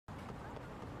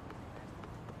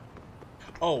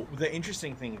Oh, the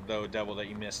interesting thing though, Devil, that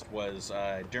you missed was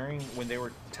during when they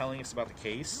were telling us about the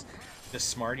case, the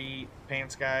smarty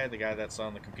pants guy, the guy that's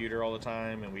on the computer all the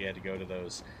time, and we had to go to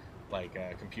those like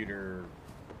computer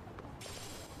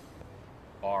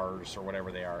bars or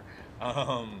whatever they are.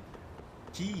 Um,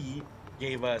 he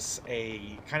gave us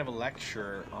a kind of a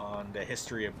lecture on the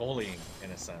history of bullying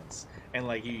in a sense, and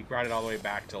like he brought it all the way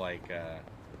back to like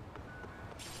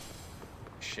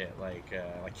shit, like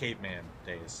caveman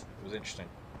days. It was interesting.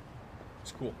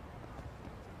 It's cool.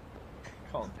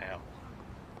 Call him Al.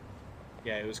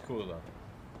 Yeah, it was cool though.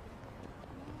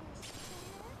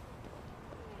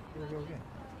 Here we go again.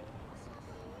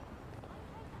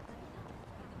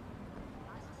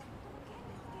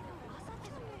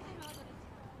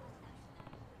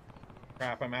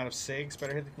 Crap, I'm out of cigs.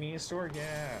 Better hit the convenience store?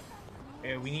 Yeah.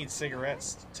 Yeah, we need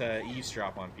cigarettes to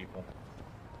eavesdrop on people.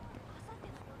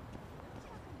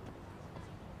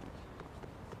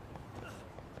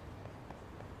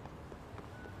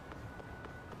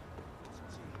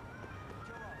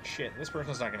 Shit, this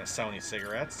person's not gonna sell any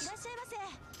cigarettes.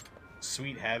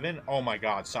 Sweet heaven? Oh my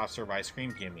god, soft serve ice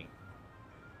cream, gimme.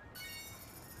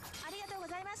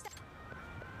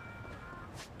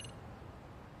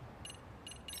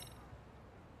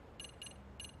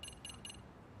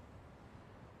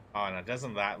 Oh, now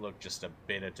doesn't that look just a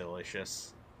bit of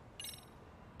delicious?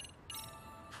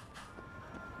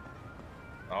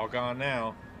 All gone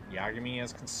now. Yagami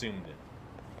has consumed it.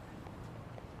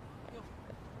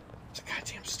 It's a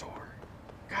goddamn store.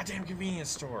 Goddamn convenience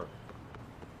store.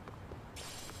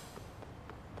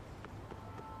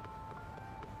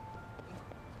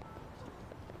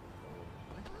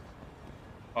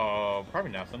 Oh,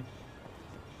 probably nothing.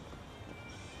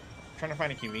 Trying to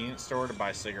find a convenience store to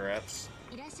buy cigarettes.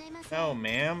 No,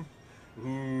 ma'am.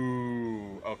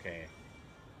 Ooh, okay.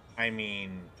 I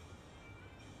mean,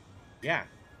 yeah.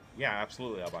 Yeah,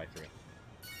 absolutely, I'll buy 3.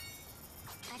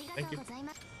 Thank you.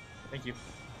 Thank you.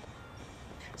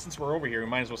 Since we're over here, we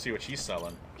might as well see what she's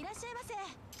selling.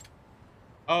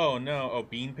 Oh, no. Oh,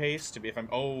 bean paste? To be if I'm...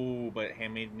 Oh, but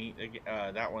handmade meat...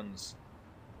 that one's...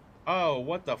 Oh,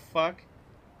 what the fuck?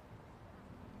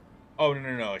 Oh,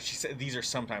 no. She said these are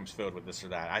sometimes filled with this or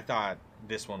that. I thought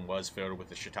this one was filled with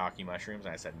the shiitake mushrooms,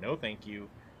 and I said, no, thank you.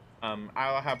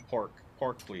 I'll have pork.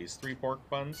 Pork, please. 3 pork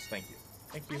buns. Thank you.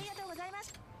 Thank you.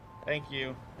 Thank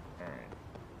you. Alright.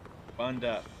 Bunned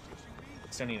up.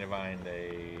 Still need to find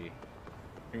a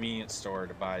convenience store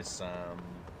to buy some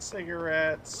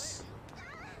cigarettes.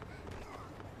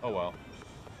 Oh, well.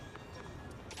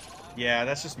 Yeah,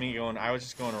 that's just me going... I was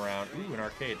just going around. Ooh, an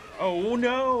arcade. Oh,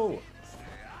 no!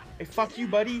 Hey, fuck you,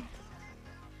 buddy.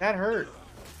 That hurt.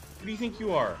 Who do you think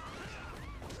you are?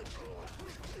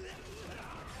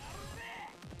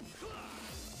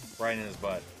 Right in his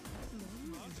butt.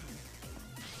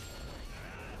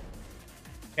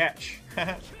 Catch.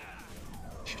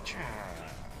 Cha-cha.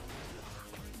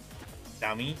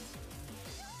 Dummy.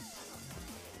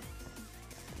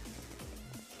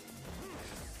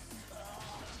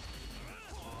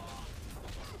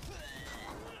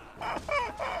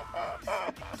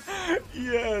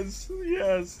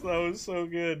 Yes, that was so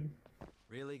good.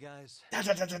 Really, guys? Da,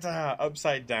 da, da, da, da.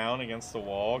 Upside down against the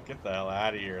wall. Get the hell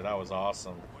out of here. That was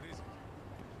awesome.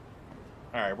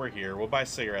 Alright, we're here. We'll buy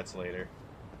cigarettes later.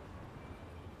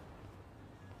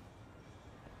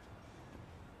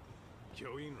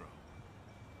 Kyoinro.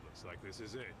 Looks like this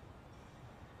is it.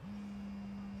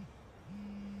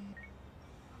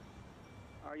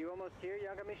 Are you almost here,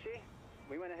 Yagamishi?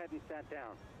 We went ahead and sat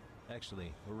down.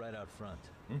 Actually, we're right out front.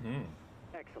 Mm-hmm.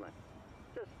 Excellent.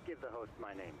 Just give the host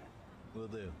my name. Will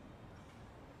do.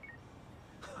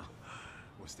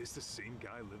 Was this the same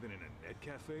guy living in a net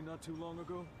cafe not too long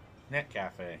ago? Net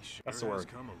cafe. Sure That's the has word.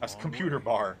 come a That's long computer way.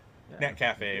 bar. Yeah. Net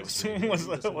cafe was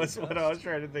what I was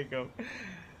trying to think of.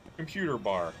 Computer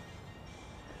bar.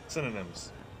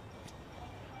 Synonyms.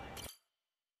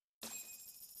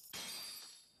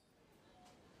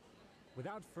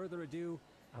 Without further ado,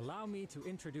 allow me to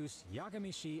introduce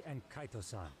Yagamishi and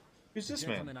Kaito-san. Who's this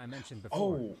Gentlemen man? I mentioned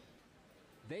before. Oh,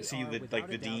 They is he are, the without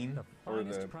the a doubt, dean the or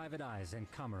finest the private eyes in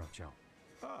Kamurocho.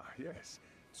 Ah, yes.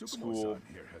 School Tsukumo-san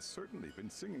here has certainly been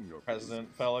singing your president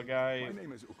praises. fella guy? My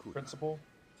name is Okuda. Principal?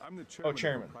 I'm the chairman,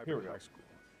 chairman. of a Here we private go. high school.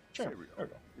 Chairman. Serio, There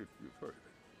we go. if you've heard of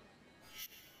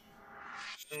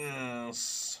it.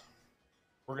 Yes.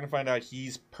 We're gonna find out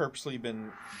he's purposely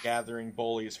been gathering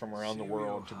bullies from around the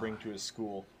world to bring to his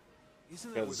school.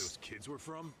 Isn't that where 'Cause- those kids were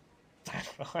from?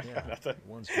 I got nothing.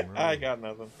 One's from I early. got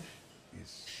nothing. Is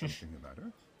something the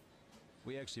matter?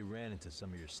 We actually ran into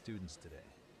some of your students today.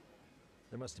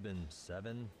 There must have been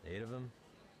 7, 8 of them.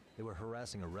 They were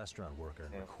harassing a restaurant worker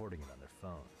and Yeah. recording it on their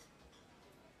phone.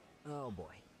 Oh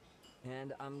boy.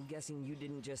 And I'm guessing you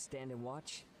didn't just stand and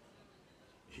watch?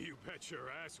 You bet your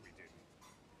ass we didn't.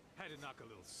 Had to knock a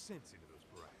little sense into those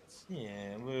brats.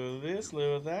 Yeah, a little of this, a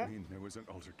little of I that. mean, there was an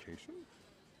altercation?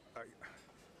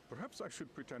 Perhaps I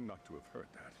should pretend not to have heard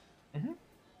that.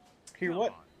 Hear Come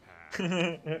what? on, pal.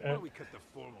 Why don't we cut the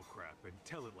formal crap and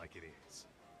tell it like it is?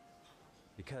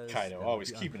 Because Kaido, that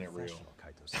always would be keeping it real. unprofessional,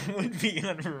 Kaito-san. Would be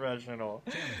unprofessional.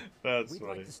 That's We'd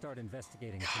funny. like to start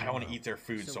investigating. God, I want to tomorrow. eat their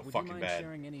food so would fucking you mind bad.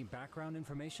 sharing any background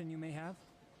information you may have?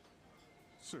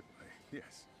 Certainly,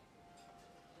 yes.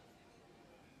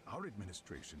 Our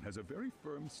administration has a very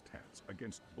firm stance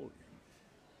against bullying.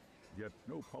 Yet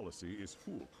no policy is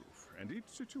foolproof, and each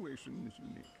situation is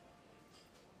unique.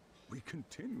 We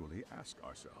continually ask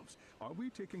ourselves, are we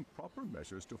taking proper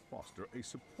measures to foster a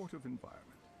supportive environment?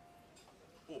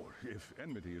 Or, if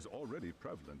enmity is already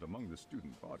prevalent among the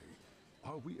student body,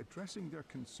 are we addressing their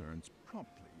concerns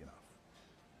promptly enough?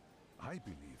 I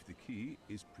believe the key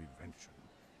is prevention.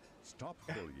 Stop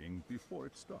bullying before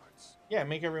it starts. Yeah,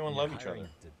 make everyone You're love each hiring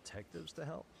other. detectives to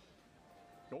help?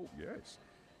 Oh, yes.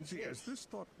 See, as this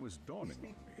thought was dawning on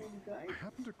me, I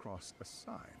happened across a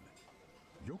sign.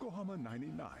 Yokohama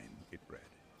 99, it read.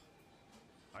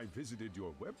 I visited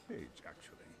your webpage,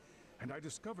 actually, and I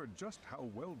discovered just how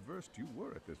well-versed you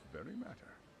were at this very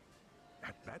matter.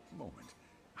 At that moment,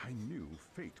 I knew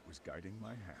fate was guiding my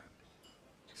hand.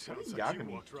 Sounds did like you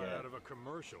Yagami walked right get? out of a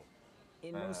commercial.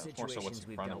 In most more so what's situations in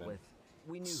we've front of dealt him. with,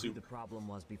 we knew Soup. who the problem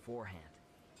was beforehand.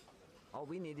 All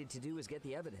we needed to do was get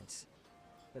the evidence.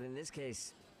 But in this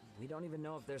case, we don't even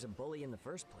know if there's a bully in the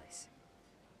first place.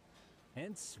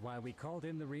 Hence why we called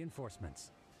in the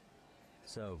reinforcements.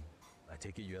 So, I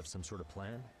take it you have some sort of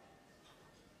plan?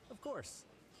 Of course.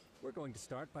 We're going to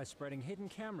start by spreading hidden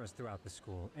cameras throughout the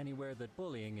school, anywhere that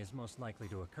bullying is most likely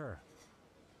to occur.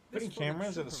 Putting This footage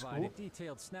cameras should at a provide school? a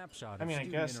detailed snapshot I of mean, I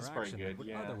student guess it's probably interaction good, that would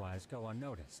yeah. otherwise go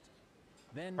unnoticed.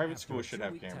 Then, Private after schools a should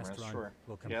have 2-week test cameras, run, sure.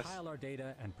 We'll Yes. compile our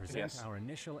data and present Yes. our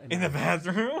initial In the analysis.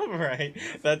 bathroom? Right.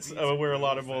 That's where a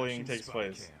lot of bullying Old-fashioned takes spy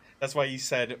place. cam. That's why you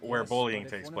said where Yes, bullying but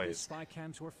if takes one of these place. spy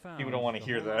cams were found, People don't want to the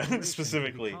hear whole that operation could be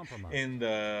specifically compromised. in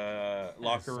the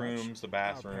locker As such, rooms, the our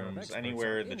bathrooms, experts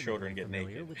anywhere are the children get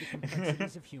intimately familiar naked. with the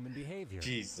complexities of human behavior,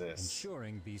 Jesus.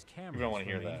 ensuring these cameras You don't want to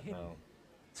hear remain that, hidden. no.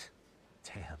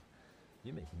 Damn.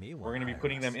 You make me want We're going to be hire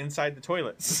putting us. them inside the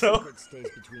toilet, The so... secret stays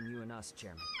between you and us,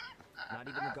 Chairman. Not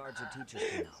even the guards or teachers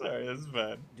can know. Sorry, that's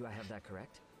bad. Do I have that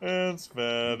correct? That's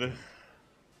bad.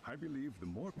 I believe the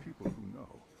more people who know,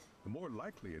 the more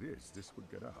likely it is this would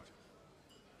get out.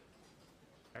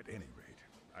 At any rate,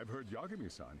 I've heard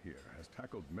Yagami-san here has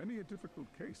tackled many a difficult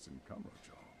case in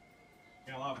Kamurocho.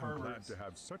 Got a lot of I'm glad perverts. to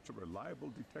have such a reliable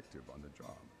detective on the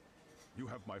job. You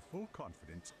have my full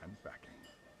confidence and backing.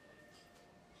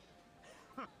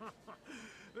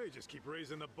 They just keep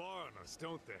raising the bar on us,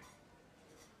 don't they?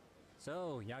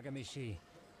 So, Yagamishi,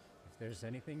 if there's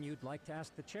anything you'd like to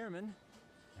ask the chairman,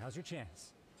 now's your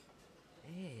chance.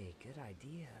 Hey, good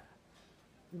idea.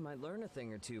 We might learn a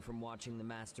thing or two from watching the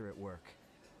master at work.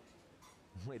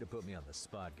 Way to put me on the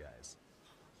spot, guys.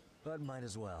 But might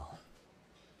as well.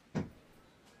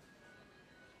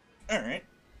 Alright.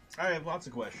 I have lots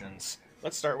of questions.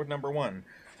 Let's start with number 1.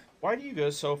 Why do you go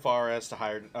so far as to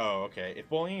hire... Oh, okay. If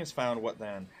bullying is found, what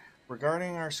then?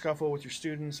 Regarding our scuffle with your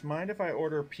students, mind if I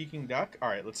order Peking duck?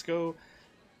 Alright, let's go...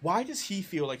 Why does he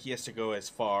feel like he has to go as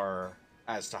far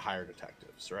as to hire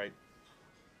detectives, right?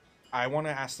 I want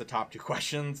to ask the top 2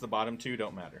 questions. The bottom 2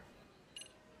 don't matter.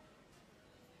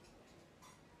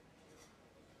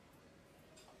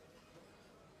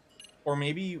 Or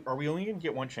maybe... Are we only going to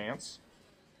get one chance?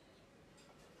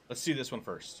 Let's do this one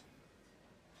first.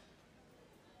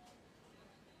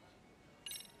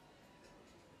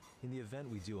 In the event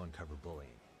we do uncover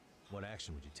bullying, what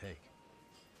action would you take?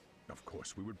 Of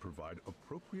course, we would provide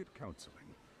appropriate counseling,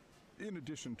 in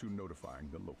addition to notifying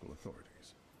the local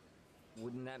authorities.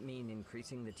 Wouldn't that mean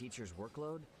increasing the teacher's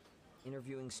workload?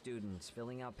 Interviewing students,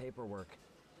 filling out paperwork.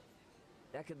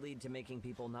 That could lead to making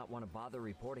people not want to bother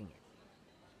reporting it.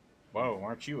 Whoa,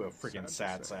 aren't you a freaking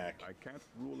sad to say, sack? I can't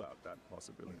rule out that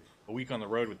possibility. A week on the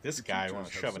road with this The guy, I teachers want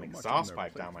to have shove so an much exhaust on their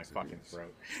pipe down my plates as it fucking is.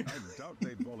 throat. I doubt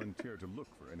they'd volunteer to look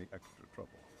for any extra trouble.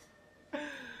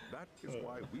 That is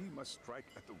why we must strike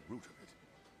at the root of it.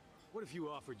 What if you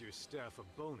offered your staff a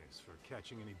bonus for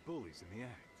catching any bullies in the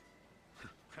act?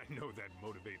 I know that'd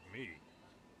motivate me.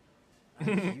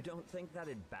 You don't think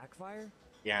that'd backfire?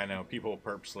 Yeah, I know. People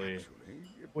purposely... Actually,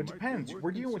 it Well, it might be depends. worth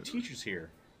We're dealing with considering. teachers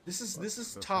here. This is But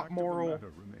the top fact of the moral...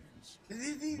 matter remains.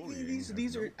 These Bullying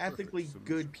has are no ethically perfect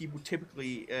good solution. people,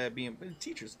 typically being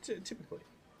teachers, typically.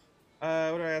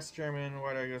 What do I ask the chairman?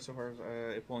 Why do I go so far?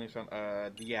 If only found,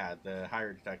 yeah, the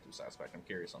higher detective aspect. I'm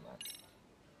curious on that.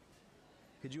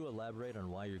 Could you elaborate on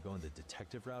why you're going the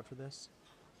detective route for this?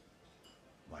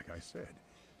 Like I said,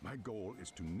 my goal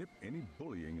is to nip any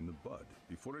bullying in the bud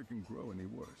before it can grow any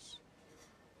worse.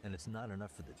 And it's not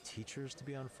enough for the teachers to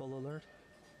be on full alert?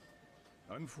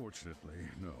 Unfortunately,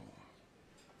 no.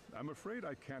 I'm afraid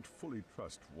I can't fully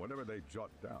trust whatever they jot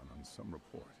down on some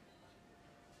report.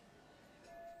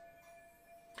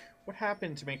 What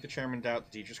happened to make the chairman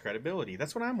doubt the teacher's credibility?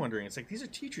 That's what I'm wondering. It's like, these are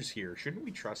teachers here. Shouldn't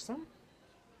we trust them?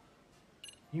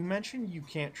 You mentioned you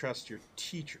can't trust your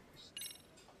teachers.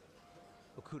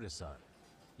 Okuda-san,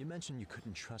 you mentioned you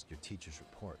couldn't trust your teacher's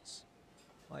reports.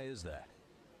 Why is that?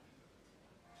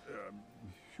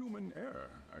 Human error,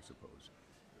 I suppose.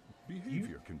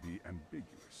 Behavior can be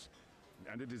ambiguous,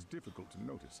 and it is difficult to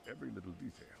notice every little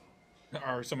detail.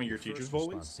 Are some of your teachers First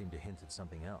response bullies? seemed to hint at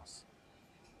something else.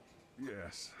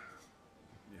 Yes.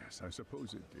 Yes, I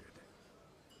suppose it did.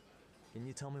 Can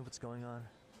you tell me what's going on?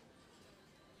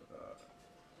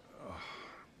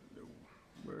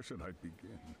 Where should I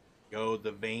begin? Yo,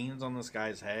 the veins on this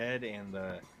guy's head and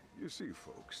the... You see,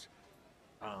 folks,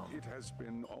 it has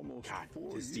been almost God,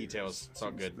 4 his years details, it's all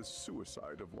since good. the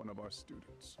suicide of one of our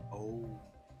students. Oh.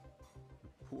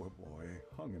 The poor boy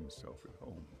hung himself at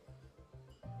home.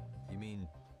 You mean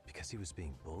because he was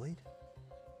being bullied?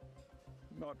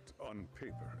 Not on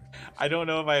paper, at least. I don't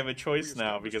know if I have a We choice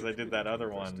now established because a I did that committee to other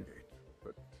one. investigate,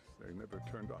 but they never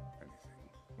turned up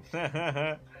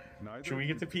anything. Neither Should we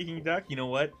get the did- Peking duck? You know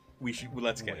what? We should.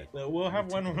 Let's get it. We'll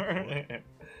have one more.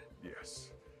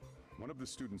 Yes. One of the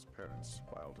students' parents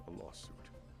filed a lawsuit.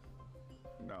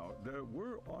 Now, there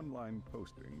were online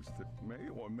postings that may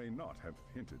or may not have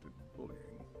hinted at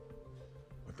bullying.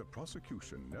 But the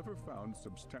prosecution never found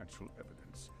substantial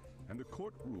evidence, and the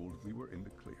court ruled we were in the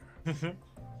clear.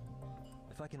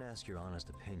 If I can ask your honest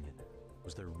opinion,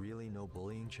 was there really no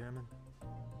bullying, Chairman?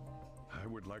 I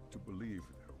would like to believe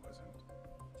there wasn't.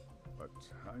 But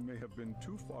I may have been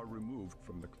too far removed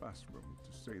from the classroom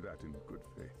to say that in good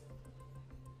faith.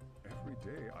 Every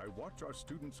day I watch our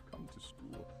students come to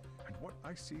school, and what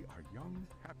I see are young,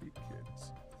 happy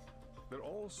kids. They're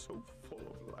all so full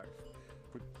of life,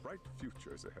 with bright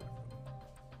futures ahead of them.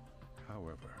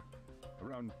 However,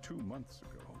 around 2 months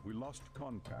ago, we lost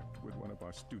contact with one of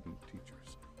our student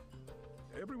teachers.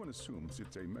 Everyone assumes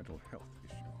it's a mental health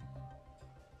issue.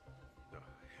 The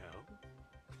hell?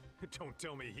 Don't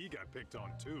tell me he got picked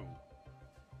on too.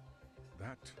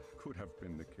 That could have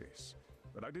been the case,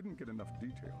 but I didn't get enough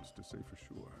details to say for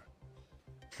sure.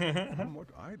 From what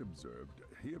I'd observed,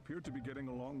 he appeared to be getting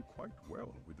along quite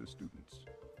well with the students.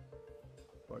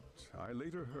 But I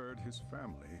later heard his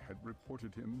family had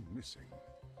reported him missing.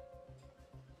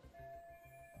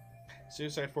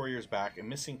 Suicide 4 years back, a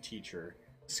missing teacher.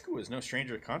 This school is no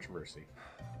stranger to controversy.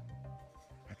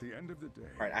 At the end of the day,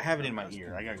 All right, I have it in my asked ear.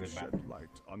 him I gotta go to to the shed bathroom.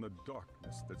 light on the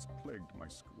darkness that's plagued my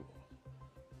school.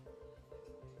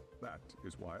 That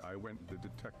is why I went the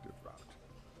detective route.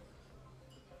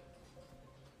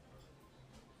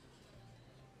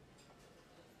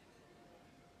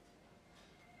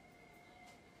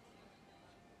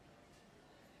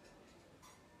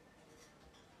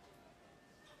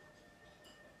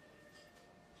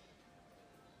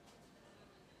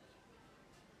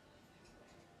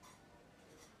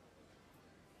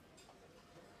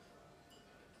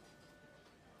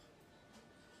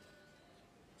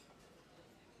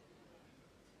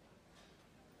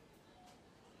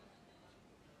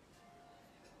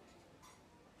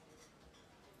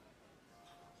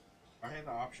 I had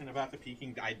the option about the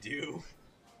Peking. I do.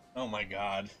 Oh my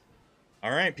god.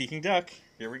 All right, Peking duck.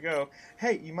 Here we go.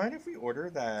 Hey, you mind if we order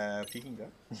the Peking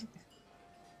duck?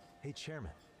 Hey,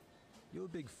 Chairman, you a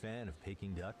big fan of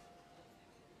Peking duck?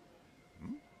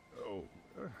 Oh,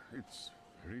 it's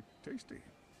very tasty.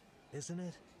 Isn't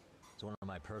it? It's one of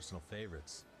my personal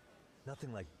favorites.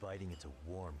 Nothing like biting into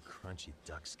warm, crunchy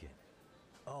duck skin.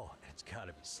 Oh, and it's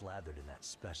gotta be slathered in that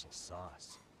special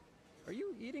sauce. Are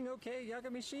you eating okay,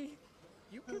 Yagamishi?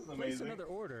 You This can is place amazing. another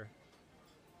order.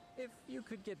 If you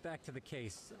could get back to the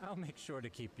case, I'll make sure to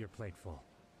keep your plate full.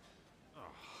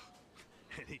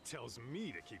 And he tells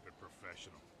me to keep it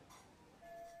professional.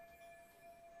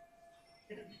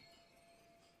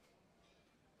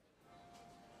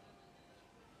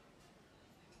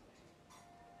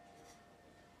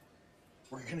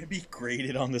 We're gonna be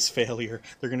graded on this failure.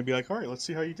 They're gonna be like, all right, let's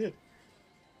see how you did.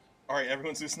 All right,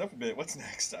 everyone's loosened up a bit. What's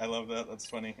next? I love that. That's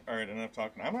funny. All right, enough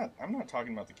talking. I'm not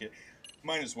talking about the kid.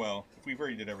 Might as well. If we've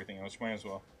already did everything else, might as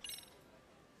well.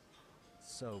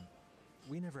 So,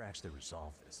 we never actually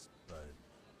resolved this, but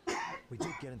We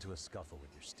did get into a scuffle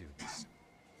with your students.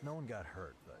 No one got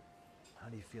hurt, but how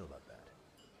do you feel about that?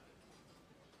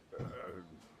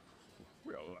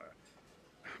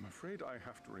 I'm afraid I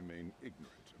have to remain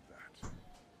ignorant of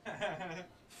that.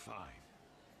 Fine.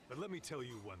 But let me tell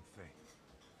you one thing.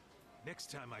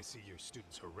 Next time I see your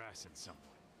students harassing someone,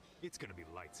 it's gonna be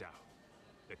lights out.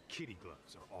 The kitty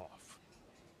gloves are off.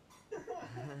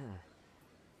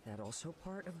 That also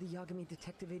part of the Yagami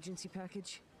Detective Agency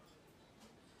package?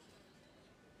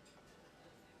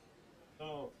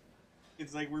 Oh,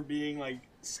 it's like we're being like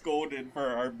scolded for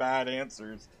our bad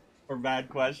answers or bad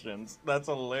questions. That's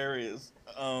hilarious.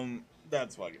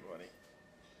 That's fucking funny.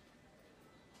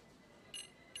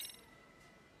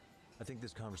 I think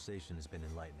this conversation has been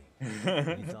enlightening.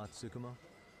 Any thoughts, Tsukumo?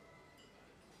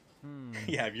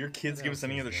 Yeah, if your kids What give us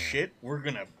else any is other there? shit, we're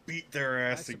gonna beat their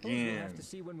I ass suppose we'll again. have to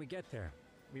see when we get there.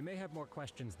 We may have more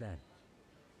questions then.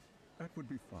 That would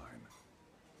be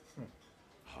fine.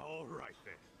 All right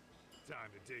then. Time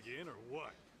to dig in or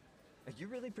what? Are you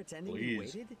really pretending Please. you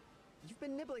waited? You've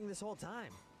been nibbling this whole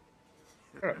time.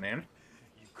 Shut up, man.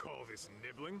 You call this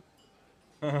nibbling?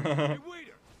 Oh, Hey,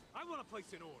 waiter! I want to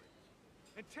place an order.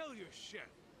 And tell your chef,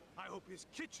 I hope his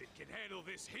kitchen can handle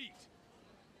this heat.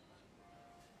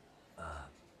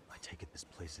 I take it this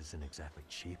place isn't exactly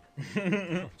cheap.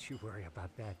 Don't you worry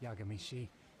about that, Yagamishi.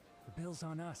 The bill's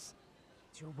on us.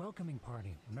 It's your welcoming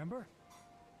party, remember?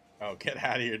 Oh, get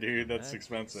out of here, dude. That's Thanks.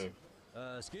 expensive.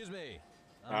 Excuse me.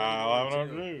 I I'm don't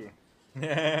really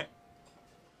do.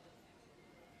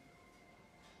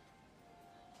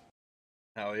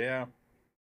 Hell yeah.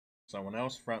 Someone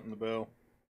else fronting the bill.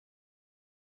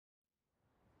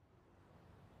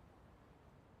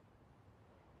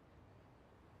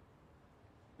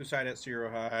 Decide at Zero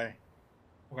High.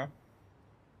 Okay.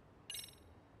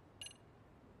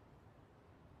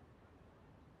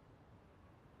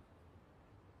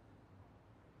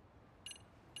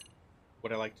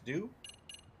 What I like to do,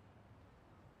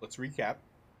 let's recap.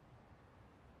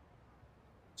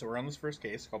 So we're on this first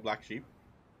case called Black Sheep.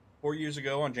 4 years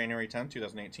ago on January 10th,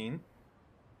 2018.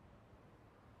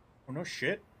 Oh, no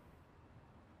shit.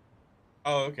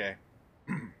 Oh, okay.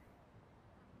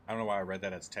 I don't know why I read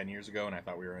that as 10 years ago and I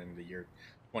thought we were in the year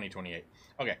 2028.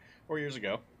 Okay, 4 years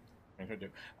ago.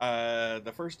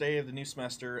 The first day of the new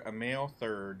semester, a male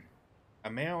third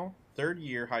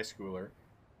year high schooler,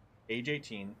 age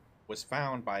 18, was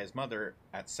found by his mother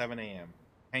at 7 a.m.,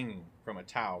 hanging from a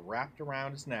towel wrapped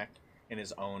around his neck in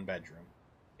his own bedroom.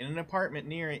 In an apartment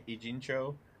near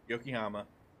Ijincho, Yokohama,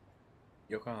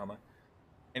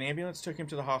 an ambulance took him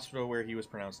to the hospital where he was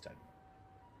pronounced dead.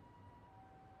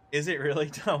 Is it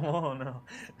really? Oh no.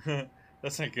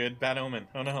 That's not good. Bad omen.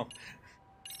 Oh no.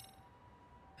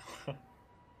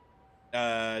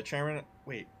 Chairman.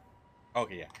 Wait.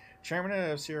 Okay, yeah. Chairman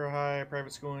of Zero High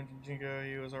Private School in Jinko.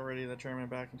 He was already the chairman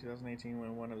back in 2018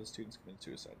 when one of the students committed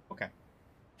suicide. Okay.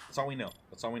 That's all we know.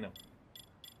 That's all we know.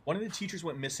 One of the teachers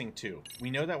went missing too. We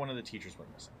know that one of the teachers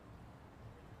went missing.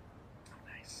 Oh,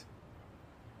 nice.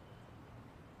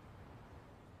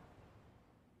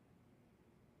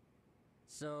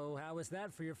 So, how was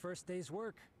that for your first day's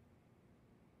work?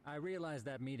 I realize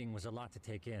that meeting was a lot to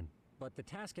take in, but the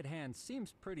task at hand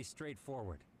seems pretty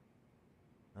straightforward.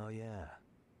 Oh yeah.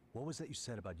 What was that you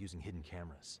said about using hidden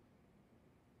cameras?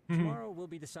 Tomorrow we'll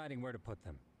be deciding where to put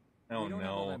them. Oh We don't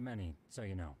have all no. that many, so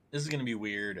you know. This is gonna be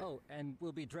weird. Oh, and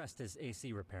we'll be dressed as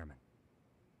AC repairmen.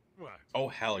 What? Oh,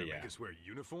 hell Gonna yeah. Make us wear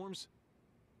uniforms?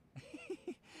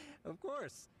 Of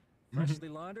course. Freshly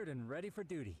laundered and ready for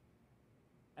duty.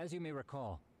 As you may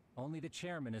recall, only the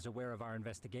chairman is aware of our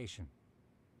investigation.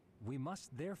 We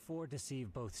must therefore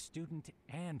deceive both student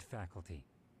and faculty.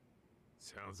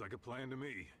 Sounds like a plan to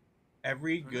me.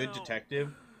 Every For good now,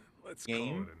 detective Let's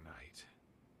game? call it a night.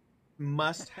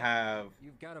 must have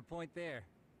You've got a point there.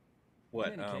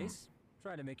 what? In any case,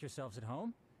 try to make yourselves at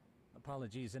home.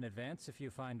 Apologies in advance if you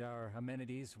find our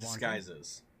amenities wanting.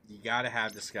 Disguises. You gotta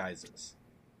have disguises.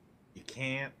 You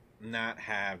can't not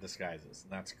have disguises.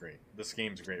 And that's great. This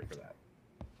game's great for that.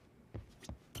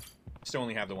 Still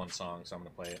only have the one song, so I'm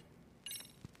gonna play it.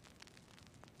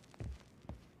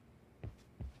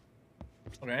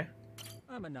 Okay.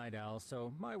 I'm a night owl,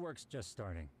 so my work's just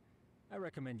starting. I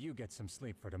recommend you get some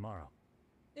sleep for tomorrow.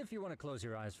 If you want to close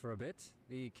your eyes for a bit,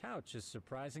 the couch is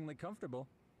surprisingly comfortable.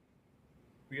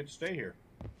 We get to stay here.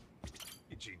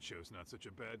 Ijincho's not such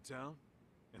a bad town.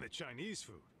 And the Chinese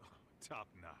food, oh, top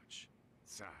notch.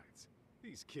 Besides,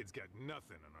 these kids got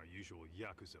nothing on our usual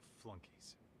Yakuza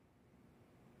flunkies.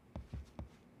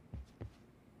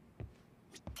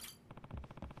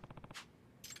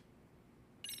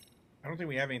 I I don't think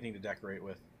we have anything to decorate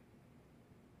with.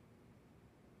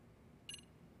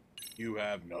 You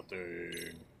have nothing.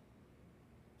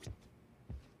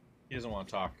 He doesn't want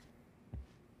to talk.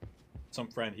 Some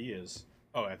friend he is.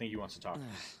 Oh, I think he wants to talk.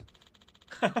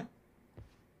 Hmm?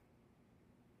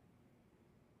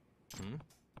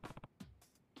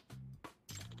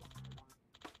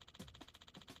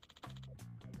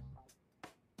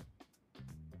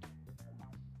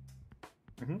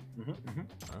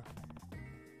 Huh?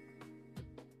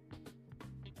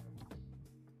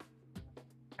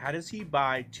 How does he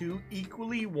buy 2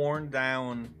 equally worn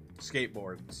down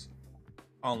skateboards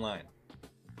online?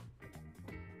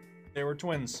 They were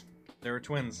twins. They were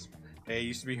twins. They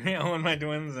used to be one my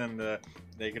twins, and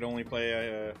they could only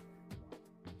play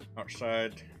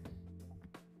outside.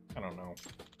 I don't know.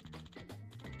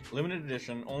 Limited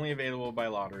edition, only available by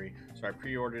lottery. So I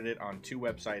pre-ordered it on 2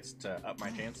 websites to up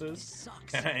my chances.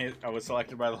 And I was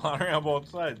selected by the lottery on both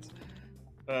sides.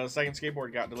 Second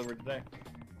skateboard got delivered today.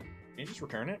 Can you just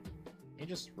return it? Can you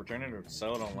just return it or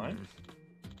sell it online?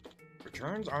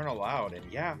 Returns aren't allowed, and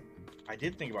yeah, I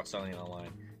did think about selling it online.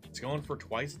 It's going for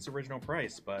twice its original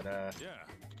price, but Yeah.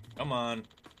 come on.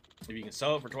 If you can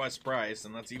sell it for twice the price,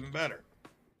 then that's even better.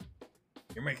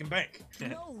 You're making bank.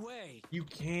 No way! You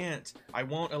can't. I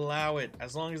won't allow it.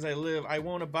 As long as I live, I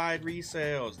won't abide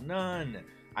resales. None.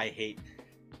 I hate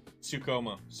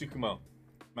Sukumo.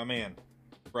 My man.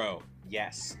 Bro,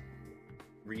 yes.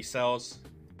 Resells,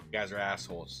 you guys are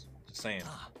assholes. Just saying.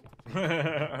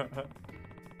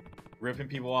 Ripping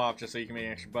people off just so you can make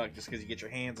an extra buck just because you get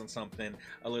your hands on something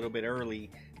a little bit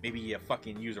early. Maybe you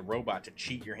fucking use a robot to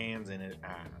cheat your hands in it.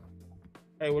 Ah.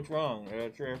 Hey, what's wrong?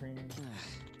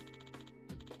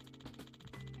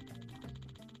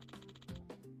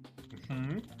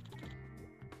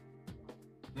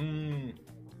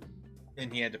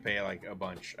 And he had to pay like a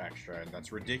bunch extra, and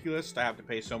that's ridiculous to have to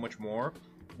pay so much more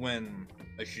when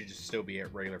it should just still be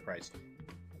at regular price.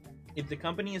 If the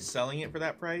company is selling it for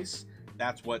that price,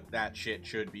 that's what that shit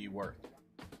should be worth.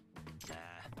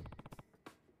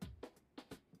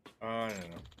 I don't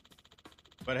know.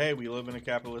 But hey, we live in a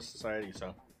capitalist society,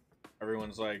 so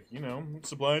everyone's like, you know,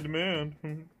 supply and demand.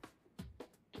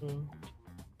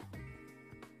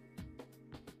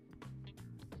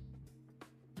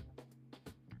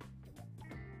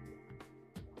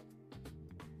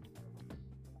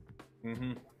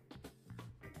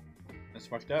 That's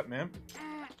fucked up, man.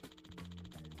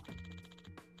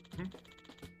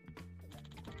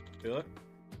 Feel it?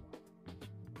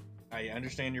 I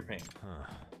understand your pain.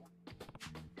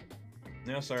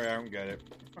 No, sorry, I don't get it.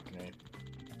 Fucking A.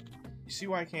 You see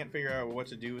why I can't figure out what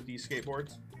to do with these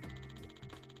skateboards?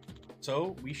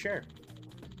 So, we share.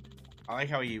 I like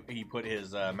how he put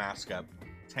his mask up.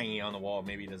 It's hanging on the wall.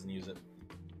 Maybe he doesn't use it.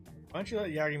 Why don't you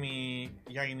let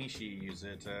Yagamishi use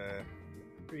it?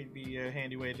 It'd be a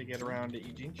handy way to get around to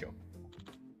Ijincho.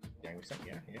 Yagami-san?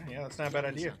 Yeah, that's not a bad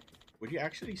idea. Would you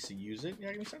actually use it,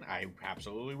 Yagami-san? I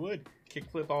absolutely would.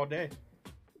 Kickflip all day.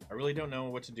 I really don't know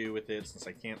what to do with it since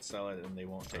I can't sell it and they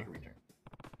won't take a return.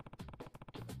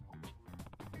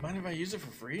 Mind if I use it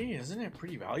for free? Isn't it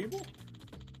pretty valuable?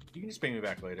 You can just pay me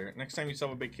back later. Next time you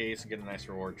sell a big case and get a nice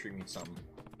reward, treat me to something.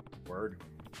 Word.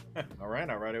 Alright,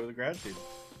 I'll write it with gratitude.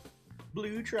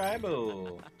 Blue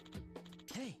Tribal.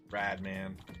 Hey. Rad,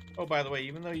 man. Oh, by the way,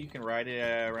 even though you can ride it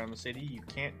around the city, you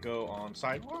can't go on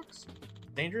sidewalks.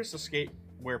 Dangerous to skate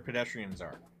where pedestrians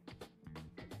are.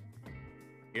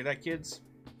 Hear that, kids?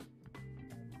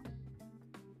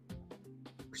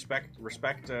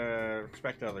 Respect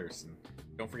others, and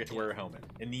don't forget to wear a helmet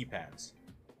and knee pads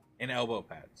and elbow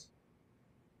pads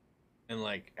and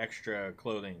like extra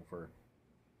clothing for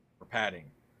padding.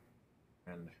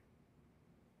 And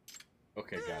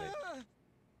okay, got it.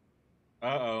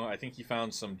 Uh-oh, I think you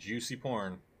found some juicy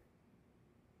porn.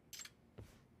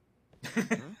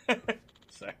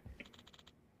 Sorry.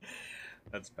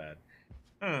 That's bad.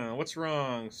 What's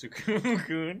wrong,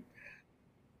 Suku-kun?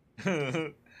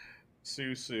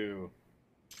 Susu.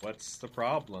 What's the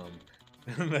problem?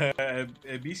 The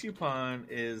Ebisupan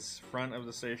is front of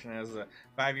the station, has a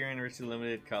 5-year anniversary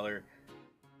limited color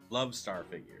Love Star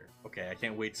figure. Okay, I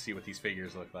can't wait to see what these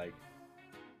figures look like.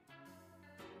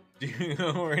 Do you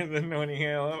know where the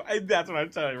Nottingham? That's what I'm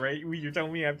telling you, right? You're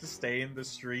telling me I have to stay in the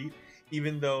street,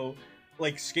 even though,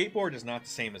 like, skateboard is not the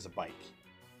same as a bike.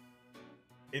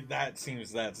 That's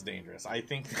dangerous. I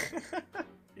think,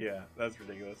 yeah, that's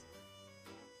ridiculous.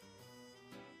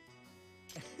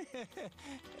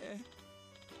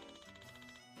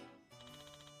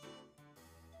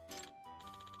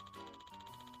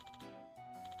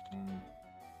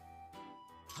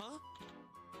 Huh?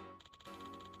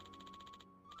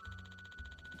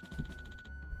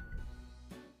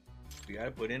 We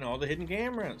gotta put in all the hidden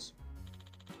cameras.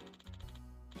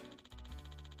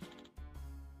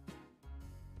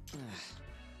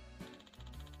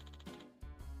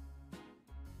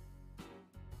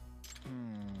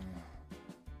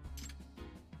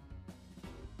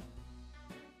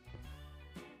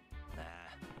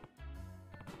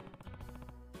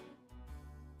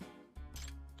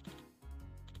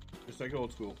 like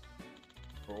old school.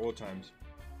 Or old times.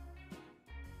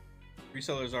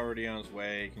 Reseller's already on his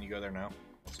way. Can you go there now?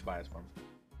 Let's buy his farm.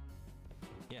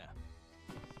 Yeah.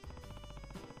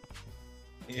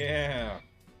 Yeah.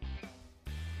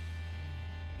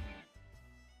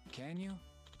 Can you?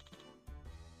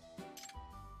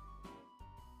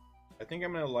 I think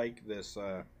I'm gonna like this.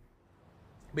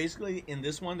 Basically, in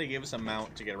this one, they gave us a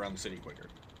mount to get around the city quicker.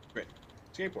 Great.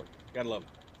 Skateboard. Gotta love it.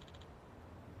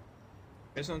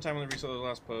 Based on the time when the reseller's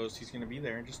last post, he's gonna be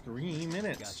there in just 3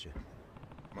 minutes. Gotcha.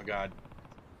 Oh my god.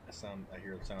 I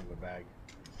hear the sound of a bag.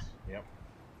 Yep.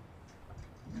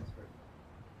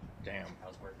 Damn. I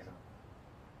was working on.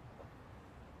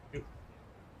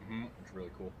 Mm-hmm. It's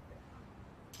really cool.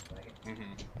 Like it.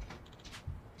 Mm-hmm.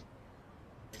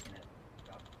 Making it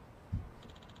drop.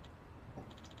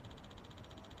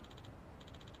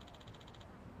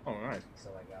 Oh, nice. So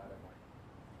I got him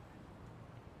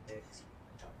like 6.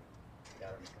 Got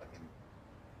him fucking.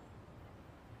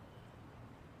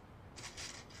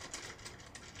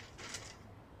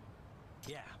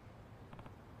 Yeah.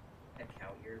 Heck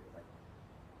out here with like.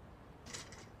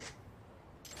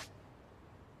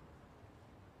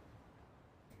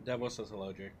 Devil says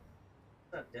hello, Jake.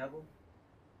 What's up, devil?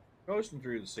 Coasting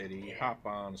through the city, Yeah. hop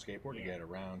on a skateboard to Yeah. get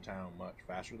around town much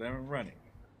faster than running.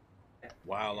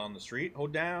 While on the street,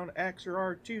 hold down X or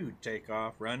R2 to take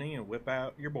off running and whip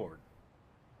out your board.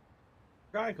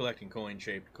 Try collecting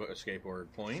coin-shaped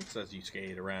skateboard points as you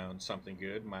skate around. Something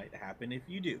good might happen if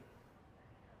you do.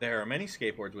 There are many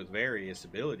skateboards with various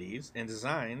abilities and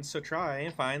designs, so try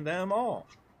and find them all.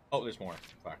 Oh, there's more.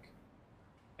 Fuck.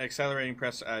 Accelerating,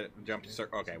 press jump to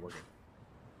start. Okay, we're good.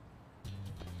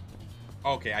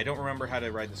 Okay, I don't remember how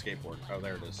to ride the skateboard. Oh,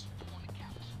 there it is.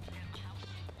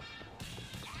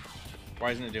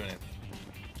 Why isn't it doing it?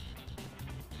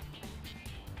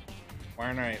 Why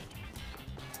aren't I...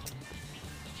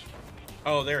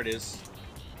 Oh, there it is.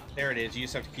 There it is. You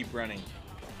just have to keep running.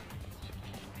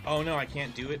 Oh, no, I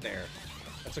can't do it there.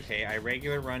 That's okay. I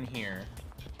regular run here.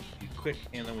 You quick,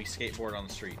 and then we skateboard on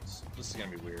the streets. This is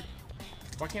gonna be weird.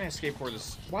 Why can't I skateboard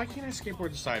this? Why can't I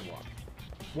skateboard the sidewalk?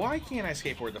 Why can't I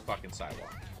skateboard the fucking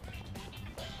sidewalk?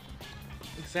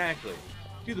 Exactly.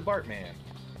 Do the Bartman.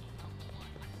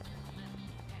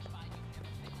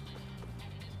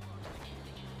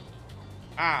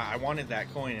 Ah, I wanted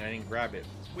that coin and I didn't grab it.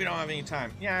 We don't have any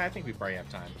time. Yeah, I think we probably have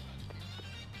time.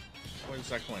 What is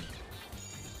that coin?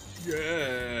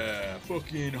 Yeah,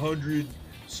 fucking 100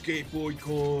 skateboard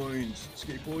coins.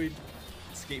 Skateboard?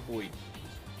 Skateboard.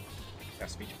 Got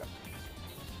speech about.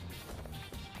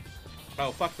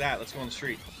 Oh, fuck that. Let's go on the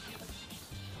street.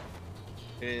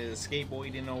 Is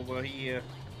skateboarding over here.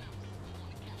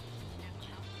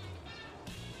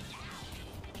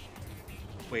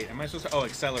 Wait, am I supposed to... Oh,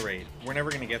 accelerate. We're never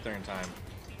going to get there in time.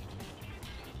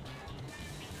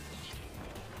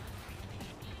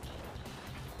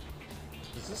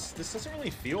 This doesn't really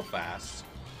feel fast.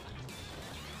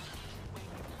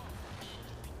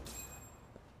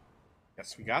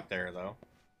 Guess we got there, though.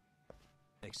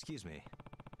 Excuse me.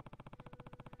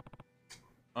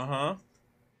 Uh-huh.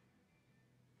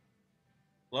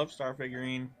 Love star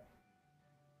figurine.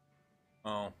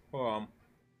 Oh, hold on.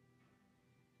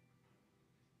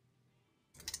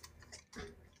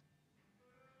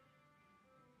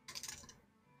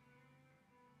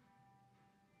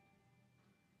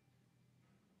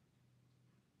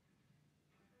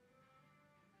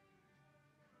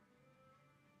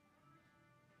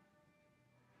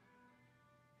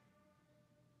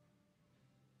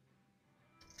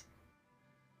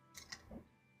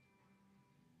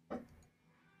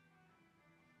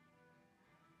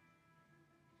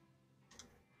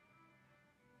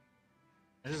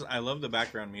 I love the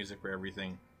background music for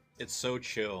everything. It's so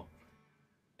chill.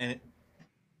 And it...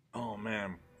 Oh,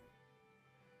 man.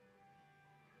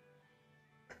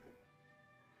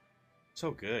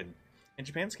 So good. In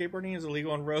Japan, skateboarding is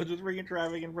illegal on roads with freaking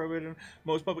traffic and prohibited in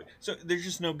most public... So, there's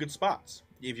just no good spots.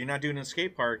 If you're not doing it in a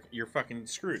skate park, you're fucking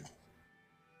screwed.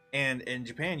 And in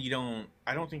Japan, you don't...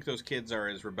 I don't think those kids are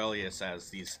as rebellious as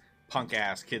these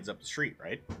punk-ass kids up the street,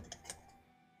 right?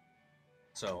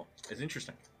 So, it's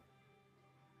interesting.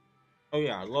 Oh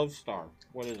yeah, Love Star.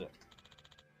 What is it?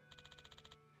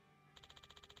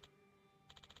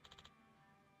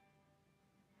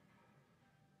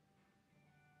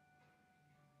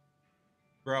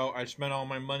 Bro, I spent all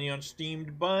my money on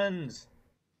steamed buns.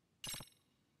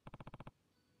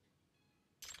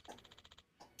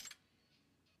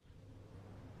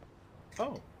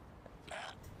 Oh.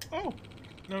 Oh.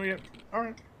 No, yeah.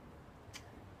 Alright.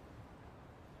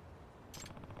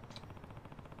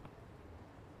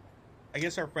 I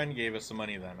guess our friend gave us the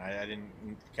money then. I didn't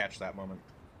catch that moment.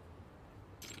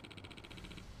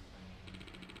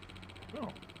 No.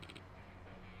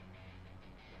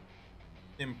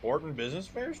 Important business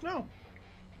fairs? No.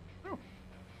 No.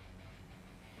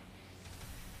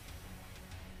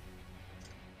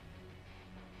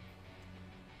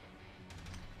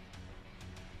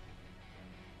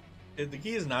 The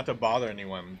key is not to bother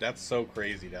anyone. That's so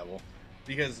crazy, Devil.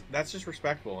 Because that's just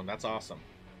respectful, and that's awesome.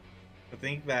 To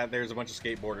think that there's a bunch of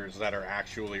skateboarders that are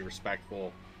actually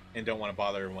respectful and don't want to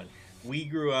bother everyone. We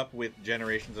grew up with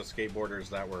generations of skateboarders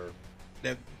that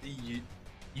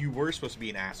you were supposed to be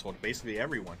an asshole to basically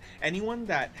everyone. Anyone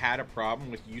that had a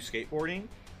problem with you skateboarding,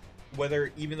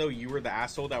 whether even though you were the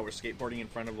asshole that was skateboarding in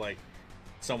front of like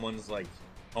someone's like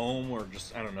home or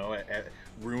just I don't know,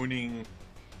 ruining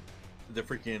the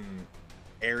freaking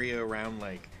area around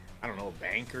like I don't know a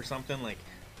bank or something like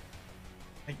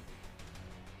you're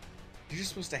just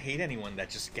supposed to hate anyone that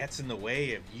just gets in the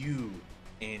way of you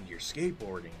and your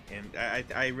skateboarding. And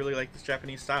I really like this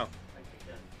Japanese style.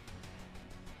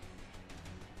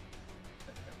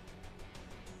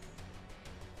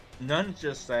 None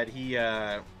just said he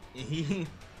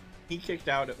kicked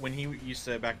out when he used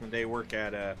to back in the day work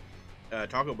at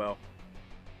Taco Bell.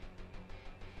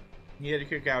 He had to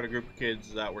kick out a group of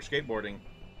kids that were skateboarding,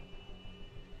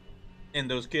 and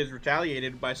those kids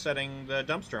retaliated by setting the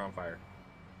dumpster on fire.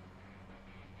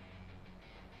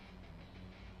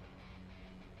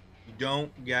 You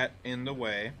don't get in the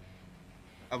way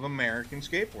of American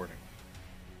skateboarding.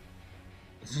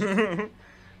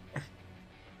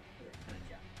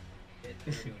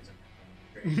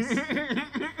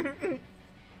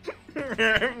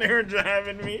 They were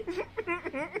driving me.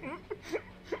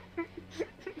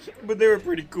 But they were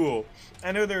pretty cool.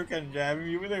 I know they were kind of driving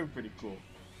me, but they were pretty cool.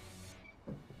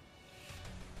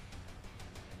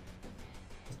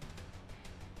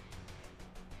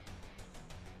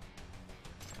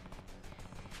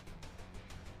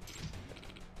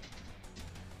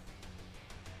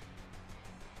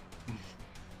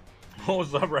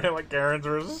 What's up, right? Like Karens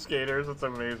versus skaters. It's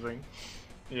amazing.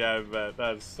 Yeah, I bet.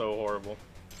 That's so horrible.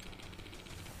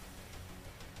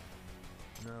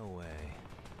 No way.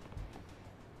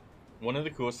 One of the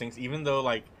coolest things, even though,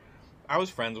 like, I was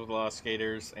friends with a lot of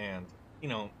skaters, and, you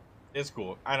know, it's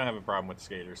cool. I don't have a problem with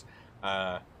skaters.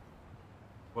 What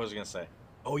was I going to say?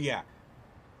 Oh, yeah.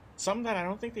 Something that I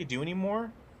don't think they do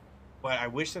anymore, but I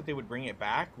wish that they would bring it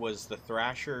back, was the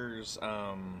Thrashers,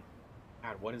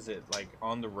 God, what is it? Like,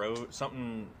 on the road,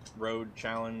 something road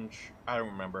challenge? I don't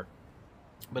remember.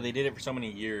 But they did it for so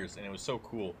many years, and it was so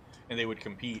cool. And they would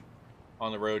compete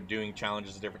on the road doing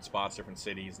challenges at different spots, different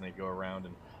cities, and they'd go around,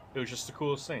 and it was just the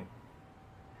coolest thing.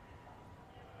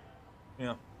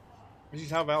 Yeah. This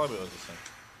is how valuable is this thing.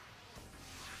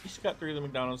 I used to cut through the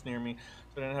McDonald's near me,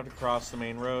 so I didn't have to cross the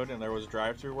main road, and there was a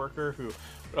drive-thru worker who would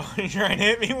only try and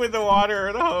hit me with the water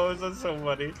or the hose. That's so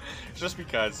funny. Just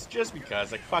because.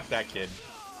 Like, fuck that kid.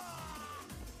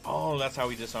 Oh, that's how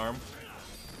we disarm.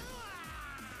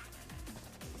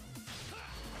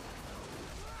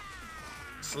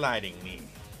 Sliding knee.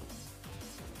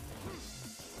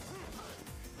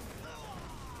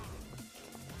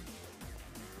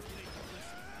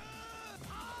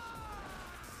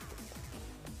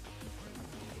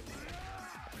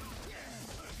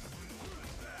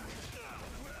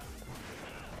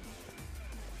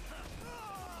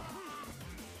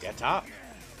 Get up!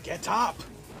 Get up!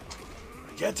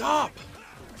 Get up!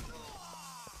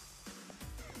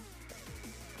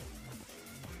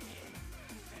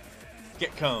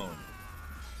 Get cone.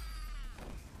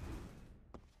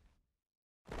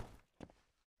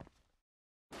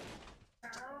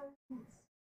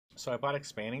 So I bought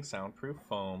expanding soundproof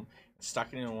foam,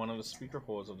 stuck it in one of the speaker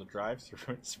holes of the drive-thru,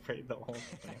 and sprayed the whole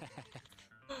thing.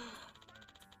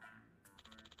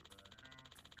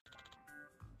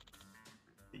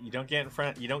 You don't get in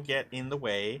front. You don't get in the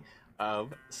way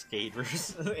of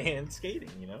skaters and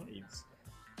skating. You know,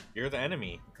 you're the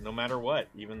enemy, no matter what.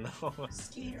 Even though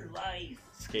Skater life.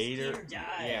 skater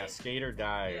die. Yeah, skater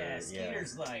die. Yeah, or,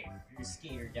 skater's life. Your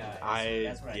skater dies.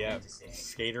 That's what I yeah, meant to say.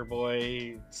 skater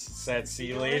boy said, "See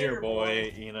you later, later,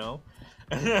 boy." You know,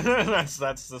 that's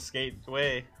the skate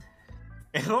way.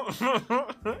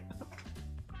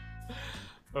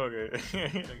 Okay,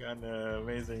 I got an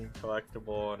amazing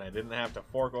collectible, and I didn't have to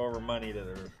fork over money to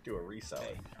do a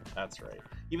reseller. That's right.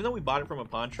 Even though we bought it from a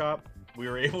pawn shop, we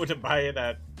were able to buy it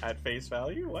at face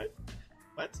value. What?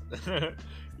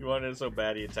 You wanted it so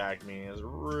bad he attacked me. It was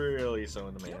really so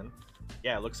in demand.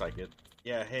 Yeah, it looks like it.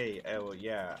 Yeah, hey, oh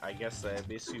yeah, I guess the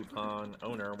Bisu pawn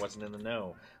owner wasn't in the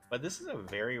know. But this is a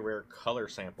very rare color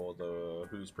sample,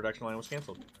 whose production line was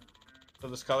canceled. So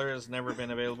this color has never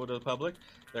been available to the public.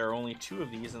 There are only 2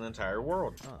 of these in the entire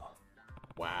world. Oh.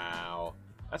 Wow.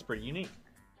 That's pretty unique.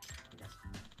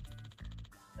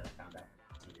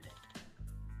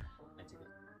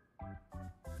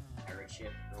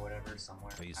 ship or whatever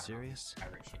somewhere. Are you serious?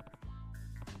 Pirate ship.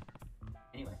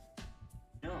 Anyway,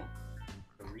 no.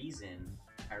 The reason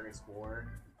pirates wore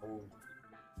gold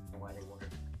and why they wore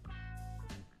it.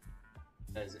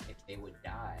 Because if they would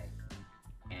die,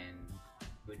 and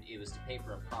it was to pay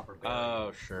for a proper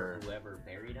burial for whoever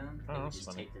buried them, they would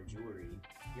just take their jewelry,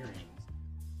 earrings,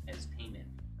 as payment.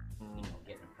 You know,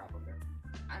 getting a proper burial.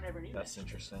 I never knew that. That's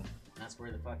interesting. And that's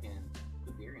where the fucking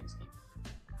earrings came from.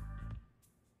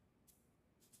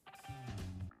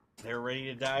 They're ready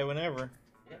to die whenever.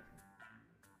 Yeah.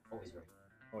 Always ready.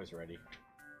 Always ready.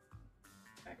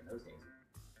 Back in those days.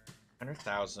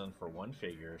 100,000 for one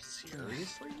figure.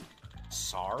 Seriously?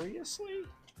 Seriously?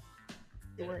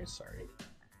 You're very sorry.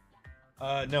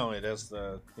 No, it is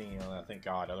the thing. You know, thank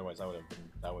God. Otherwise, that would have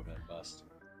been a bust.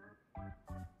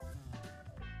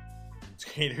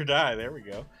 Skate or die. There we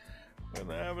go. When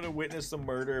having to witness the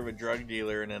murder of a drug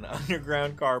dealer in an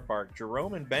underground car park,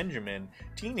 Jerome and Benjamin,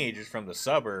 teenagers from the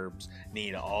suburbs,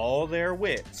 need all their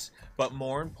wits, but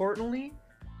more importantly,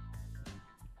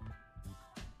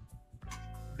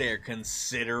 their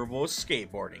considerable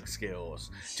skateboarding skills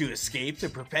to escape the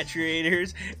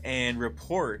perpetrators and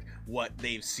report what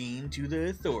they've seen to the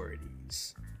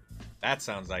authorities. That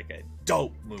sounds like a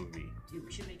dope movie. Dude,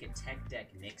 we should make a Tech Deck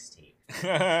mixtape.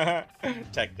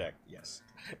 Tech Deck, yes.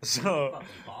 So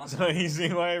you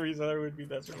see why a reseller would be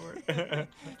desperate for it.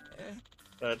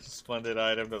 That splendid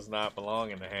item does not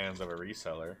belong in the hands of a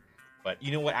reseller. But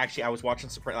you know what? Actually, I was watching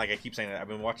like I keep saying that I've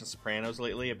been watching Sopranos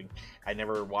lately. I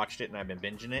never watched it, and I've been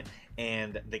binging it.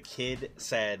 And the kid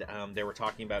said they were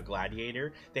talking about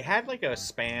Gladiator. They had like a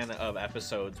span of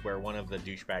episodes where one of the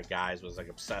douchebag guys was like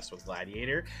obsessed with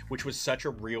Gladiator, which was such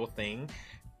a real thing.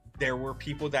 There were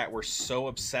people that were so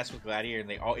obsessed with Gladiator, and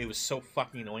it was so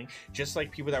fucking annoying. Just like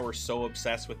people that were so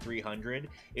obsessed with 300,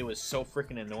 it was so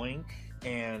freaking annoying.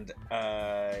 And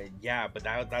yeah, but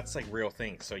that's like real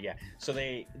thing. So yeah, so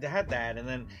they had that, and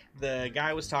then the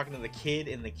guy was talking to the kid,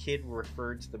 and the kid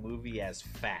referred to the movie as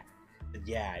fat.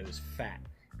 Yeah, it was fat.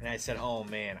 And I said, oh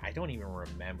man, I don't even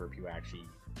remember people actually.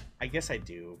 I guess I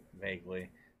do vaguely. It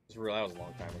was real. That was a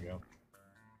long time ago.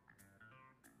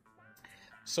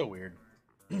 So weird.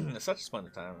 It's such a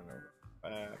splendid time.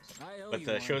 But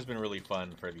the show's been really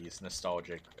fun for these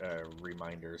nostalgic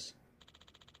reminders.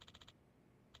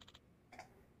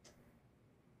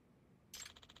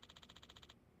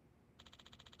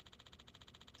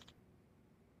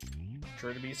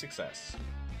 Sure to be a success.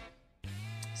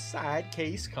 Side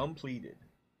case completed.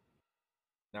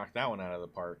 Knock that one out of the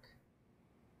park.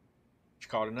 What you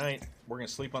call tonight? We're gonna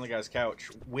sleep on the guy's couch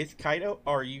with Kaido.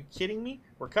 Are you kidding me?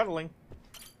 We're cuddling.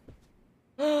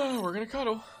 We're gonna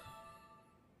cuddle.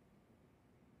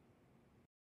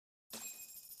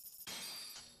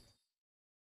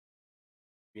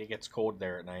 It gets cold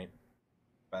there at night.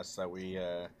 Best that we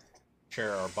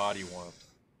share our body warmth.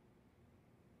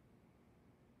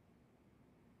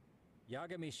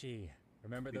 Yagamishi,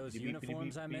 remember those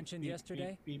uniforms I mentioned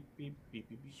yesterday?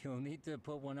 You'll need to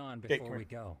put one on before we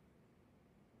go.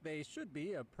 They should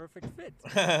be a perfect fit.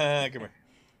 Come here.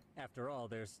 After all,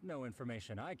 there's no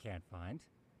information I can't find,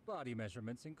 body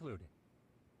measurements included.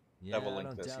 Yeah, Devil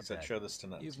linked this. He said, show this to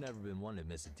Nuts. You've never been one to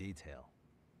miss a detail.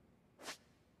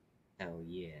 Hell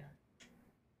yeah.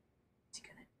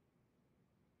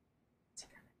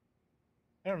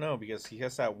 I don't know, because he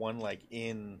has that one, like,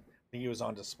 I think it was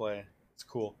on display. It's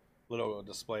cool. Little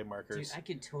display markers. Dude, I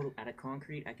could totally, out of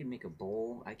concrete, I could make a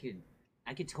bowl. I could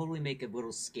totally make a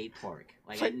little skate park.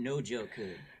 Like, no joke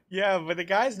could. Yeah, but the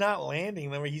guy's not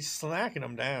landing them. He's smacking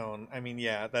them down. I mean,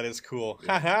 yeah, that is cool.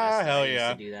 Yeah, hell yeah. I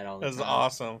used to do that all the time. That's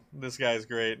awesome. This guy's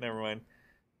great. Never mind.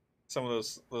 Some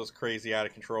of those crazy out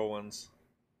of control ones.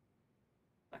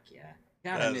 Fuck yeah.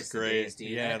 God, miss great. The days,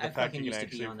 dude. Yeah, I fucking used to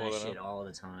be on that shit all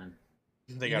the time.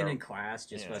 Even in class,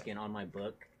 just fucking on my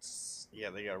book.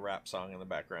 Yeah, they got a rap song in the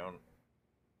background.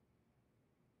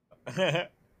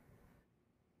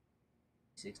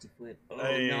 60 flip. Oh,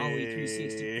 hey. no,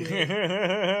 360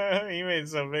 flip. He made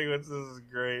some big ones. This is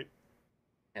great.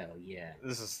 Hell yeah.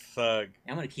 This is thug.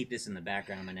 I'm going to keep this in the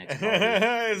background of my next party.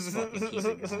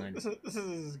 This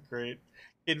is great.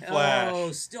 Kid Flash.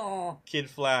 Oh, stall. Kid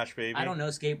Flash, baby. I don't know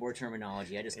skateboard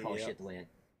terminology. I just call shit the way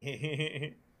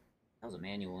That was a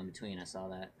manual in between. I saw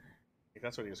that.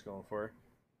 That's what he was going for.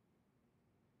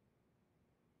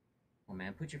 Oh,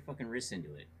 man, put your fucking wrist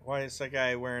into it. Why is that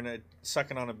guy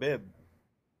sucking on a bib?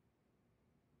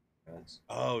 Drugs.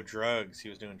 Oh, drugs. He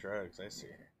was doing drugs. I see.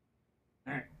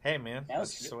 All right. Hey, man. That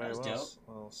was the way it was.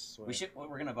 dope.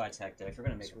 We're gonna buy tech decks. We're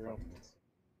gonna make real.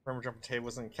 Remember jumping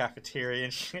tables in the cafeteria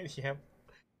and shit. Yep.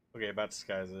 Okay, about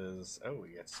disguises. Oh, we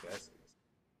got disguises.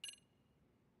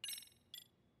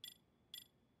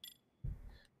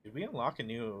 Did we unlock a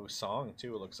new song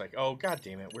too? It looks like. Oh god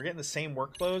damn it! We're getting the same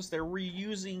work clothes. They're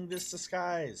reusing this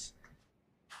disguise.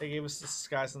 They gave us this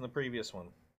disguise in the previous one.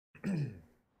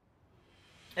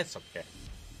 It's okay.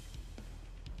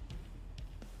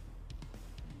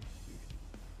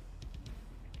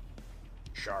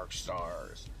 Shark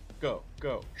stars. Go,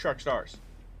 go, shark stars.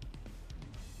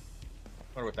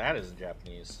 Wonder what that is in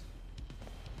Japanese.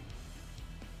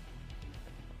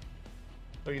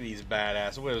 Look at these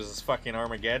badass. What is this, fucking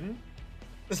Armageddon?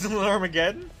 This is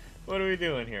Armageddon? What are we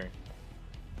doing here?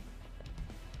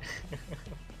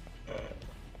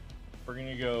 We're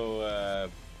gonna go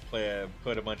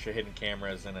put a bunch of hidden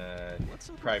cameras in a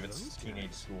private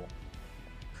teenage school.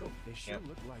 Cool. They sure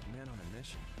look like men on a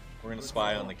mission. We're gonna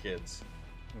spy on the kids.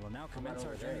 We will now commence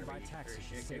our journey by taxi.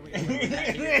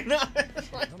 Gentlemen,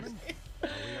 are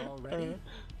we all ready?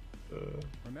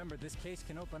 Remember, this case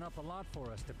can open up a lot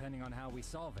for us depending on how we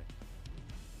solve it.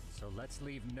 So let's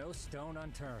leave no stone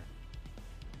unturned.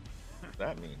 What does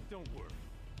that mean? Don't worry.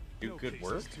 Do No good case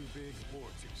work? is too big or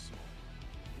too small.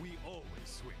 We always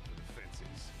swing for the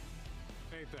fences.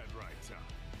 Ain't that right,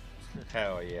 Tom?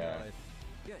 Hell yeah.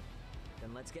 good.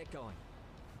 Then let's get going.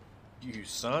 You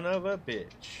son of a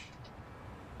bitch.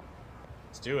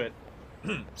 Let's do it.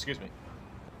 Excuse me.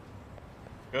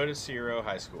 Go to Zero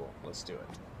High School. Let's do it.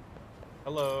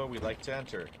 Hello, we'd like to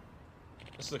enter.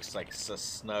 This looks like a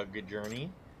snug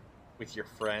journey with your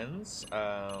friends.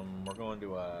 We're going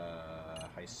to a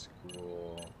high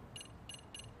school.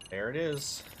 There it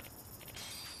is.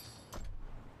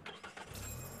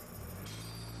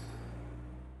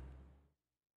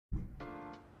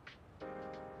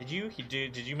 Did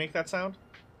you make that sound?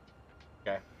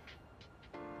 Okay.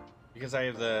 Because I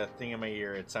have the thing in my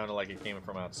ear, it sounded like it came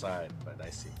from outside, but I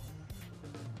see.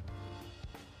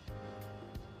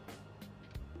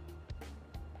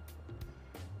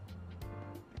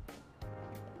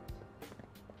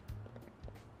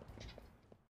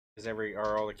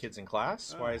 Are all the kids in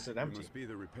class? Why is it empty? You must be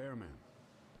the repairman.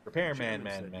 Repairman, Chairman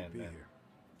man. said you'd be here.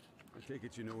 I take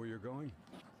it you know where you're going?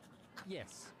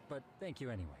 Yes, but thank you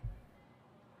anyway.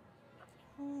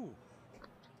 Ooh.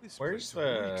 This Where's place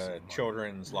reeks the of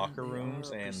children's locker We are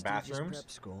rooms a and prestigious bathrooms?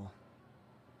 Prep school.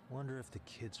 Wonder if the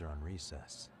kids are on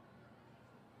recess.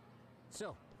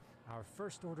 So, our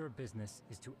first order of business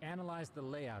is to analyze the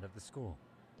layout of the school.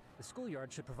 The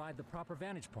schoolyard should provide the proper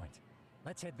vantage point.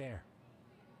 Let's head there.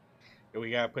 We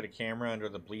gotta put a camera under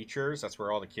the bleachers. That's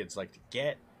where all the kids like to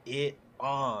get it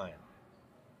on.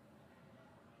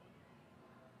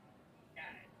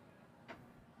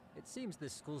 It seems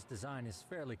this school's design is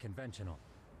fairly conventional.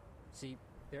 See,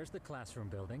 there's the classroom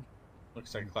building.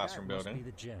 Looks like a and classroom that building. Must be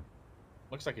the gym.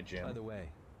 Looks like a gym. By the way,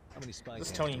 how many spy Is this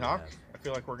cams Tony do we Hawk? have? I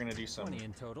feel like we're gonna do some. 20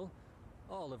 in total,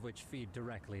 all of which feed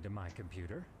directly to my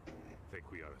computer.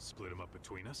 Think we ought to split them up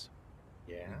between us?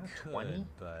 Yeah, We 20. could,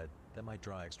 but that might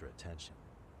draw extra attention.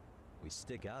 We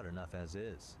stick out enough as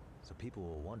is, so people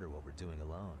will wonder what we're doing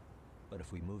alone. But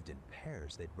if we moved in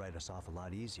pairs, they'd write us off a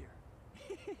lot easier.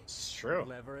 It's true.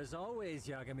 Clever as always,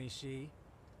 Yagami-shi.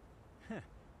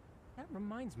 That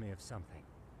reminds me of something.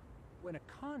 When a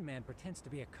con man pretends to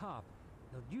be a cop,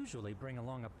 they'll usually bring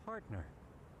along a partner.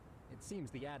 It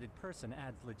seems the added person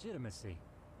adds legitimacy,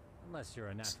 unless you're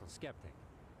a natural skeptic.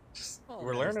 All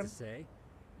We're that is learning. to say,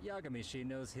 Yagami-shi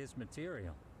knows his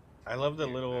material. I love the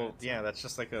little. Yeah, that's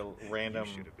just like a random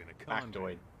You should have been a con factoid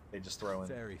man. they just throw in.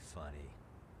 Very funny.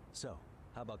 So,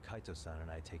 how about Kaito-san and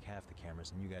I take half the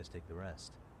cameras and you guys take the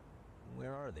rest?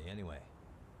 Where are they anyway?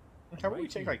 How about we Right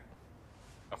take here. like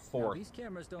a Now, fourth? these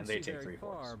cameras don't and they see take very 3/4.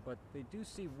 far, but they do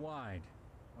see wide.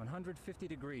 150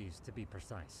 degrees to be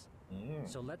precise.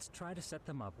 So let's try to set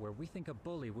them up where we think a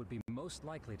bully would be most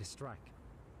likely to strike.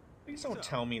 Please don't So,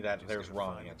 tell me that just there's gotta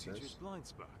wrong find the answers. teacher's blind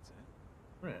spots,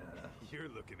 eh? Yeah. You're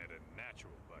looking at a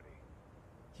natural, buddy.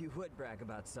 You would brag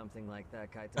about something like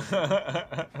that, Kaito.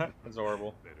 That's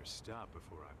horrible. Better stop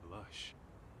before I blush.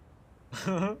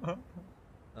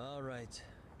 All right,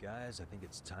 guys, I think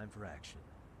it's time for action.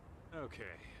 Okay,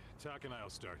 Tak and I'll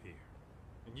start here.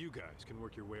 And you guys can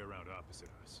work your way around opposite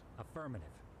us. Affirmative.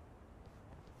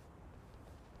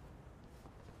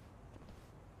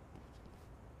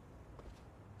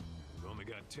 We've only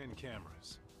got 10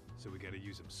 cameras, so we gotta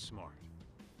use them smart.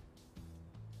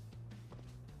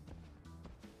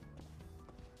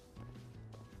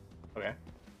 Okay.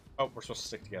 Oh, we're supposed to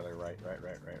stick together. Right.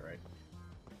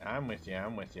 I'm with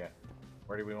you.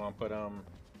 Where do we want to put them?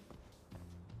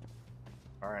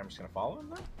 Alright, I'm just gonna follow him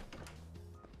then.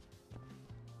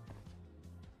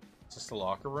 Is this the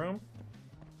locker room?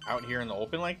 Out here in the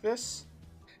open like this?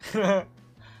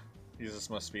 These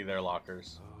must be their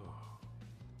lockers. Oh.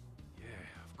 Yeah,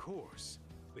 of course.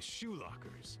 The The shoe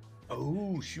lockers.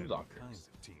 Oh, shoe All lockers. kinds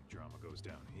of team drama goes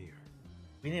down here.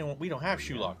 We don't have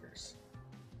shoe lockers.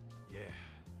 Yeah.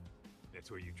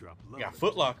 That's where you drop low. We got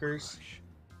foot lockers.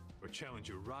 Or challenge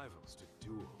your rivals to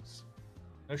duels.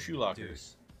 No shoe lockers.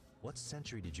 Dude, what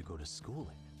century did you go to school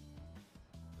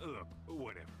in? Look,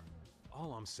 whatever.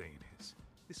 All I'm saying is,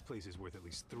 this place is worth at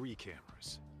least 3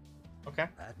 cameras. Okay.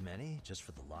 That many? Just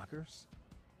for the lockers?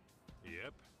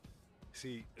 Yep.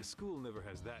 See, a school never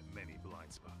has that many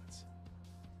blind spots.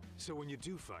 So when you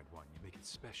do find one, you make it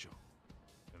special.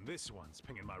 And this one's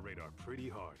pinging my radar pretty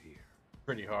hard here.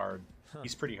 Pretty hard.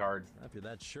 He's pretty hard. If you're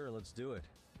that sure, let's do it.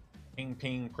 Ping,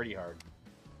 ping, pretty hard.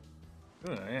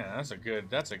 Ooh, yeah, that's a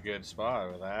good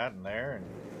spot with that and there, and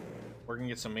we're gonna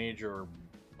get some major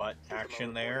butt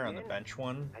action there on the bench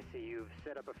one. I see you've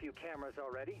set up a few cameras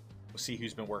already. We'll see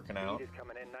who's been working out. Feed is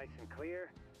coming in nice and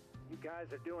clear. You guys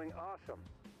are doing awesome.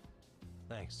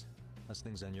 Thanks. How's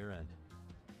things on your end?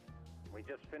 We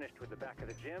just finished with the back of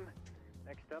the gym.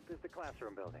 Next up is the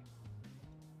classroom building.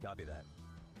 Copy that.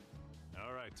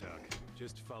 All right, Tuck.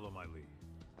 Just follow my lead.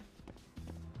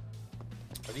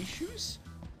 Are these shoes?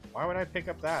 Why would I pick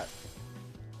up that?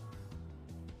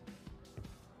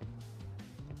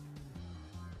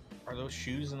 Are those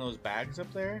shoes in those bags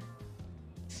up there?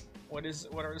 What is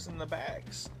in the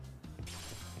bags?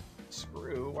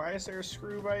 Screw? Why is there a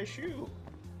screw by a shoe?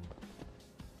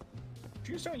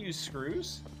 Shoes don't use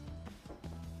screws.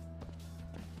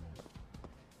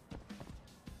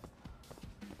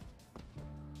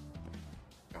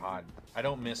 God, I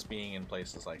don't miss being in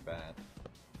places like that.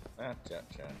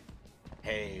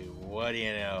 Hey, what do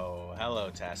you know?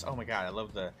 Hello, Tess. Oh my god, I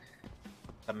love the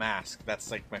mask. That's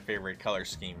like my favorite color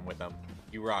scheme with them.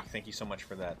 You rock. Thank you so much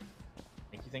for that.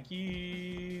 Thank you, thank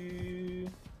you.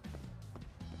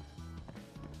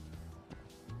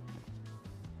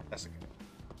 That's a good.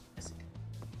 I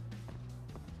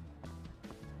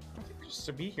don't think we're supposed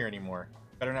to be here anymore.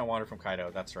 Better not wander from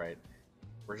Kaido. That's right.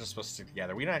 We're just supposed to stick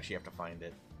together. We don't actually have to find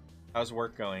it. How's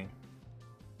work going?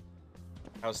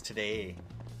 How's today?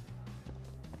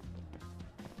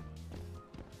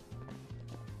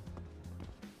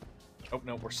 Oh,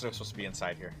 no, we're still supposed to be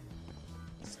inside here.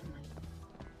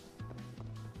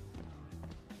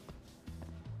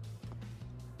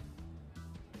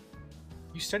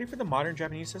 You study for the modern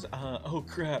Japanese test? Oh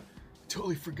crap.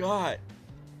 Totally forgot.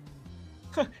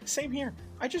 Huh, same here.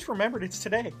 I just remembered it's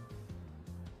today.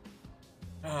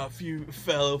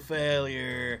 Fellow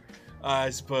failure.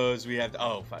 I suppose we have to...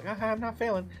 Oh, fuck. I'm not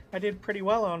failing. I did pretty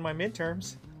well on my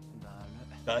midterms.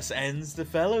 Thus ends the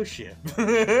fellowship.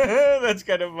 That's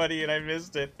kind of funny, and I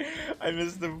missed it. I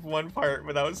missed the one part,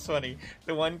 but that was funny.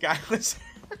 The one guy was...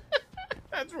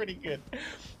 That's pretty good.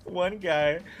 One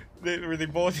guy... They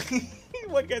both...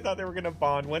 One guy thought they were going to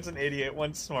bond. One's an idiot,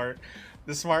 one's smart.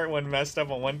 The smart one messed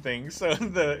up on one thing, so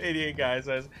the idiot guy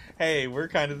says, hey, we're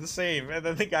kind of the same. And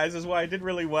then the guy says, well, I did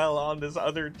really well on this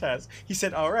other test. He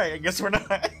said, all right, I guess we're not.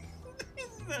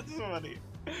 That's funny.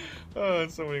 Oh,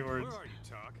 so many words. Where are you,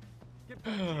 Talk?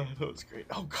 That was great.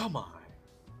 Oh, come on.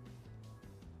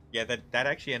 Yeah, that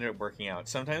actually ended up working out.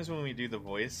 Sometimes when we do the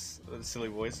silly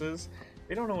voices,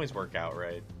 they don't always work out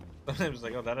right. Sometimes it's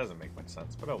like, oh, that doesn't make much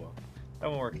sense, but oh well. That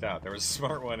one worked out. There was a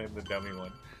smart one and the dummy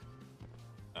one.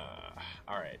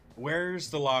 Alright, where's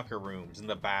the locker rooms and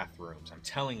the bathrooms? I'm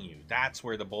telling you, that's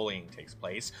where the bullying takes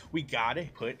place. We gotta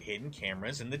put hidden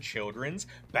cameras in the children's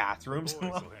bathrooms and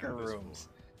locker rooms.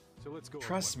 So let's go.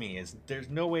 Trust me, there's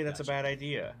no way that's a bad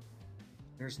idea.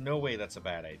 There's no way that's a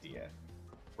bad idea.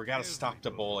 We gotta stop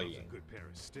the bullying. A good pair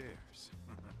of stairs.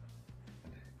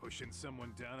 Pushing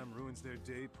someone down them ruins their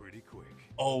day pretty quick.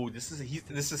 Oh, this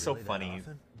is so funny.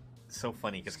 So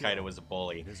funny because Kaido was a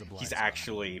bully. He's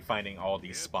actually finding all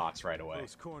these spots right away.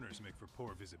 Those corners make for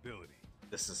poor visibility.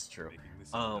 This is true.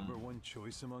 This number one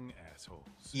choice among assholes.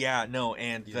 Yeah, no,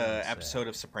 and the episode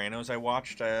of Sopranos I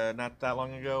watched not that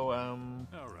long ago.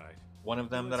 All right. One of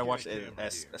them that I watched,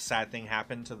 a sad thing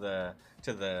happened to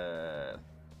the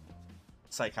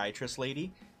psychiatrist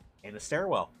lady in a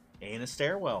stairwell. It's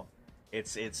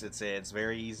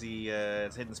very easy.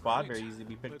 It's a hidden spot, very easy to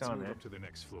be picked on. Let's move up to the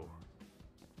next floor.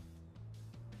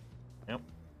 Yep.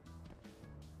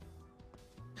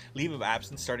 Leave of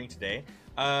absence starting today.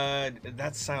 Is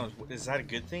that a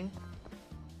good thing?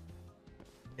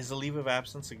 Is the leave of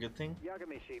absence a good thing?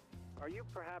 Yagamishi, are you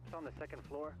perhaps on the second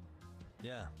floor?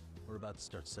 Yeah, we're about to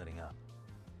start setting up.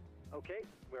 Okay,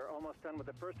 we're almost done with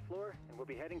the first floor, and we'll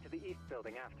be heading to the east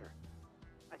building after.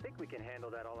 I think we can handle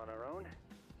that all on our own.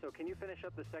 So can you finish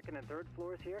up the second and third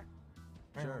floors here?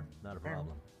 Sure, not a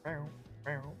problem.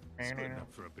 Splitting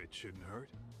up for a bit shouldn't hurt.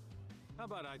 How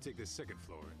about I take the second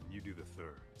floor and you do the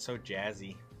third? So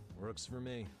jazzy. Works for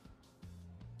me.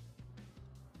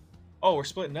 Oh, we're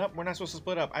splitting up? We're not supposed to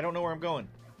split up. I don't know where I'm going.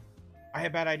 I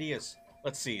have bad ideas.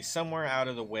 Let's see. Somewhere out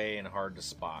of the way and hard to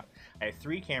spot. I have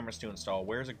 3 cameras to install.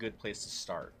 Where's a good place to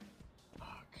start?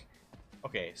 Fuck.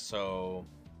 Okay, so...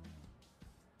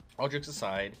 all jokes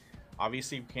aside,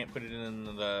 obviously we can't put it in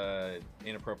the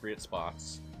inappropriate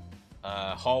spots.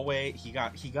 Hallway, he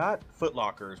got foot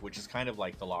lockers, which is kind of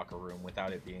like the locker room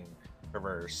without it being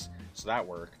reverse. So that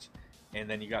worked. And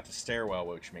then you got the stairwell,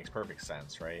 which makes perfect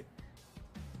sense, right?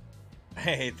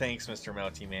 Hey, thanks, Mr.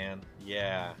 Melty Man.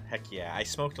 Yeah, heck yeah. I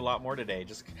smoked a lot more today,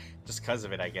 just because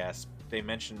of it, I guess.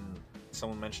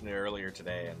 Someone mentioned it earlier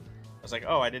today, and I was like,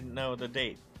 oh, I didn't know the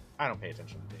date. I don't pay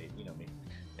attention to the date, you know me.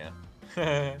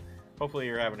 Yeah. Hopefully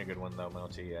you're having a good one, though,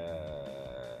 Melty.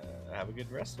 Have a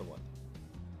good rest of one.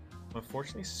 I'm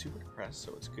unfortunately super depressed,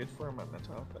 so it's good for my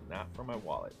mental health, but not for my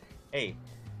wallet. Hey,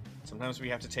 sometimes we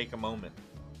have to take a moment.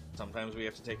 Sometimes we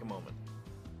have to take a moment.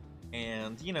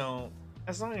 And, you know,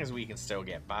 as long as we can still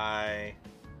get by,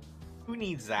 who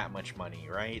needs that much money,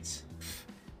 right?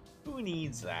 Who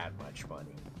needs that much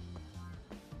money?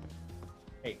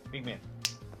 Hey, big man.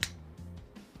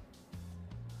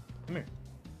 Come here.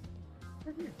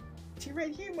 Right here. It's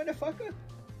right here, motherfucker.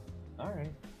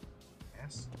 Alright.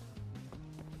 Yes.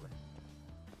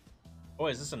 Oh,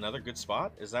 is this another good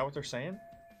spot? Is that what they're saying?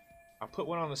 I'll put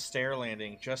one on the stair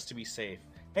landing just to be safe.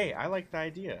 Hey, I like the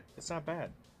idea. It's not bad.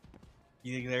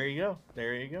 There you go.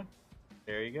 There you go.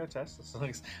 There you go, Tess. As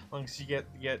long as you get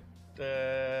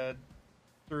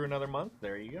through another month,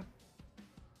 there you go.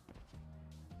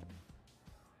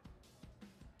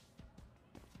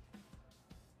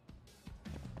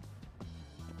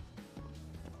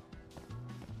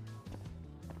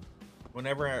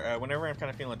 Whenever I'm kind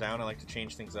of feeling down, I like to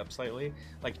change things up slightly.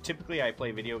 Like, typically I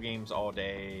play video games all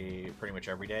day, pretty much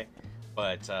every day.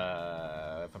 But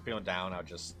if I'm feeling down, I'll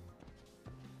just,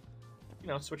 you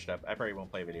know, switch it up. I probably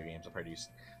won't play video games. I'll probably do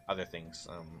other things,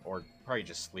 or probably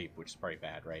just sleep, which is probably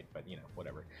bad, right? But, you know,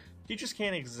 whatever. Teachers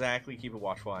can't exactly keep a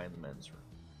watchful eye in the men's room.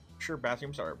 Sure,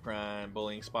 bathrooms are prime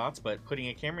bullying spots, but putting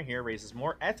a camera here raises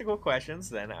more ethical questions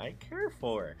than I care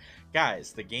for.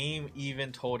 Guys, the game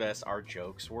even told us our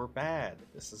jokes were bad.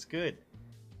 This is good.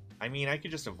 I mean, I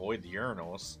could just avoid the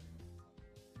urinals.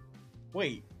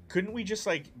 Wait, couldn't we just,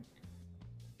 like...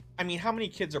 I mean, how many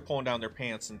kids are pulling down their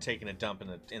pants and taking a dump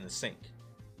in the sink?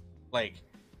 Like,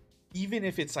 even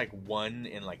if it's like 1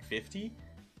 in like 50,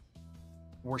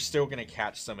 we're still gonna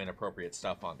catch some inappropriate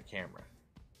stuff on the camera.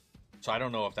 So I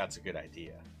don't know if that's a good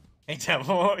idea. Hey,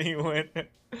 Devil, you went.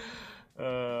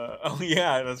 Oh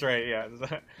yeah, that's right. Yeah,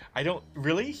 I don't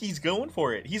really. He's going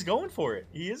for it. He's going for it.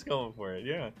 He is going for it.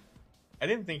 Yeah. I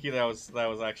didn't think that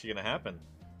was actually gonna happen.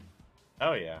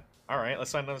 Oh yeah. All right,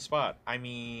 let's find another spot. I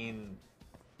mean.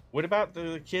 What about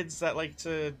the kids that like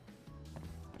to,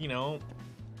 you know,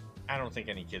 I don't think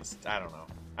any kids, I don't know.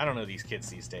 I don't know these kids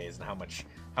these days and how much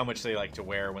they like to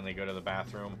wear when they go to the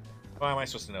bathroom. Why am I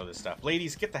supposed to know this stuff?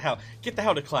 Ladies, get the hell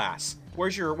to class.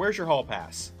 Where's your hall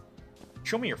pass?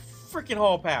 Show me your freaking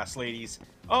hall pass, ladies.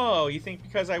 Oh, you think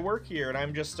because I work here and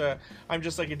I'm just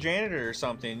like a janitor or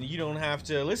something, you don't have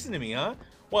to listen to me, huh?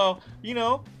 Well, you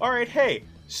know, all right, hey,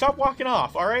 stop walking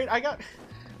off, all right?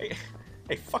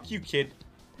 Hey, fuck you, kid.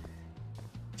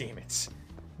 Damn it.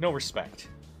 No respect.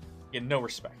 Yeah, no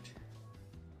respect.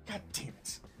 God damn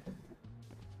it.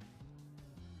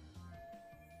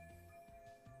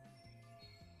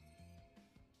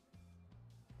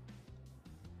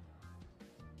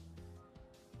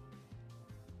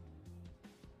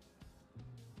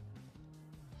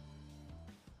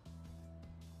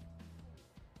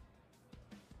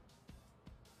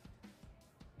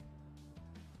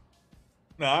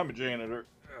 Nah, I'm a janitor.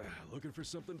 Looking for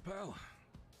something, pal?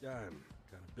 Yeah, I'm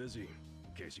kind of busy,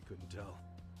 in case you couldn't tell.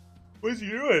 What's he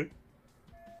doing?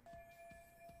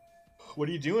 What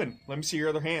are you doing? Let me see your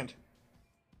other hand.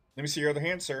 Let me see your other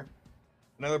hand, sir.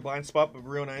 Another blind spot, but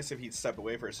real nice if he'd step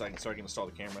away for a second so I can install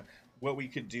the camera. What we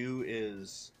could do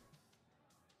is...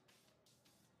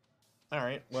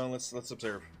 Alright, well, let's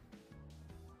observe.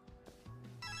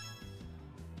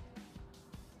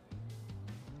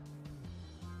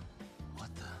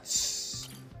 What the...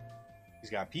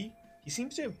 He's got pee. He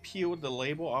seems to have peeled the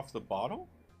label off the bottle?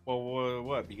 Well,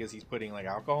 what? Because he's putting, like,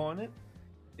 alcohol in it?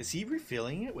 Is he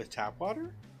refilling it with tap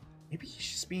water? Maybe he's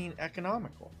just being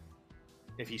economical.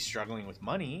 If he's struggling with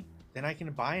money, then I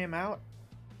can buy him out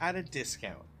at a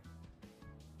discount.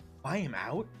 Buy him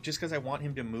out? Just because I want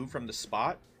him to move from the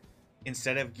spot?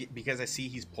 Instead of, because I see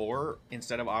he's poor,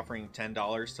 instead of offering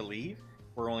 $10 to leave,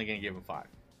 we're only going to give him $5.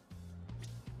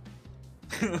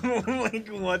 Like,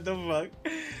 what the fuck?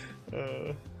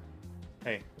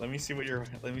 Hey, let me see what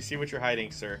you're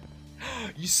hiding, sir.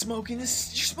 You're smoking a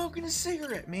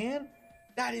cigarette, man.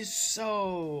 That is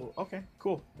so okay.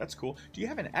 Cool. That's cool. Do you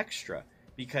have an extra?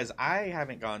 Because I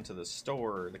haven't gone to the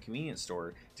store, the convenience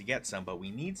store, to get some, but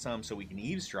we need some so we can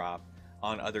eavesdrop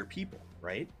on other people,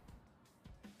 right?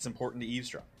 It's important to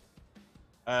eavesdrop.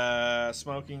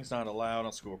 Smoking's not allowed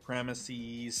on school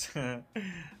premises.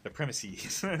 The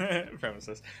premises.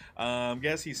 Premises.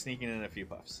 Guess he's sneaking in a few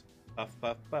puffs. Puff,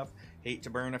 puff, puff. Hate to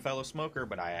burn a fellow smoker,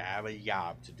 but I have a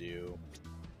job to do.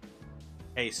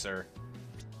 Hey, sir.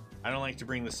 I don't like to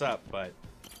bring this up, but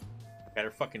better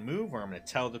fucking move or I'm gonna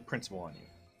tell the principal on you.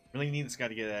 Really need this guy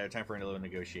to get out of time for a little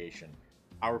negotiation.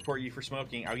 I'll report you for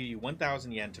smoking. I'll give you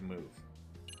 1,000 yen to move.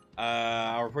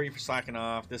 I'll report you for slacking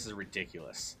off. This is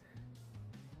ridiculous.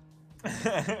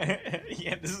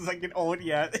 Yeah, this is like an old,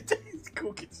 yeah. It's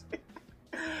cool kids.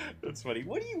 That's funny.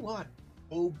 What do you want?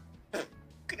 Oh,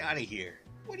 get out of here.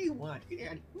 What do you want?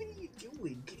 Get out. What are you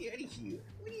doing? Get out of here.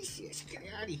 What is this? Get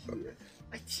out of here.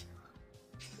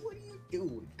 What are you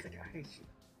doing? Get out of here.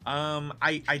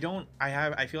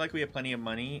 I feel like we have plenty of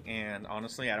money, and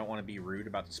honestly, I don't want to be rude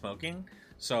about the smoking,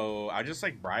 so I just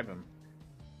like bribe him.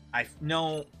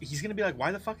 No, he's gonna be like,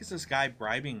 why the fuck is this guy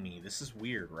bribing me? This is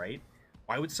weird, right?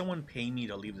 Why would someone pay me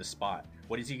to leave the spot?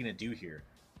 What is he gonna do here?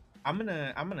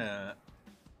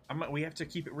 We have to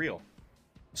keep it real.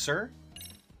 Sir?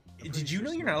 Did you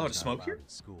know you're not allowed to smoke here?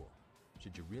 School.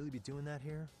 Should you really be doing that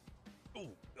here? Oh,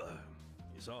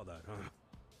 you saw that, huh?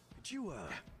 Could you,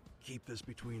 keep this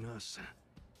between us?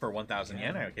 For 1,000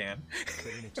 yen, I can.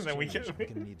 And then we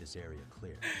can need this area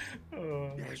clear.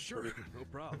 Yeah, sure. No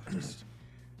problem. Just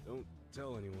don't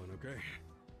tell anyone, okay?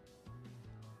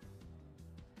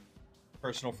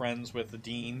 Personal friends with the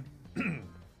dean. Okay.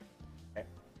 I'm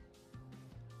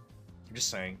just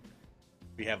saying.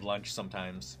 We have lunch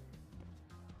sometimes.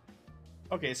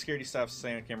 Okay, security stuff,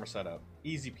 same camera setup.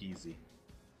 Easy peasy.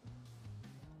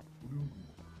 Ooh.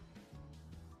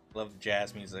 Love the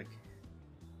jazz music.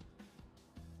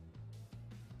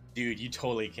 Dude, you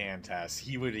totally can, Tess.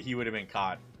 He would have been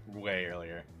caught way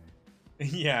earlier.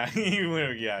 Yeah, he would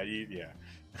have,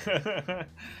 yeah.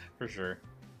 For sure.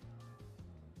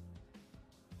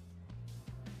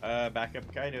 Back up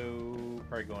Kaido.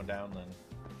 Probably going down then.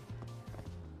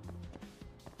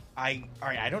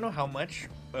 Alright, I don't know how much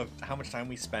time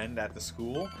we spend at the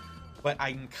school, but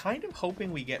I'm kind of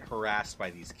hoping we get harassed by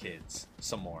these kids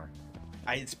some more.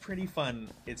 It's pretty fun.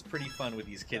 It's pretty fun with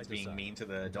these kids being mean to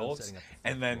the adults,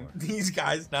 and then these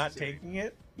guys not taking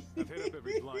it. I've hit up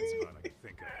every blind spot I can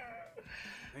think of.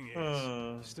 Thing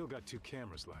is, still got 2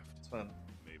 cameras left. It's fun.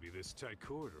 Maybe this tight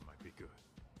corridor might be good.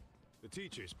 The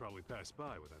teachers probably passed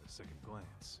by without a second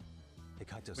glance. Hey,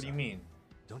 Kaito-san. What do you mean?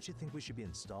 Don't you think we should be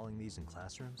installing these in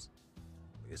classrooms?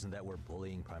 Isn't that where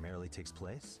bullying primarily takes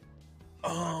place? You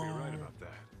might be right about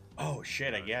that. Oh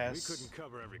shit, I guess. We couldn't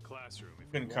cover every classroom. If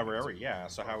couldn't cover every, yeah,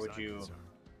 so how would you...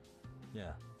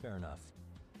 Yeah, fair enough.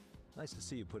 Nice to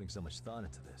see you putting so much thought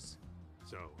into this.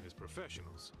 So, as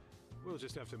professionals, we'll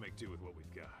just have to make do with what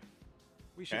we've got.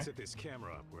 We should set this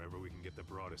camera up wherever we can get the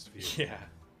broadest view. Yeah.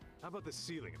 How about the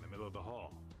ceiling in the middle of the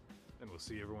hall? Then we'll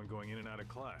see everyone going in and out of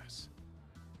class.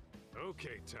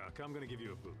 Okay, Tuck, I'm gonna give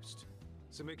you a boost.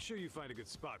 So make sure you find a good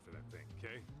spot for that thing,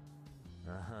 okay?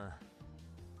 Uh-huh.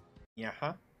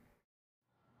 Yeah-huh.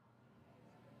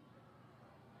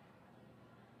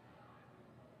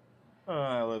 Oh,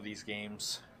 I love these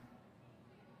games.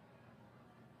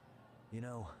 You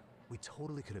know, we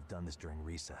totally could have done this during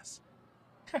recess.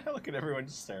 Look at everyone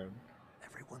just staring.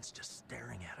 Everyone's just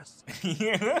staring at us.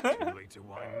 Yeah. Too late to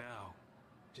whine now.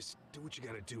 Just do what you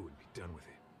gotta do and be done with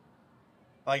it.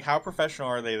 Like, how professional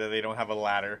are they that they don't have a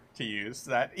ladder to use?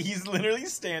 That he's literally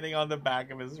standing on the back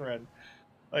of his friend.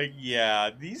 Like, yeah,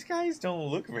 these guys don't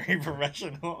look very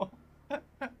professional.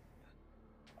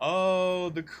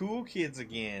 Oh, the cool kids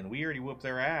again. We already whooped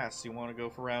their ass. You want to go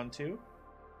for round 2?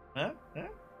 Huh? Huh?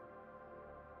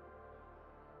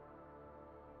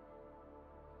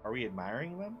 Are we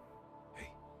admiring them?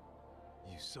 Hey,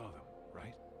 you saw them,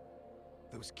 right?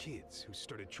 Those kids who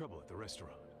started trouble at the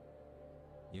restaurant.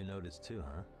 You noticed too,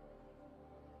 huh?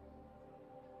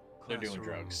 They're doing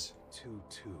drugs.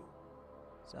 2-2.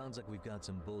 Sounds like we've got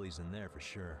some bullies in there for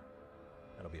sure.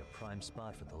 That'll be a prime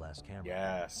spot for the last camera.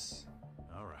 Yes.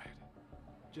 All right.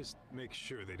 Just make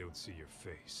sure they don't see your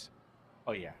face.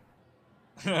 Oh, yeah.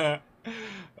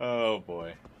 Oh,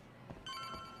 boy.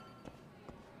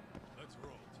 Let's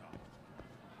roll,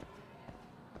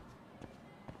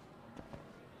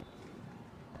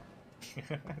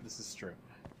 Tom. This is true.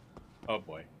 Oh,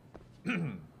 boy.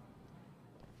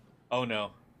 Oh,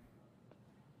 no.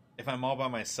 If I'm all by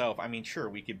myself, I mean, sure,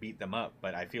 we could beat them up,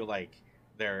 but I feel like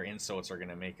their insults are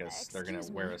gonna make us. They're gonna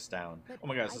wear us down. Oh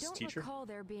my God, is this a teacher? I don't recall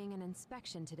there being an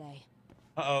inspection today.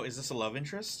 Uh-oh, is this a love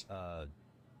interest?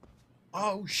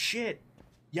 Oh shit!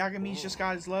 Yagami's just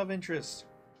got his love interest.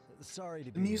 Sorry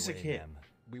to be the music late, hit. ma'am.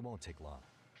 We won't take long.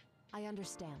 I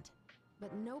understand,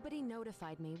 but nobody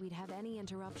notified me we'd have any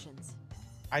interruptions.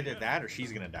 Either that or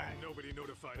she's gonna die. Nobody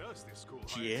notified us this school.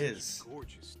 She is.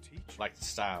 Gorgeous teacher. Like the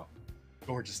style.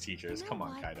 Gorgeous teachers. You know Come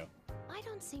on, what? Kaido. I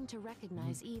don't seem to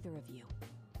recognize either of you.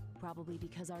 Probably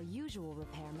because our usual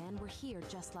repairmen were here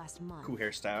just last month. Cool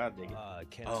hairstyle, I dig it.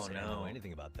 Can't say I know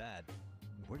anything about that.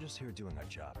 We're just here doing our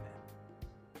job, man.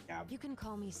 Yeah. You can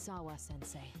call me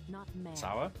Sawa-sensei, not ma'am.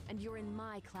 Sawa? And you're in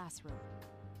my classroom.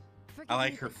 I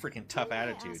like her freaking tough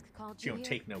attitude. She don't here?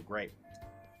 take no gripe.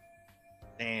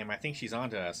 Damn, I think she's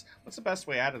onto us. What's the best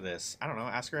way out of this? I don't know.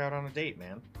 Ask her out on a date,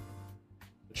 man.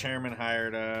 The chairman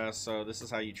hired us, so this is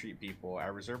how you treat people. I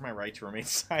reserve my right to remain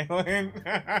silent.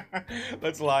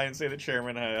 Let's lie and say the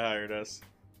chairman hired us.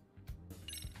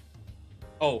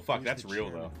 Oh, fuck, that's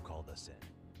real, though. Who called us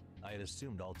in? I had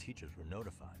assumed all teachers were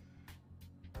notified.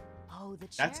 Oh, the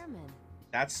chairman.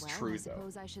 That's well, true, I though.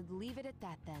 suppose I should leave it at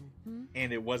that then. Hmm?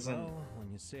 And it wasn't... Oh,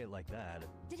 when you say it like that...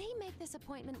 Did he make this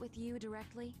appointment with you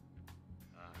directly?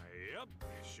 Yep,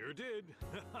 sure did.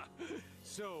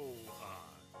 So,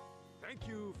 thank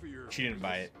you for your... She didn't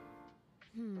buy it.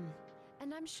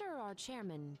 And I'm sure our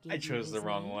chairman gave I chose you the his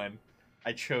wrong name. one.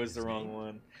 I chose the wrong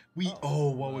one.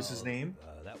 What was his name?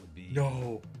 That would be...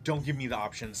 No, don't give me the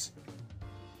options.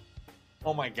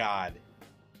 Oh my God.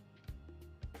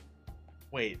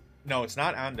 Wait, no, it's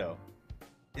not Ando.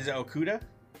 Is it Okuda?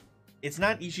 It's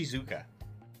not Ishizuka.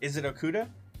 Is it Okuda?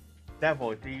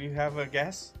 Devil, do you have a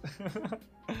guess?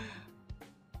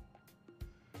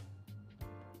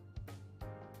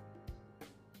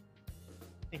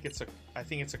 I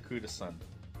think it's Okuda-san.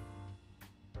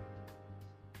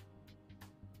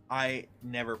 I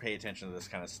never pay attention to this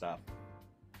kind of stuff.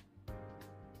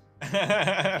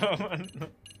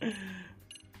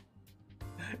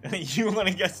 You want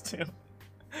to guess too?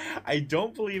 I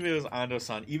don't believe it was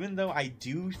Ando-san, even though I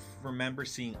do remember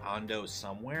seeing Ando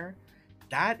somewhere.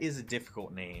 That is a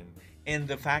difficult name, and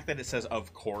the fact that it says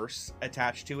 "of course"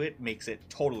 attached to it makes it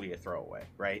totally a throwaway,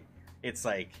 right? It's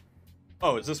like,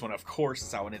 oh, it's this one. Of course,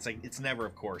 it's that one. It's like it's never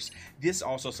of course. This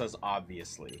also says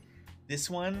obviously. This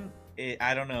one,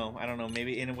 I don't know.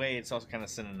 Maybe in a way, it's also kind of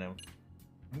synonym.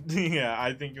 Yeah,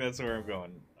 I think that's where I'm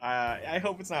going. I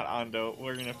hope it's not Ando.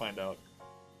 We're gonna find out.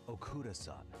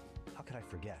 Okuda-san. How could I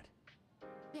forget?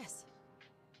 Yes,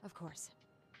 of course.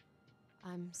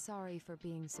 I'm sorry for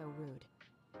being so rude.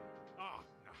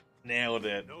 Nailed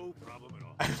it. No problem at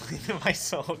all. I believe in my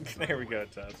soul. There we go,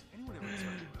 Taz. Anyone ever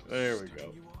tell you how There we stunning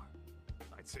go. you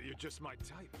are? I'd say you're just my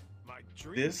type. My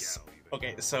dream This, gal, even.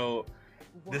 okay, so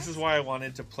this is why I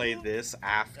wanted to play this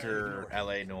after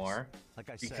LA Noire,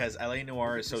 because LA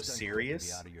Noire is so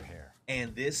serious,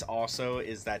 and this also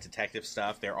is that detective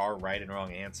stuff. There are right and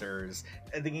wrong answers.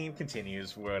 The game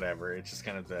continues, whatever. It's just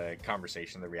kind of the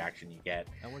conversation, the reaction you get.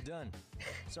 And we're done.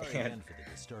 Sorry again for the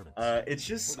disturbance. It's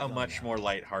just a much more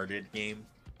lighthearted game.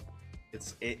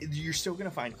 You're still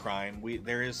gonna find crime.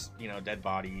 There is, dead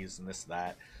bodies and this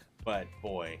that, but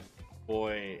boy,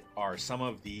 are some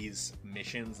of these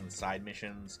missions and side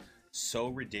missions so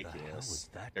ridiculous.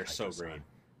 They're so great.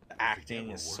 The acting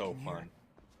is so fun.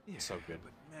 Yeah, so good.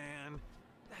 But man,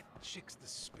 that chick's the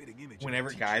spitting image. of Whenever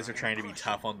a guys teacher are trying to be I crush.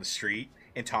 tough on the street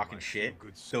and talking shit,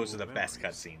 good those are school the best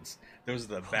memories. cutscenes. Those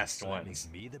are the best so that ones. makes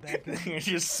me the bad guy? They're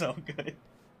just so good.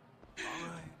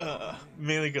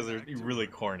 Mainly because they're really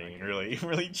corny and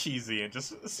really cheesy and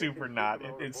just super not.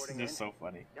 It's just so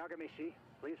funny. Yagami-shi,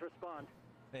 please respond.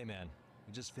 Hey man,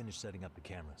 we just finished setting up the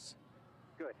cameras.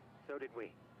 Good, so did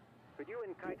we. Could you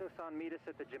and Kaito-san meet us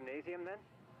at the gymnasium then?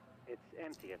 It's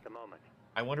empty at the moment.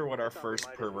 I wonder what our Thought we first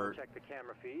might as well pervert check the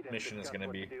camera feed and mission is discuss going to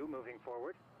what be. do moving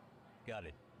forward. Got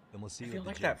it. Then we'll see I you feel at the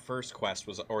like gym. that first quest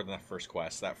was, or not first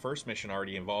quest, that first mission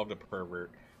already involved a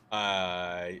pervert.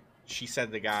 She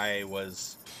said the guy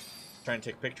was trying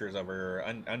to take pictures of her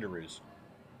underoos.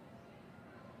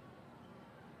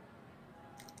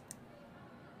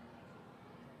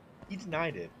 He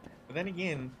denied it, but then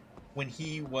again, when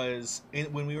we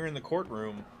were in the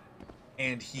courtroom,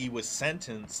 and he was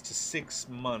sentenced to 6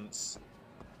 months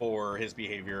for his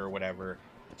behavior or whatever,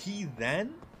 I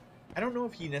don't know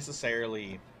if he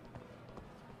necessarily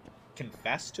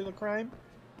confessed to the crime,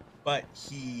 but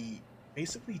he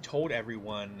basically told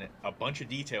everyone a bunch of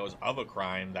details of a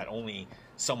crime that only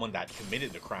someone that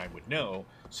committed the crime would know.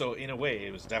 So in a way,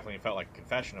 it was definitely felt like a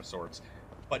confession of sorts,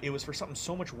 but it was for something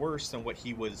so much worse than what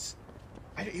he was.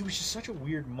 It was just such a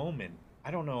weird moment.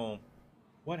 I don't know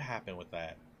what happened with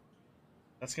that.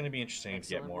 That's going to be interesting to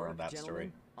get more on that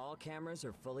story. All cameras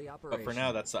are fully operational. But for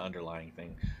now, that's the underlying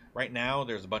thing. Right now,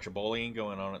 there's a bunch of bullying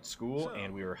going on at school,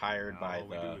 and we were hired by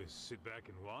the sit back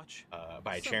and watch?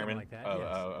 By a chairman like that,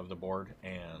 of the board.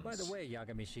 And by the way,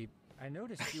 Yagami-shi, I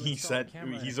noticed you he said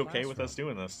he's okay with us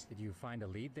doing this. Did you find a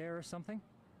lead there or something?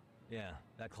 Yeah,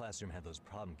 that classroom had those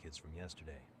problem kids from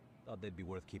yesterday. Thought they'd be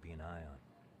worth keeping an eye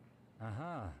on.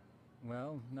 Aha.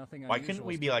 Well, nothing. Why couldn't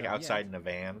we be like outside in a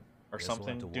van or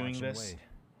something doing this?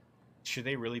 Should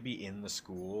they really be in the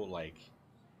school? Like,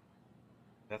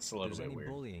 that's a little bit weird. If there's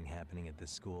any bullying happening at this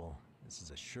school, this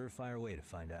is a surefire way to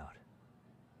find out. Do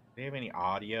they have any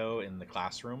audio in the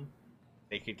classroom?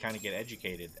 They could kind of get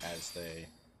educated as they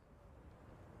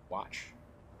watch.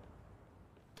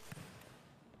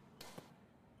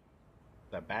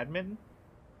 Is that badminton?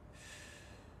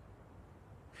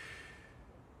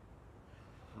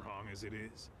 Wrong as it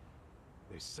is,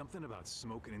 there's something about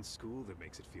smoking in school that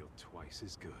makes it feel twice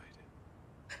as good.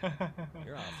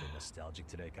 You're awfully nostalgic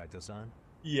today, Kaito-san.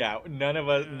 Yeah, none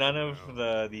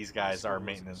of these guys are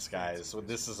maintenance guys. So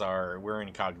this is we're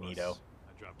incognito.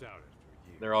 I dropped out after a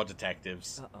year. They're all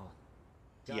detectives.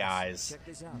 The eyes,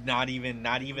 not even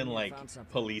like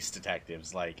police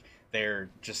detectives. Like they're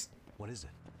just. What is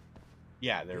it?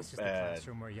 Yeah, they're this is the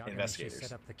classroom where Yagami investigators.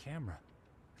 Set up the camera.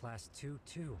 Class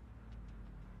 2-2.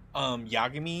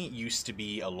 Yagami used to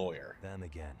be a lawyer. Them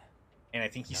again. And I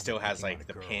think he still has like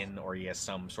the pin, or he has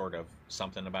some sort of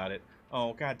something about it.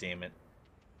 Oh, god damn it.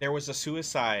 There was a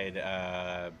suicide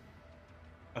a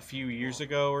few years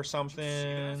ago or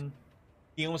something.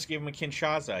 He almost gave him a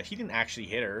Kinshasa. He didn't actually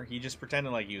hit her. He just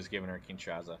pretended like he was giving her a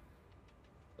Kinshasa.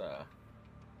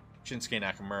 Shinsuke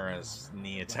Nakamura's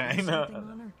knee attack.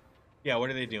 Yeah, what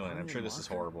are they doing? I'm sure this is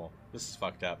horrible. This is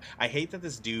fucked up. I hate that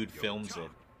this dude films it.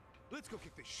 Let's go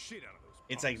kick the shit out of those.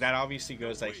 It's like that obviously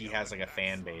goes like he has like a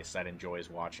fan base that enjoys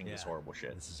watching this horrible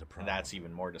shit. And that's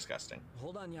even more disgusting.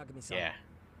 Hold on, Yagami-san. Yeah.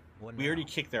 We already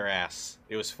kicked their ass.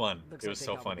 It was fun. It was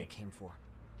so funny. Came for.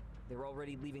 They were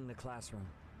already leaving the classroom.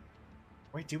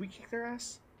 Wait, did we kick their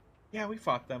ass? Yeah, we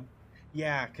fought them.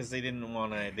 Yeah, because they didn't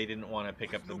want to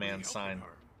pick up the man's sign.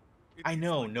 I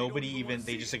know, nobody even,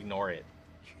 they just ignore it.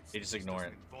 They just ignore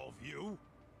it.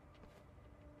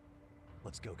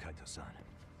 Let's go, Kaito-san.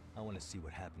 I want to see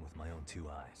what happened with my own two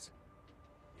eyes.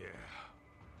 Yeah.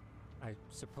 I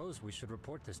suppose we should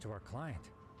report this to our client.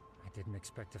 I didn't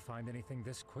expect to find anything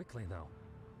this quickly, though.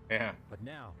 Yeah. But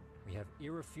now, we have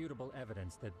irrefutable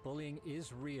evidence that bullying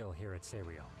is real here at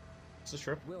Serio. This is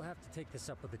true. We'll have to take this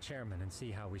up with the chairman and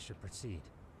see how we should proceed.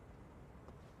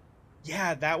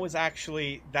 Yeah, that was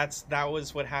actually, that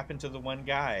was what happened to the one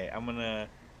guy. I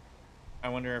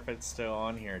wonder if it's still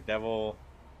on here. Devil.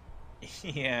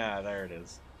 Yeah, there it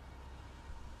is.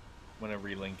 I'm gonna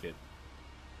relink it.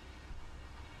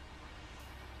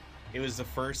 It was the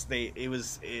first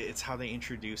it's how they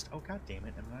introduced. Oh god damn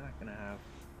it! I'm not gonna have.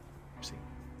 See.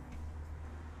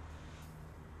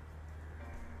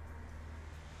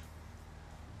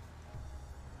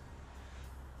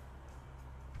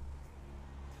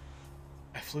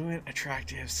 Affluent,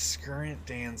 attractive, scurrant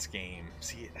dance game.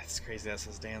 See, that's crazy. That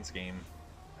says dance game.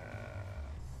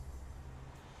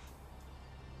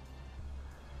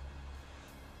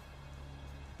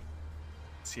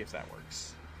 See if that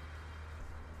works.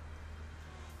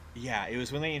 Yeah, it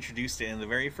was when they introduced it, and the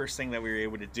very first thing that we were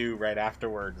able to do right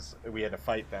afterwards, we had to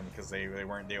fight them because they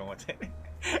weren't dealing with it.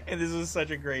 And this was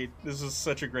such a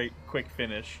great quick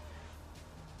finish.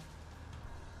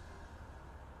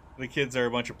 The kids are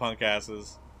a bunch of punk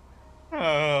asses.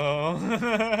 Oh,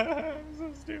 I'm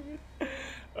so stupid.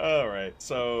 All right,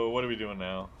 so what are we doing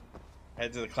now?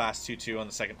 Head to the class 2-2 on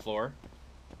the second floor.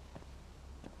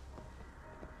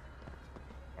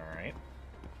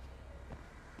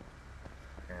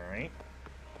 Alright.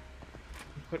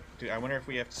 Dude, I wonder if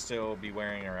we have to still be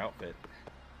wearing our outfit.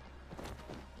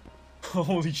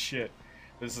 Holy shit.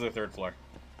 This is the third floor.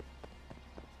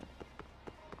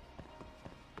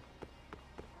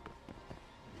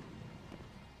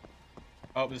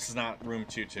 Oh, this is not room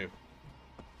 2-2.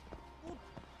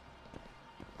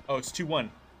 Oh, it's 2-1.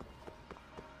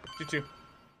 2-2.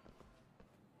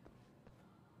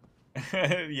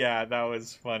 Yeah, that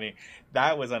was funny.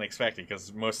 That was unexpected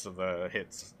because most of the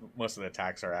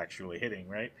attacks are actually hitting,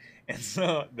 right? And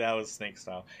so that was Snake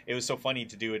style. It was so funny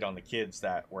to do it on the kids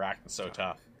that were acting so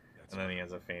tough, and then he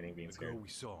ends up feigning being scared. We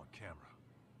saw on camera.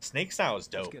 Snake style is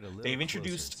dope. They've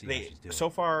introduced so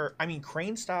far. I mean,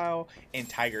 Crane style and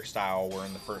Tiger style were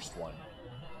in the first one.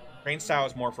 Crane style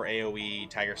is more for AOE.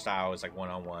 Tiger style is like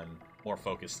one-on-one, more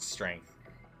focused strength.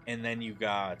 And then you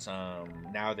got,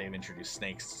 now they've introduced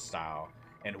Snake's style.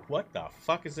 And what the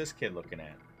fuck is this kid looking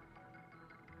at?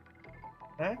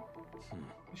 Huh?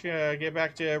 You should get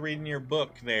back to reading your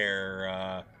book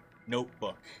there,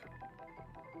 notebook.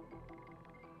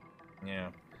 Yeah.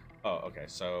 Oh, okay.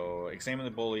 So, examine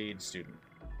the bullied student.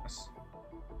 Yes.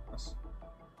 Yes.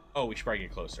 Oh, we should probably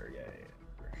get closer. Yeah.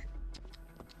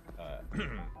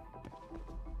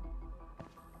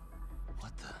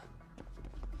 What the?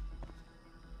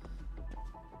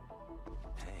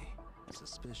 Hey,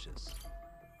 suspicious.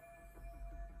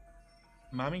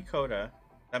 Mami Koda.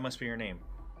 That must be your name.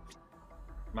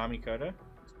 Mami Koda?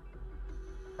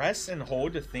 Press and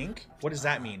hold to think? What does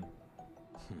that mean?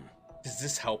 Does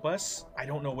this help us? I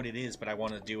don't know what it is, but I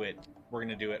want to do it. We're going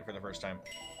to do it for the first time.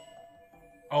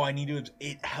 Oh, I need to...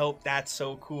 It helped. That's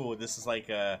so cool. This is like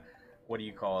a... What do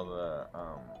you call the...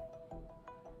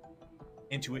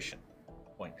 intuition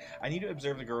point. I need to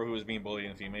observe the girl who was being bullied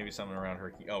and see maybe someone around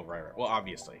her... Oh, right. Well,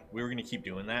 obviously. We were going to keep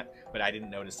doing that, but I didn't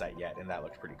notice that yet, and that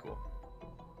looked pretty cool.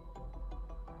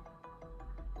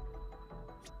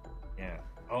 Yeah.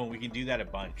 Oh, we can do that a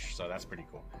bunch, so that's pretty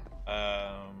cool.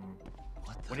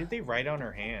 What did they write on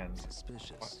her hand?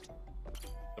 Suspicious. What?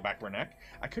 The back of her neck?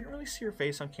 I couldn't really see her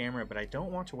face on camera, but I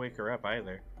don't want to wake her up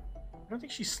either. I don't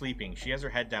think she's sleeping. She has her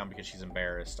head down because she's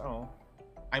embarrassed. Oh.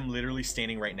 I'm literally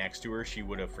standing right next to her. She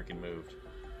would have freaking moved.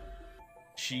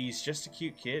 She's just a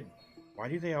cute kid. Why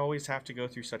do they always have to go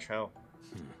through such hell?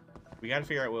 We gotta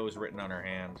figure out what was written on her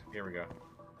hand. Here we go.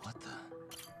 What the?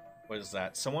 What is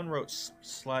that? Someone wrote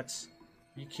sluts.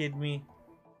 Are you kidding me?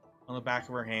 On the back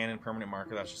of her hand in permanent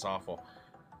marker. That's just awful.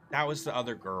 That was the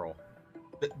other girl.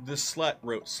 The slut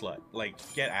wrote slut. Like,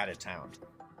 get out of town.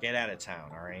 Get out of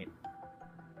town, alright?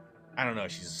 I don't know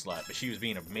if she's a slut, but she was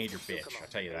being a major bitch. I'll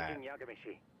tell you that.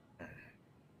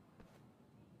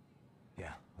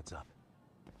 Yeah, what's up?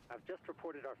 I've just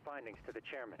reported our findings to the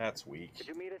chairman. That's weak. Could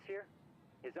you meet us here?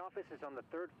 His office is on the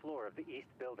 3rd floor of the east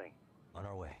building. On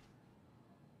our way.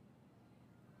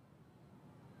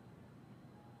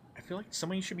 I feel like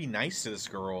somebody should be nice to this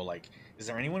girl. Like, is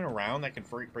there anyone around that can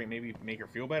maybe make her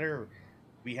feel better?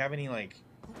 Do we have any, like,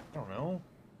 I don't know,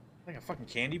 like a fucking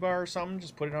candy bar or something?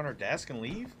 Just put it on her desk and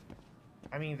leave?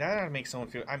 I mean, that ought to make someone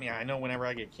feel... I mean, I know whenever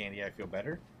I get candy, I feel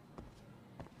better.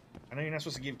 I know you're not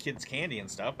supposed to give kids candy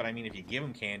and stuff, but I mean, if you give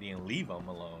them candy and leave them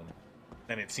alone,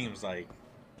 then it seems like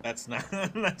that's not...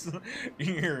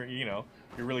 you're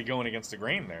really going against the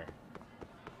grain there.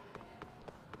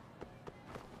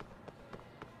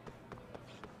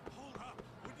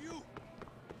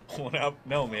 Hold up.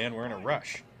 No, man, we're in a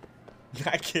rush.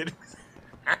 That kid...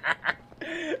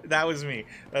 That was me.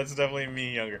 That's definitely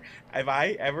me younger. If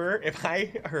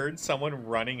I heard someone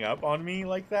running up on me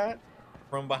like that,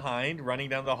 from behind, running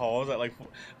down the halls at like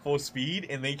full speed,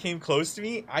 and they came close to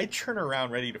me, I'd turn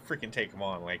around ready to freaking take them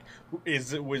on. Like,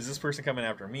 was this person coming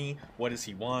after me? What does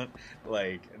he want?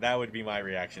 Like, that would be my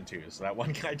reaction too. So that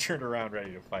one guy turned around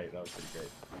ready to fight. That was pretty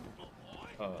great.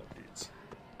 Oh, dudes.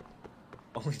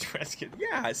 Only depressed kids.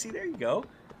 Yeah, see, there you go.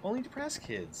 Only depressed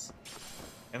kids.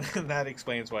 And then that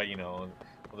explains why, all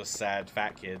the sad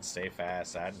fat kids stay fat,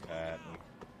 sad and fat. And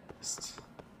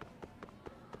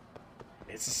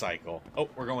it's a cycle. Oh,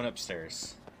 we're going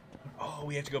upstairs. Oh,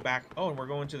 we have to go back. Oh, and we're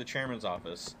going to the chairman's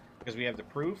office because we have the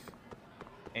proof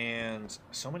and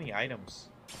so many items.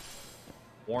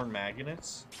 Worn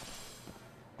magnets.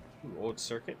 Ooh, old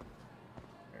circuit.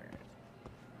 All right.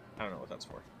 I don't know what that's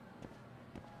for.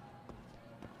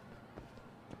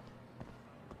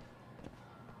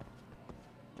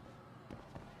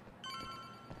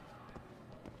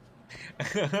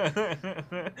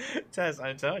 Tess,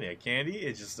 I'm telling you, candy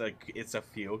is just it's a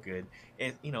feel good.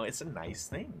 It's a nice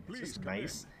thing. It's just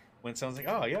nice when someone's like,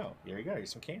 oh, yo, here you go,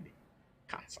 here's some candy.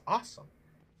 God, it's awesome.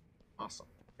 Awesome.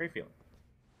 Great feeling.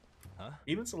 Huh?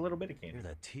 Even it's a little bit of candy. You're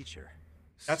that teacher.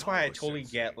 That's why I totally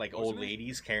get like old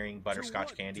ladies carrying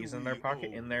butterscotch candies in their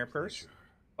pocket, in their purse.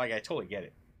 Like, I totally get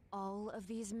it. All of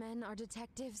these men are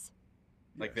detectives?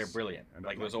 Like, they're brilliant.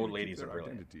 Like, those old ladies are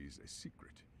brilliant. Identities a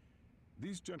secret.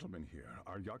 These gentlemen here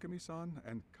are Yagami-san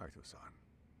and Kaito-san.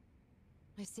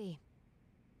 I see.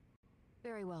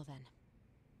 Very well, then.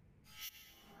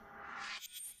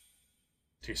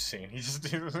 Too soon. He just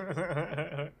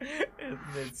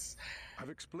it's.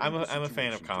 I'm a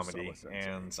fan of comedy,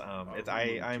 and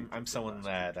I'm someone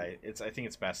that I think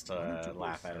it's best to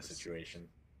laugh at a situation,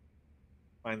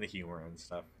 find the humor and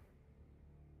stuff.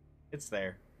 It's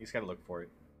there. You just gotta look for it.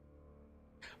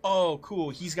 Oh, cool.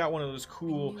 He's got one of those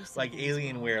cool, like,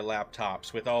 Alienware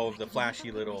laptops with all of the flashy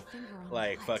little,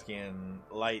 like, fucking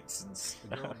lights and stuff.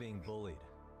 The girl being bullied.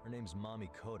 Her name's Mami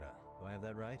Koda. Do I have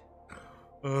that right?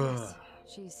 Yes,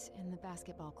 she's in the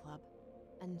basketball club.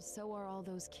 And so are all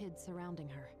those kids surrounding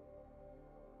her.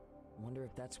 Wonder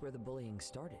if that's where the bullying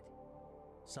started.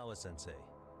 Sawa-sensei,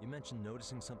 you mentioned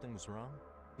noticing something was wrong?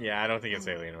 Yeah, I don't think it's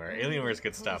Alienware. Alienware is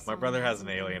good stuff. My brother has an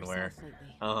Alienware.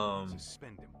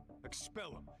 Suspend him.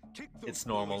 Expel him. Kick those It's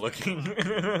normal bullies looking.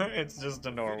 to It's just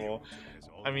a normal.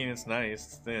 I mean, it's nice.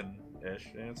 It's thin-ish.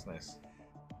 It's nice.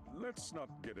 Let's not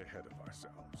get ahead of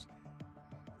ourselves.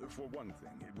 For one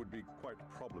thing, it would be quite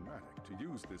problematic to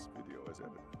use this video as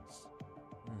evidence.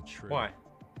 True. Why?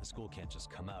 The school can't just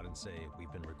come out and say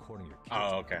we've been recording your kids.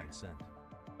 Oh, okay. without consent.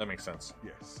 That makes sense.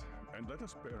 Yes, and let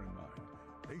us bear in mind,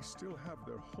 they still have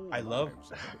their whole I love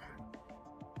lives ahead of them.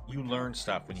 you learn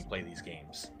stuff when you play these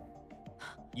games.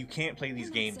 You can't play these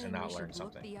games and not learn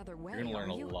something. You're gonna learn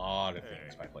a lot of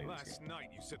things by playing these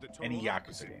games. Any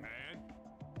Yakuza game.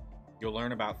 You'll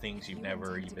learn about things you've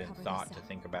never even thought to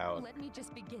think about. Let me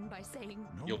just begin by saying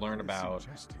You'll learn about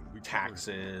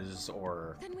taxes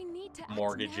or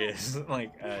mortgages.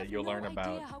 Like you'll learn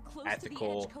about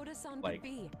ethical. Like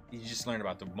you just learn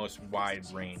about the most wide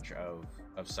range of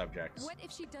subjects. What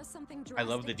if she does something I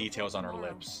love the drastic details on her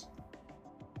tomorrow? lips.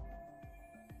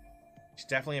 She's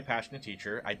definitely a passionate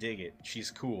teacher. I dig it. She's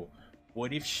cool.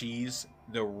 What if she's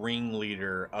the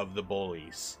ringleader of the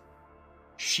bullies?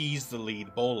 She's the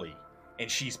lead bully. And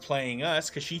she's playing us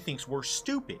because she thinks we're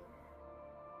stupid.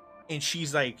 And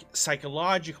she's like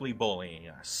psychologically bullying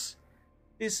us.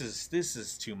 This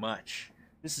is too much.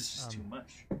 This is just too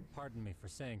much. Pardon me for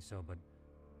saying so, but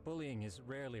bullying is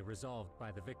rarely resolved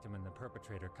by the victim and the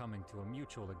perpetrator coming to a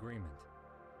mutual agreement.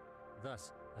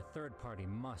 Thus, a third party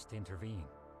must intervene.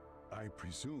 I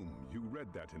presume you read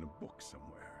that in a book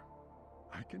somewhere.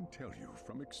 I can tell you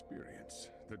from experience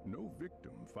that no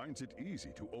victim finds it easy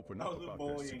to open up about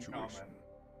their situation.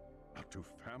 Not to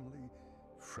family,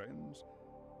 friends,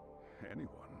 anyone.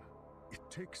 It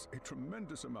takes a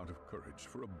tremendous amount of courage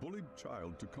for a bullied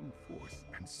child to come forth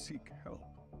and seek help.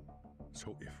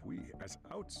 So if we, as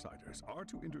outsiders, are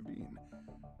to intervene,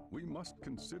 we must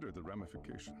consider the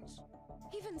ramifications.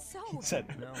 Even so. He said,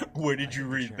 No, where did you I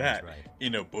think read Sharon's that? right.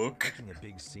 In a book? Making a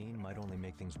big scene might only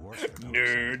make things worse. For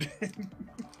Nerd.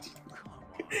 Come on,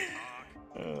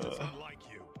 Doc. Doesn't like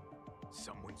you.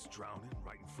 Someone's drowning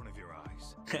right in front of your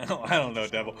eyes. I don't know,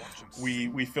 Devil.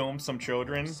 We filmed some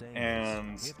children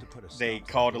and they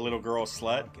called a little girl a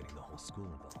slut. Getting the whole school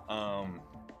involved.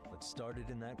 What started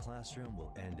in that classroom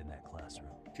will end in that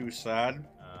classroom. Too sad.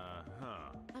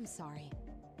 I'm sorry,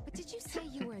 but did you say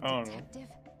you were Oh, a no. detective?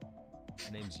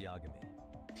 Name's Yagami.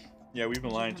 Yeah, we've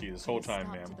been lying to you this whole Put a time,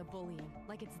 stop ma'am. to the bullying,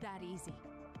 like it's that easy.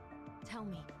 Tell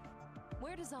me,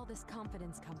 where does all this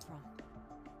confidence come from?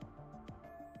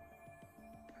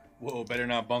 Whoa, better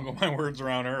not bungle my words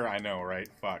around her. I know, right?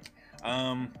 Fuck.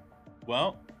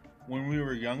 Well, when we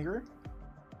were younger,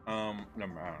 no, I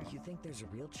don't know. You think there's a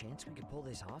real chance we could pull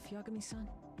this off, Yagami-san?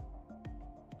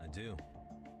 I do.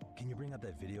 Can you bring up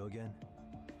that video again?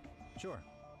 Sure.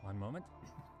 One moment.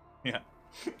 Yeah.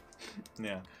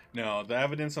 Yeah. No, the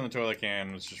evidence on the toilet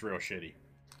can was just real shitty.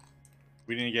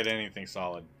 We didn't get anything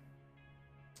solid.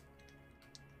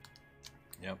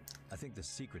 Yep. I think the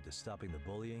secret to stopping the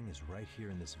bullying is right here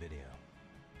in this video.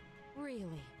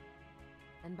 Really?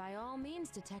 And by all means,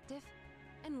 detective,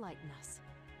 enlighten us.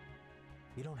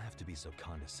 You don't have to be so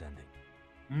condescending.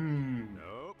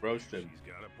 Nope. Roasted. She's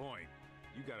got a point.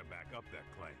 You gotta back up that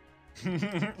claim.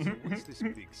 So what's this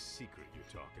big secret you're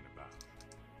talking about?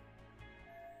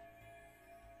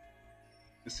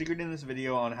 The secret in this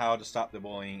video on how to stop the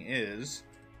bullying is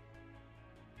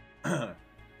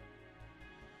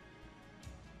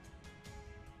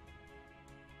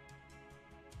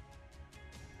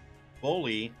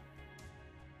bully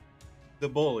the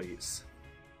bullies.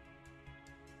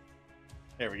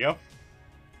 There we go.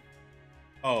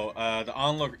 Oh, the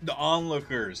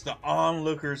onlookers. The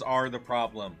onlookers are the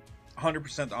problem.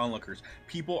 100% the onlookers.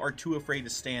 People are too afraid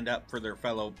to stand up for their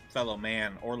fellow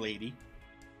man or lady.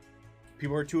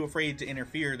 People are too afraid to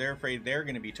interfere. They're afraid they're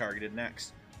going to be targeted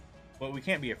next. But we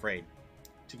can't be afraid.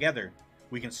 Together,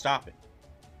 we can stop it.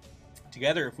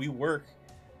 Together, if we work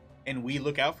and we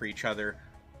look out for each other,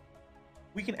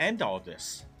 we can end all of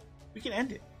this. We can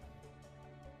end it.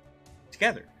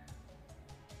 Together.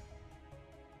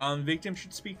 Victims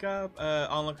should speak up.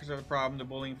 Onlookers are the problem. The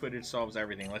bullying footage solves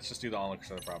everything. Let's just do the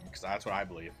onlookers are the problem, because that's what I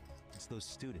believe. It's those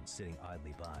students sitting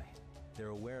idly by. They're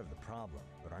aware of the problem,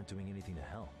 but aren't doing anything to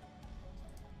help.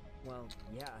 Well,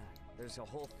 yeah, there's a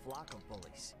whole flock of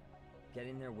bullies. Get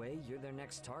in their way, you're their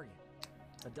next target.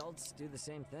 Adults do the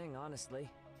same thing, honestly.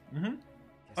 Mm-hmm.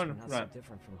 Guess we're not so 100%.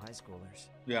 different from high schoolers.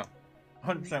 Yeah.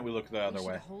 100% we look the other We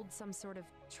way. should hold some sort of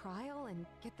trial and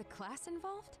get the class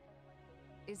involved?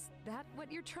 Is that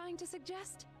what you're trying to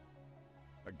suggest?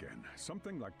 Again,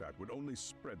 something like that would only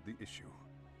spread the issue.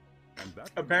 And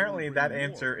that apparently that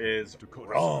answer is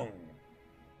wrong.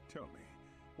 Tell me,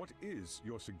 what is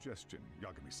your suggestion,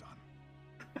 Yagami-san?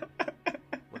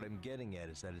 What I'm getting at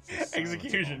is that it's the silence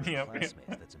Execution, of all yep. our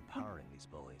classmates that's empowering these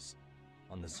bullies.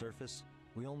 On the surface,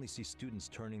 we only see students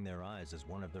turning their eyes as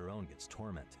one of their own gets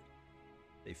tormented.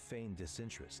 They feign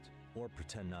disinterest or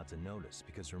pretend not to notice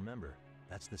because remember,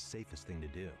 that's the safest thing to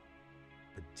do.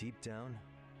 But deep down,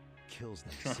 kills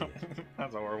them to see it.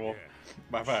 That's horrible. Yeah.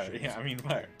 Bye-bye. Yeah, I mean,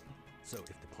 bye. So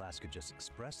if the class could just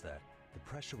express that, the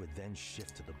pressure would then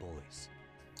shift to the bullies.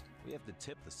 We have to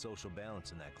tip the social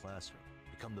balance in that classroom,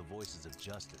 become the voices of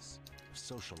justice, of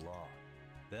social law.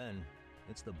 Then,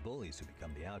 it's the bullies who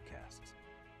become the outcasts.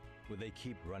 Would they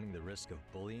keep running the risk of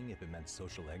bullying if it meant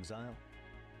social exile?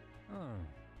 Oh,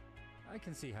 I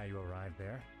can see how you arrived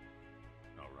there.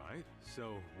 All right,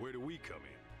 so where do we come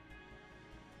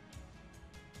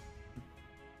in?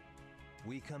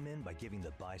 We come in by giving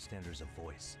the bystanders a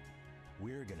voice.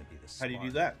 We're gonna be the How do you spark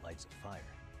do that? lights a fire.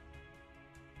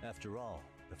 After all,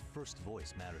 the first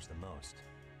voice matters the most.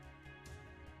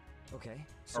 Okay.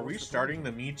 Are we starting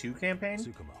the Me Too campaign?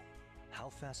 Tsukumo, how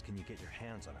fast can you get your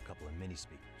hands on a couple of mini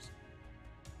speakers?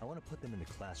 I want to put them in the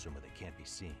classroom where they can't be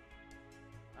seen.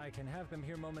 I can have them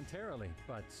here momentarily,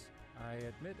 but I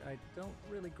admit I don't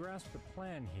really grasp the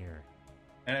plan here.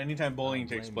 And anytime bullying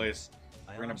takes place,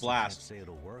 we're gonna blast. Say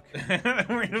it'll work.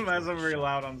 We're gonna blast them very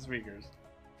loud on the speakers.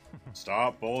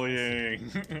 Stop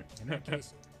bullying. In that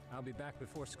case, I'll be back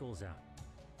before school's out.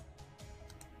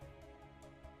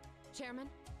 Chairman,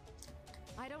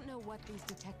 I don't know what these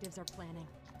detectives are planning,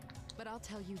 but I'll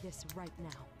tell you this right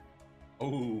now.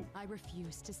 Oh. I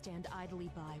refuse to stand idly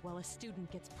by while a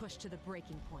student gets pushed to the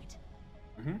breaking point.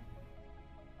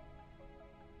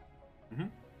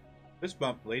 Fist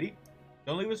bump, lady.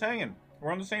 Don't leave us hanging.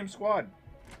 We're on the same squad.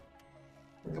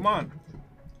 Come on.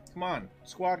 Come on.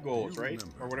 Squad goals, right?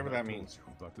 Or whatever that means.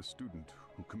 About the student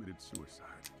who committed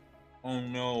suicide. Oh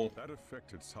no. That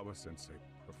affected Sawa-sensei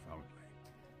profoundly.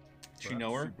 Does she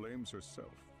know her? She blames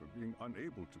herself for being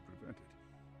unable to prevent it.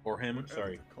 Or him, Whatever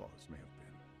sorry. the cause may have been.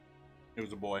 It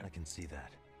was a boy. I can see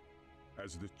that.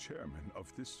 As the chairman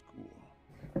of this school,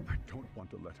 I don't want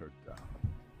to let her down.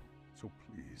 So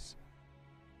please,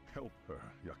 help her,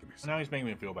 Yagami-san. Now he's making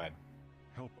me feel bad.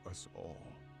 Help us all.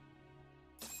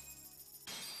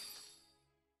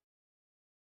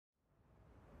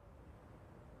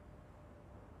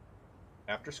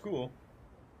 After school.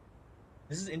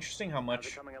 This is interesting how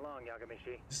much. Coming along,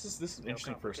 Yagami-shi. This is an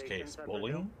interesting first case. complications, I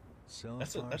Bullying. So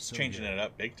That's changing it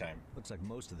up big time. Looks like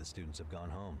most of the students have gone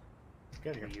home.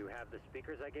 Get here. Do you have the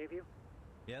speakers I gave you?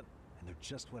 Yep, and they're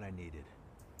just what I needed.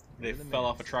 They fell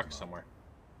off a truck somewhere.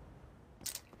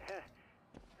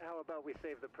 How about we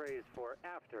save the praise for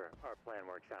after our plan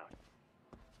works out?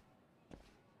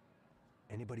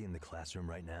 Anybody in the classroom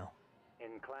right now?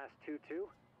 In class 2-2?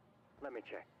 Let me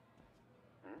check.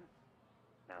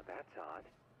 Now that's odd.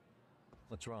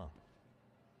 What's wrong?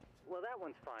 Well, that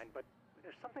one's fine, but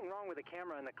there's something wrong with the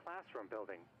camera in the classroom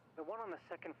building. The one on the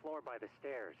second floor by the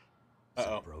stairs.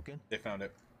 Uh-oh. Broken? They found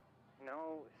it.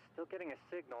 No, still getting a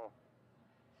signal.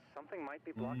 Something might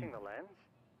be blocking the lens.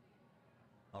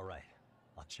 All right,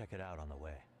 I'll check it out on the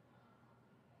way.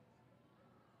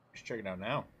 Let's check it out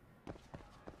now.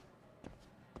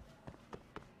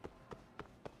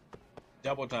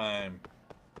 Double time.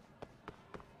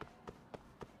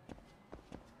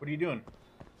 What are you doing?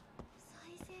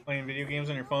 Playing video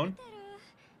games on your phone?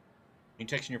 You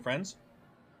texting your friends?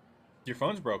 Your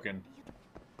phone's broken.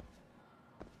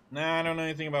 Nah, I don't know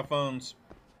anything about phones.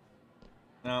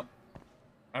 No.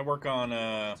 I work on,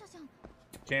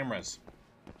 cameras.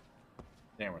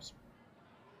 Cameras.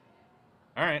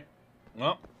 Alright.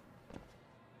 Well.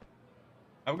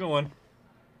 Have a good one.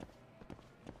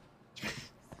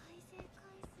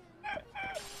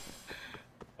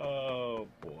 Oh,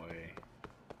 boy.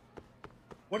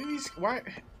 What are these... Why...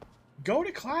 Go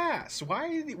to class! Why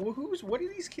are the, what are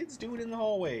these kids doing in the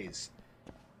hallways?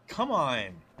 Come on!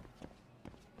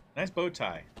 Nice bow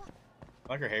tie. I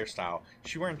like her hairstyle.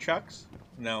 She wearing Chucks?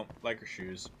 No, like her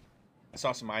shoes. I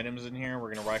saw some items in here.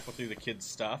 We're gonna rifle through the kids'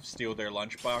 stuff, steal their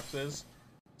lunch boxes,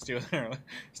 steal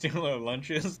their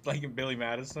lunches, like in Billy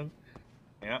Madison.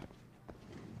 Yeah.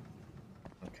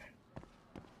 Okay.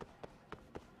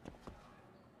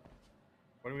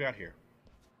 What do we got here?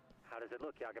 How does it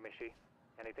look, Yagami-shi?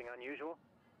 Anything unusual?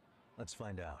 Let's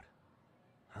find out.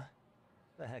 Huh?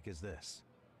 The heck is this?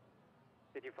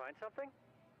 Did you find something?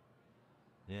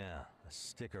 Yeah, a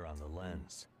sticker on the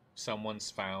lens. Someone's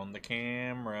found the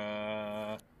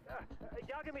camera.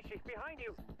 Yagami-shi, behind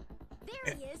you!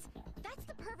 There he is! That's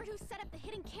the pervert who set up the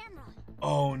hidden camera!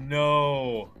 Oh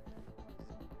no!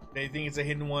 They think it's a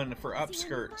hidden one for See, upskirts.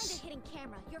 when you find a hidden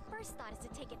camera, your first thought is to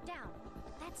take it down.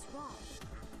 That's wrong.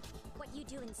 What you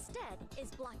do instead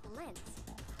is block the lens.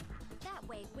 That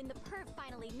way, when the perv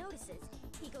finally notices,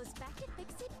 he goes back to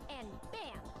fix it, and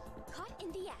bam! Caught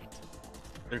in the act.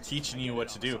 They're teaching you what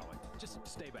to do. Just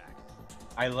stay back.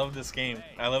 I love this game.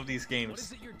 Hey, I love these games. What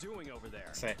is it you're doing over there?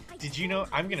 Say, did you know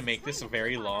I'm gonna make this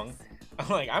very long?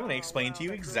 I'm gonna explain to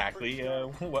you exactly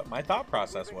what my thought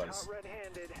process was.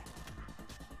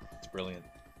 It's brilliant.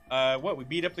 What? We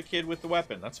beat up the kid with the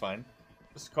weapon. That's fine.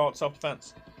 Just call it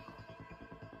self-defense.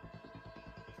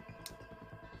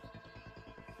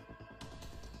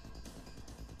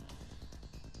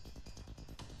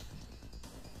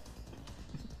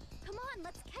 Come on,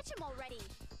 let's catch him already.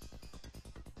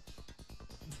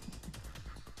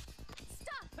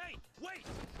 Stop! Hey, wait!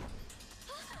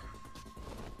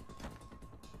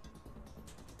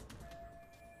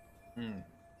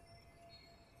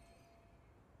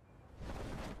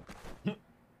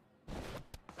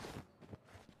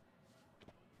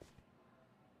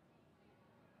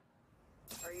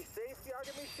 Are you safe,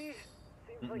 Yagamishi?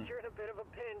 Seems like you're in a bit of a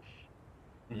pinch.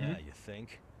 Yeah, you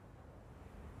think?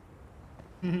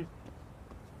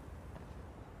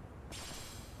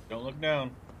 Don't look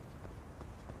down.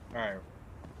 Alright.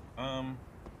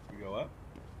 We go up.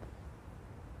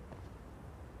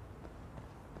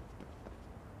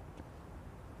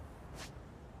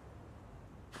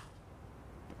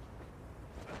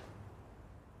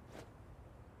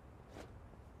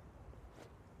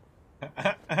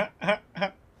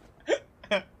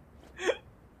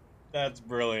 That's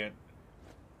brilliant.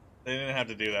 They didn't have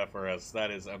to do that for us. That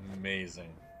is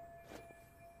amazing.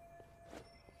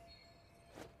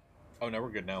 Oh no, we're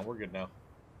good now. We're good now.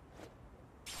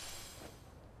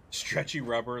 Stretchy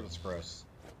rubber, that's gross.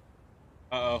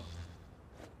 Uh-oh.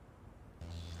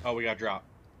 Oh, we got dropped.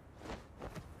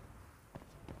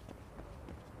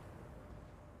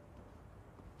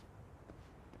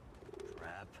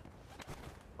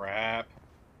 Crap.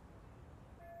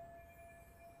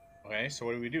 Okay, so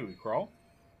what do? We crawl?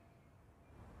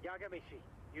 Yagamishi,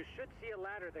 you should see a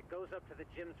ladder that goes up to the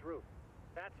gym's roof.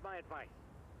 That's my advice.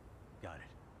 Got it.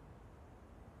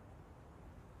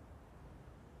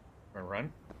 Wanna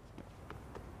run?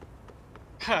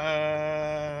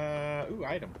 Ooh,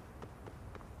 item.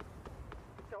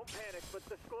 Don't panic, but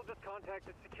the school just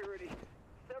contacted security.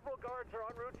 Several guards are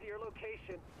en route to your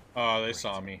location. Oh, they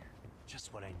saw me.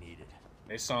 Just what I needed.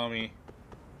 They saw me.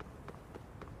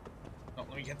 Oh,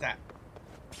 let me get that.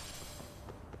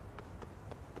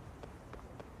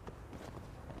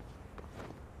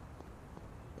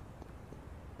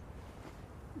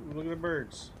 Ooh, look at the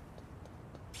birds.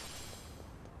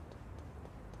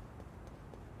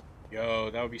 Yo,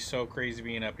 that would be so crazy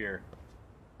being up here.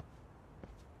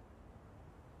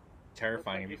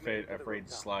 Terrifying. I'd be afraid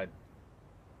to slide.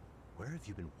 Where have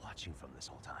you been watching from this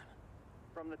whole time?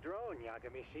 From the drone,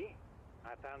 Yagamishi.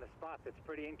 I found a spot that's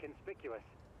pretty inconspicuous.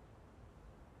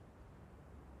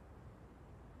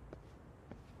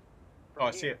 Oh,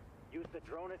 I see it. Use the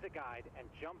drone as a guide and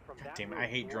jump from that Damn it, roof I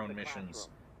hate toward drone the missions.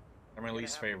 classroom. They're my You're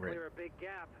least gonna have to favorite. clear a big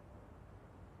gap.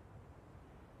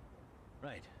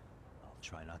 Right. I'll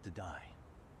try not to die.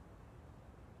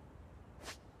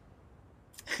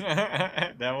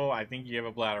 Devil, I think you have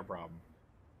a bladder problem.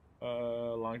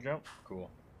 Long jump? Cool.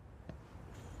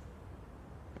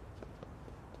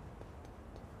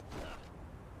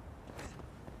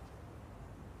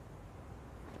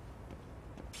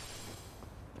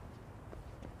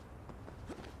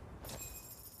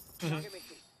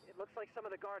 Yagamishi, it looks like some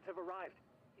of the guards have arrived.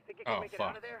 You think you can make it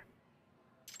out of there?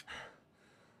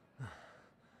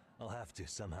 I'll have to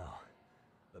somehow.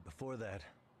 But before that,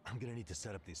 I'm gonna need to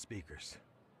set up these speakers.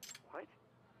 What?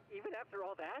 Even after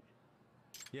all that?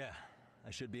 Yeah,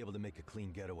 I should be able to make a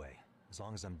clean getaway, as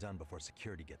long as I'm done before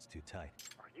security gets too tight.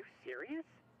 Are you serious?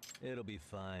 It'll be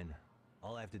fine.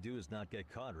 All I have to do is not get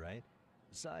caught, right?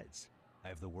 Besides, I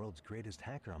have the world's greatest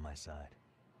hacker on my side.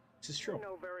 This is true. You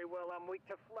know very well I'm weak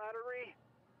to flattery.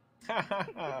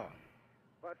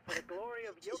 But for the glory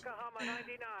of Yokohama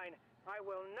 99, I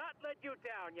will not let you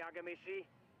down, Yagamishi.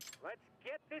 Let's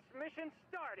get this mission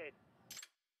started.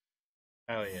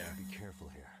 Hell yeah. Be careful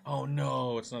here. Oh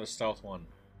no, it's not a stealth one.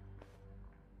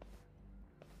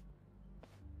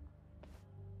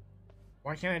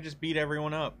 Why can't I just beat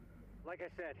everyone up? Like I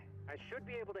said, I should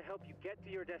be able to help you get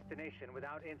to your destination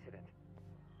without incident.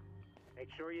 Make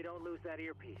sure you don't lose that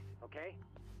earpiece, okay?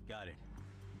 Got it.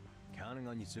 Counting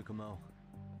on you, Tsukumo.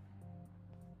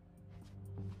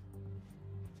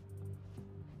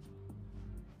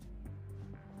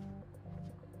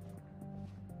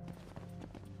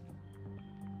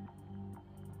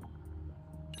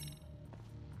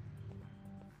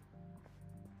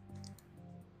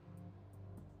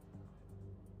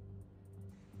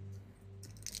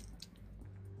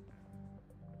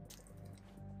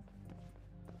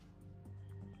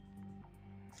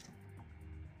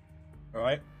 All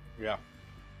right. Yeah.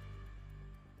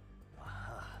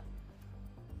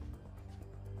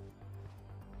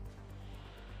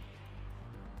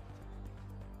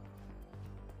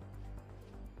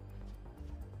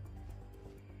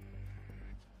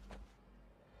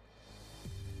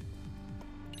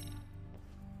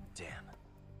 Damn.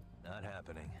 Not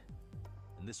happening.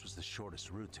 And this was the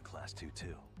shortest route to Class 2,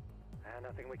 too.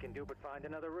 Nothing we can do but find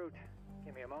another route.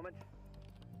 Give me a moment.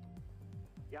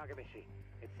 Yagamishi,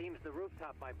 it seems the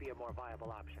rooftop might be a more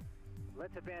viable option.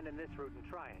 Let's abandon this route and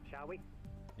try it, shall we?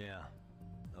 Yeah.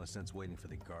 No sense waiting for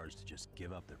the guards to just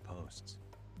give up their posts.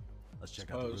 Let's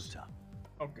check out the rooftop.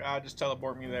 Oh god, just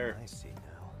teleport me there. I see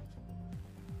now.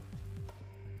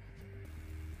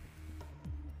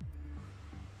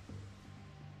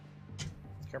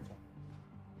 Careful.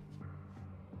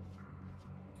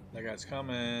 That guy's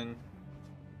coming.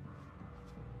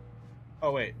 Oh,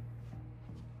 wait.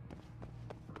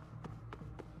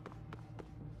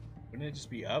 Wouldn't it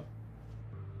just be up?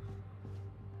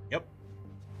 Yep.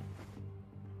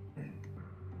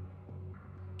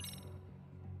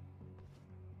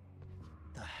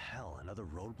 The hell? Another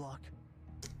roadblock?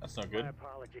 That's not good. My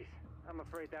apologies. I'm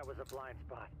afraid that was a blind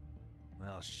spot.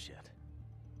 Well, shit.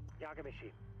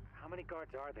 Yagamishi, how many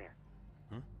guards are there?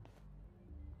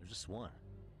 There's just one.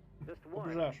 Just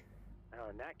one? Well,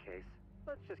 in that case,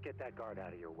 let's just get that guard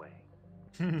out of your way.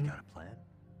 You got a plan?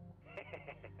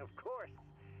 Of course.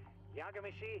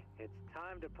 Yagamishi, it's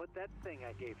time to put that thing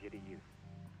I gave you to use.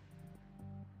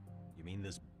 You mean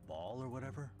this ball or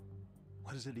whatever?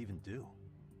 What does it even do?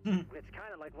 It's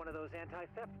kind of like one of those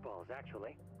anti-theft balls,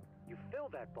 actually. You fill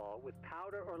that ball with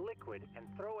powder or liquid and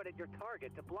throw it at your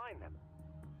target to blind them.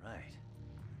 Right.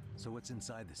 So what's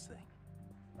inside this thing?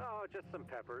 Oh, just some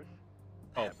peppers.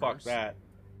 Oh, fuck that.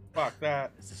 Fuck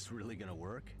that. Is this really gonna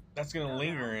work? That's gonna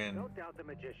linger in. Don't doubt the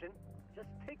magician. Just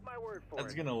take my word for it.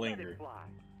 That's gonna linger. Let it fly.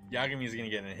 Yagami's gonna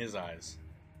get in his eyes.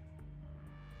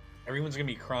 Everyone's gonna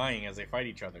be crying as they fight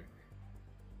each other.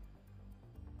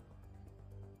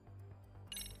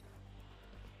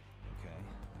 Okay,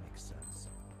 makes sense.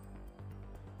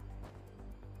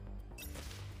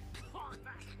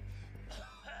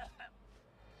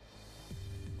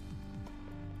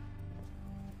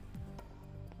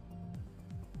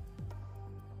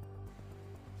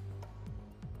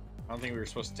 I don't think we were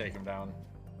supposed to take him down.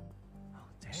 Oh,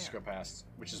 damn. Just go past,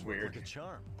 which is weird. Like a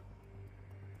charm.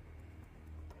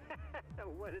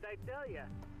 What did I tell you?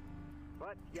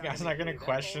 But You guys not gonna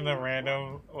question a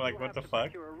random, like, what the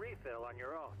fuck? You'll have to procure a refill on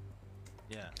your own.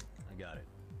 Yeah, I got it.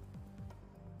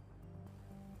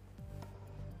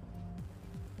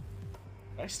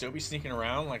 Should I still be sneaking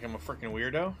around like I'm a freaking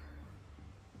weirdo?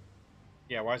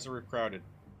 Yeah, why is the roof crowded?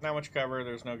 Not much cover,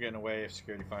 there's no getting away if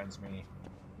security finds me.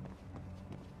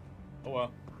 Oh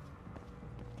well.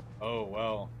 Oh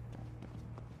well.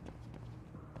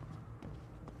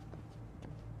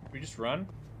 We just run?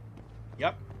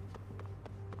 Yep.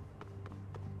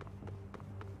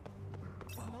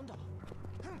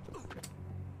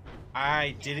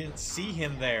 I didn't see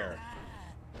him there.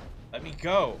 Let me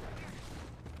go.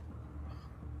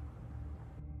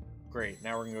 Great,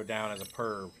 now we're gonna go down as a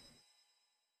perv.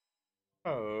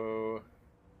 Oh.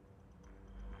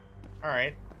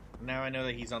 Alright. Now I know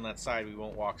that he's on that side, we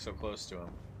won't walk so close to him.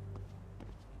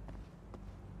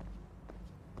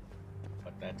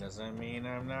 But that doesn't mean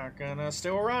I'm not gonna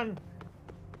still run.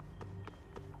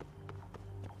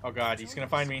 Oh god, he's gonna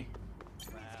find me.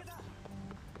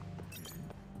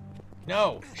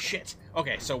 No! Shit!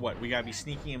 Okay, so what? We gotta be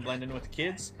sneaky and blend in with the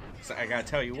kids? So I gotta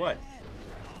tell you what.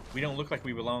 We don't look like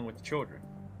we belong with the children.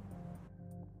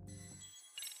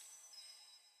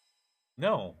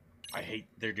 No. I hate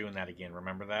they're doing that again.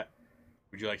 Remember that?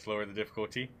 Would you like to lower the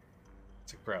difficulty?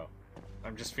 It's like, bro,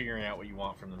 I'm just figuring out what you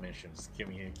want from the missions. Give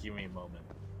me a moment.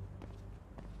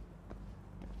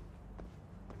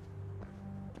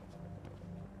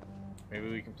 Maybe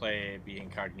we can be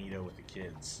incognito with the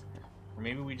kids. Or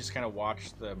maybe we just kind of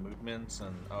watch the movements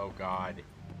and, oh god.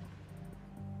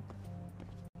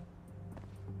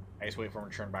 I just wait for him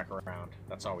to turn back around.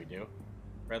 That's all we do.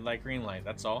 Red light, green light,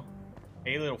 that's all.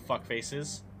 Hey, little fuck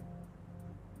faces.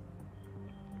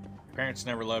 Parents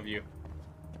never love you.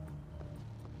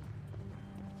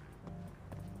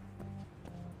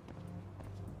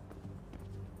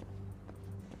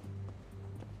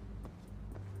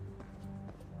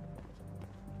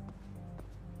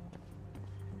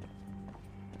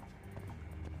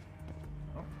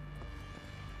 Oh.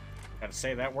 Gotta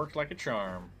say, that worked like a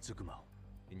charm. Tsukumo,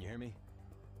 can you hear me?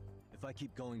 If I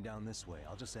keep going down this way,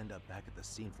 I'll just end up back at the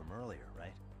scene from earlier,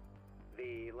 right?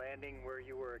 The landing where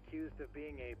you were accused of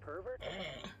being a pervert?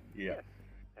 Yeah. Yes,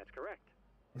 that's correct.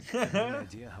 Any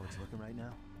idea how it's looking right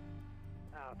now?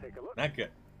 I'll take a look. Not good.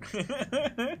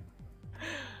 There's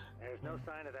no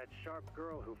sign of that sharp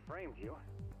girl who framed you.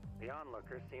 The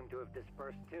onlookers seem to have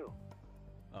dispersed too.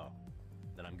 Oh,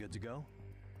 then I'm good to go?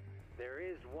 There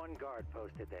is one guard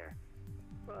posted there,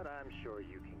 but I'm sure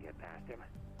you can get past him.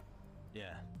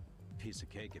 Yeah, piece of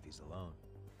cake if he's alone.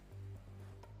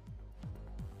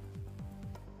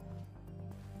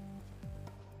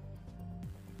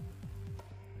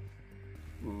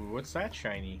 Ooh, what's that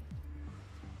shiny?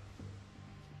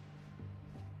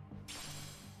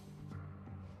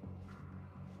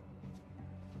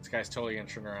 This guy's totally gonna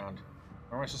turn around.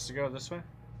 Where am I supposed to go? This way?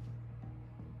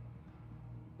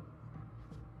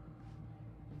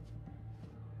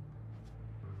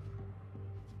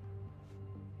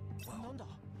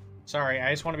 Sorry,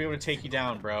 I just want to be able to take you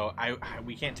down, bro.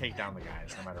 We can't take down the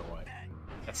guys no matter what.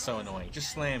 That's so annoying.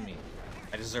 Just slam me.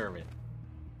 I deserve it.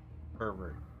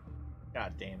 Pervert.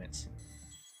 God damn it.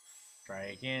 Try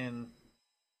again.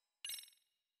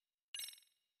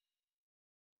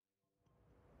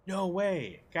 No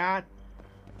way. God.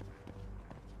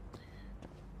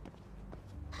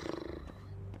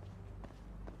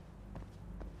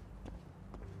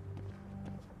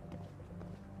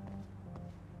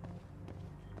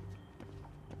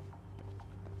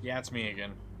 Yeah, it's me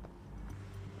again.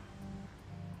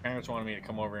 Parents wanted me to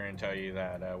come over here and tell you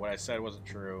that what I said wasn't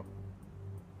true.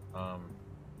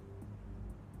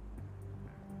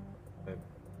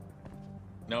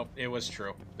 Nope, it was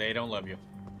true. They don't love you.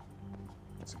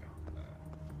 Let's go.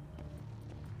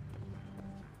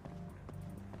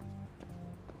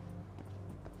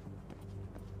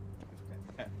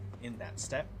 In that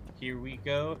step. Here we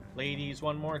go. Ladies,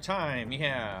 one more time.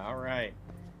 Yeah, alright.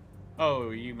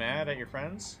 Oh, you mad at your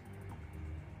friends?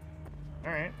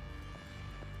 Alright.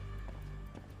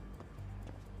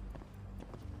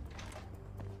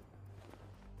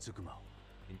 Tsukumo,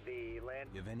 The land.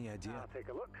 you have any idea? I'll take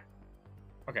a look.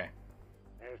 Okay.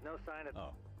 There's no sign of. Oh.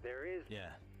 There is. Yeah,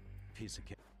 piece of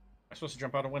cake. I'm supposed to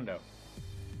jump out a window.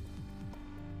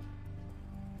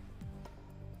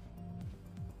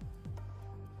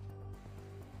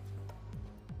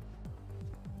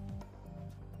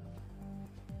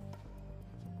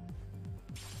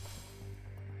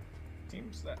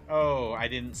 Seems that... Oh, I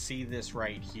didn't see this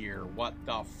right here. What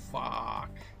the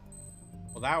fuck?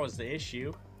 Well, that was the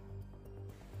issue.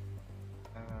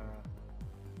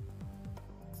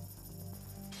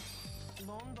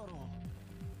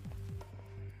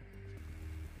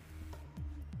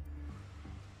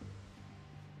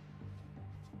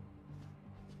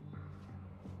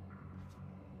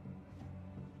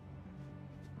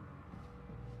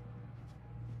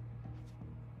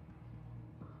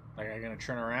 Like, I'm gonna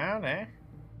turn around, eh?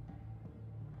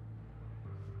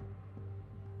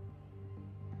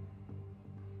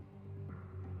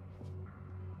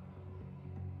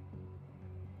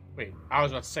 Wait, I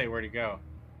was about to say, where'd he go?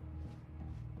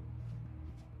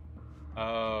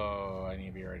 Oh, I need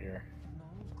to be right here.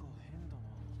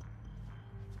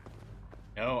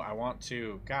 No, I want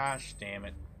to. Gosh damn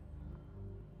it.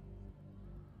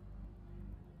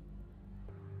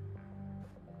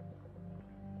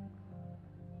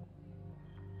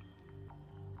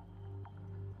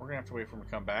 We're gonna have to wait for him to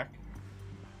come back.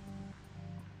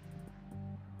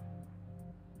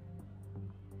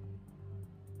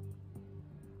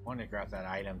 I want to grab that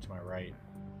item to my right.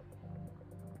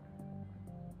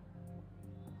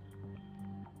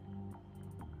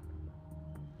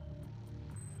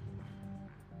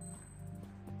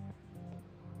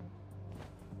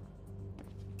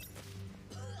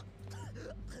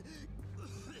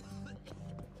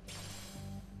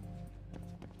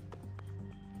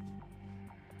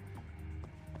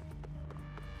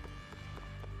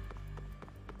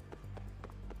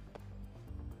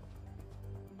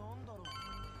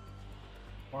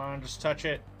 Come on, just touch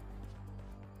it.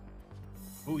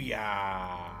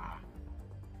 Booyah!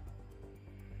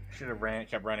 Should have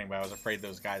kept running, but I was afraid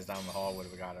those guys down the hall would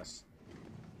have got us.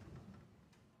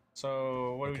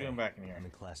 So, what are we doing back in here? I'm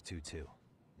in class 2-2.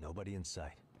 Nobody in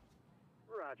sight.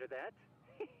 Roger that.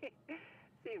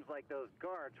 Seems like those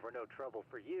guards were no trouble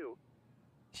for you.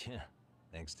 Yeah,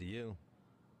 thanks to you.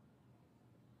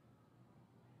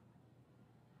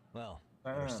 Well,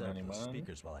 I'll set up those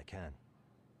speakers while I can.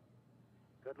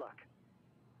 Good luck.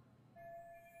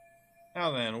 Now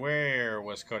then, where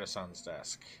was Koda-san's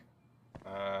desk? It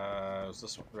was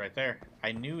this one right there.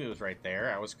 I knew it was right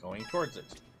there. I was going towards it.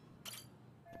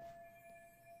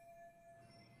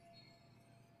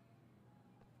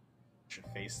 Should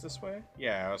face this way?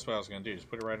 Yeah, that's what I was gonna do. Just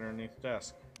put it right underneath the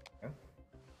desk. Okay.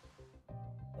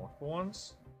 Multiple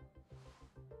ones?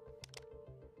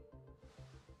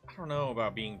 I don't know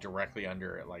about being directly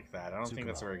under it like that. I don't think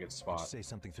that's a very good spot. Did you say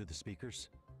something through the speakers?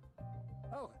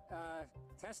 Oh,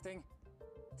 testing.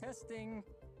 Testing.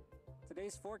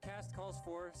 Today's forecast calls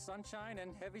for sunshine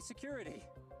and heavy security.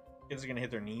 Kids are gonna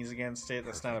hit their knees against it.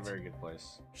 That's not a very good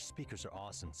place. Your speakers are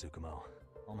awesome, Tsukumo.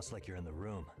 Almost like you're in the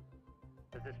room.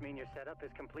 Does this mean your setup is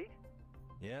complete?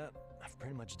 Yeah, I've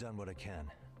pretty much done what I can.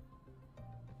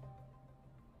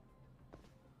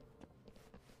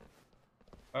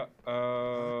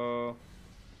 Uh-oh.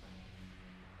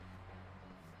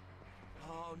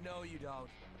 Oh, no you don't.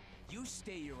 You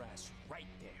stay your ass right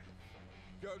there.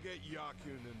 Go get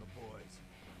Yakun and the boys.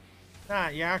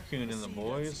 Not Yakun and the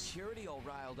boys. Security all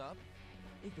riled up.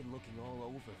 They've been looking all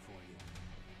over for you.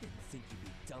 Didn't think you'd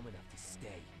be dumb enough to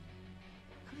stay.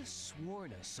 Could have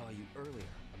sworn I saw you earlier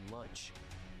on lunch.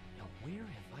 Now where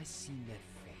have I seen that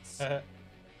face?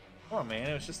 Oh man,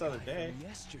 it was just the other day.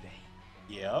 Yesterday.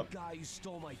 Yep. The guy who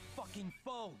stole my fucking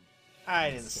phone.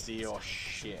 I didn't steal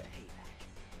shit.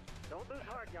 Don't lose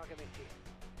heart, Yagamichi.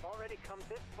 Already come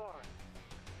this far.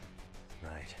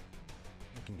 Right.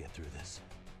 We can get through this.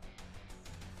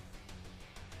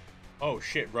 Oh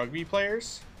shit, rugby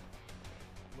players?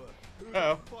 Look, who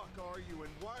Uh-oh. the fuck are you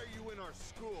and why are you in our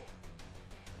school?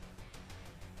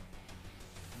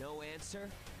 No answer?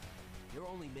 You're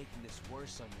only making this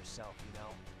worse on yourself, you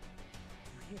know?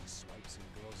 You here to swipe some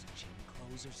girls' gym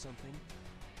clothes or something?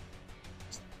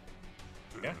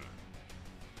 Yeah.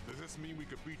 Does this mean we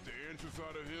could beat the answers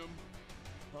out of him?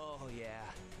 Oh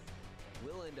yeah.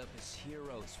 We'll end up as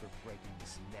heroes for breaking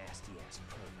this nasty-ass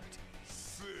pervert.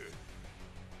 Sick.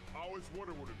 I always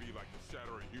wondered what it'd be like to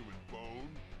shatter a human bone.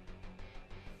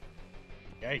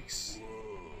 Yikes.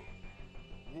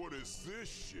 Whoa. What is this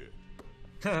shit?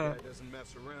 This guy doesn't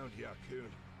mess around, Yakun.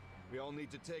 We all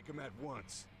need to take him at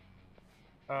once.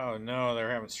 Oh no,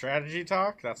 they're having strategy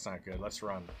talk? That's not good. Let's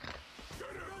run.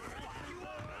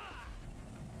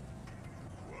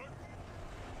 What?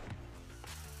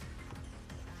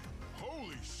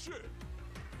 Holy shit!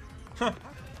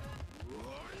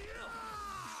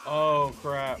 Oh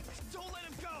crap. Don't let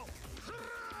him go!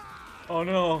 Oh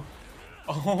no.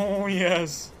 Oh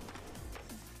yes.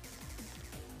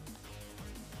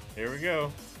 Here we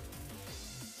go.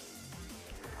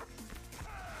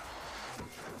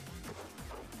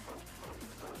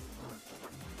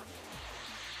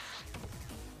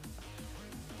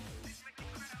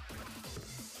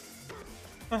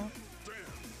 Damn. I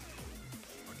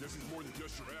guess he's more than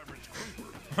just your average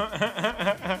creeper.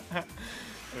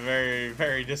 Very,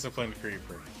 very disciplined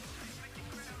creeper.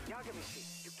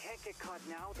 Yagamichi, you can't get caught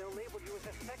now. They'll label you as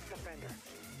a sex offender.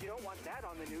 You don't want that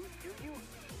on the news, do you?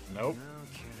 Nope. No,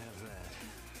 can't have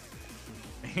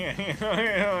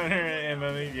that. And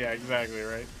then, yeah, exactly,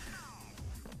 right?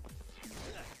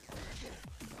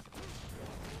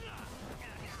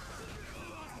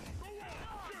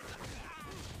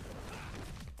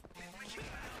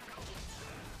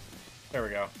 There we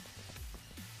go.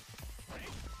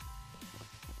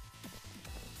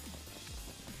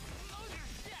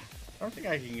 I don't think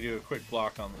I can do a quick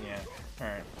block on the end.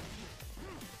 Alright.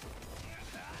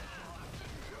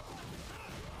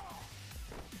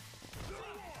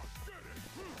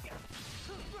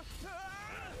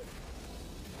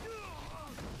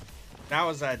 That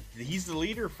was a... He's the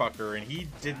leader fucker, and he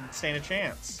didn't stand a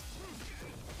chance.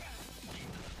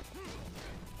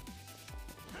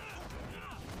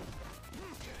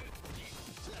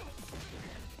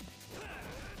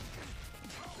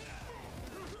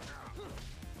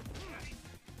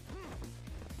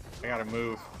 I gotta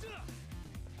move.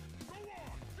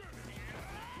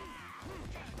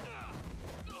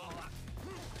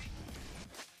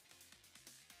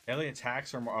 Daily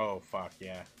attacks are more... Oh, fuck,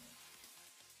 yeah.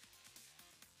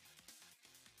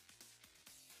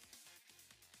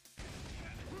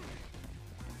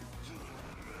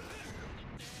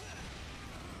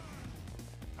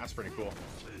 That's pretty cool.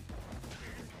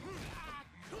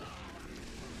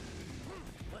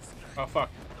 Oh, fuck.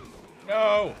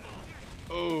 No!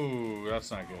 Oh, that's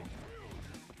not good.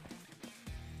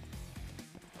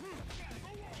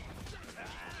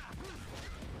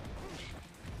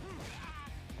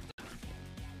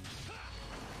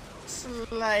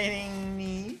 Sliding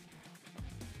knee.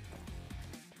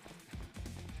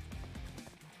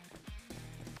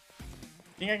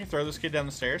 Think I can throw this kid down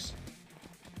the stairs?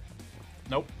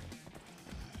 Nope.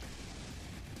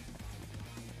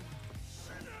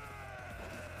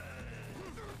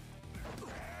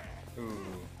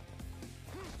 Ooh.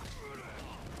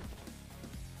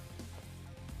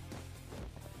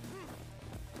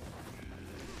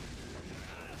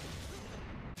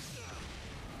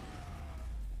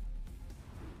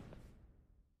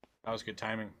 That was good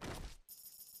timing.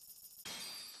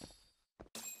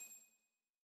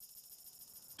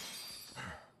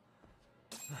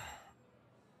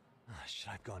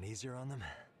 easier on them?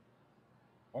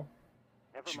 Oh,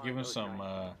 should give him some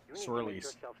swirlies.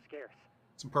 Scarce.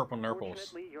 Some purple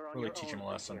nurples. You're on Really your teach own him a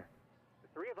from lesson. here. The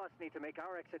three of us need to make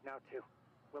our exit now too.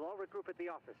 We'll all regroup at the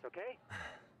office, okay?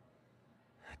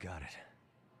 Got it.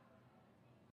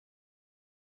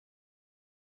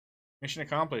 Mission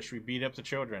accomplished. We beat up the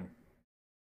children.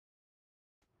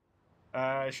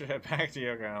 I should head back to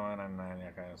Yokohama and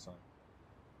Yokohama.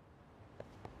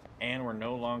 And we're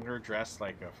no longer dressed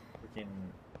like a freaking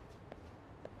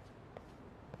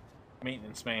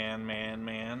maintenance man.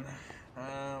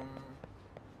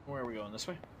 Where are we going? This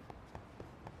way?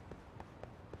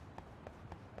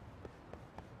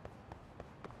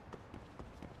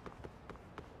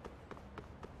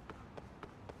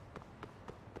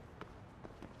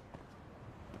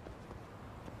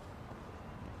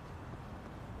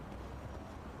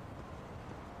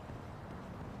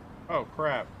 Oh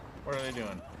crap. What are they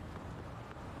doing?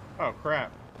 Oh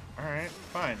crap. Alright,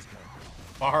 fine.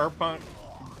 Bar punk.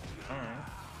 Alright.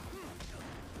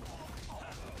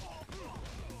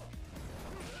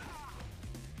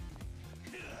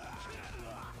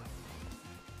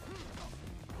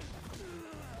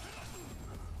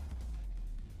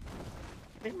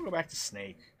 I think we'll go back to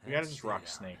Snake. We gotta just rock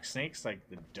Snake. Snake's like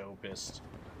the dopest.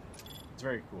 It's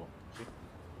very cool. See?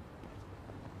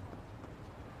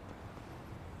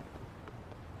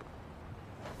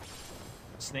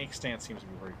 Snake stance seems to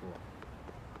be very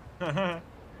cool.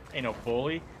 Ain't no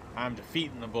bully. I'm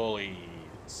defeating the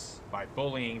bullies by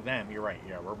bullying them. You're right.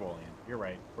 Yeah, we're bullying. You're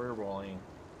right. We're bullying.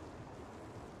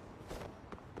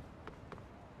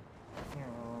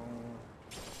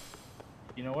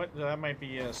 You know what? That might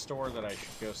be a store that I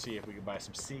should go see if we could buy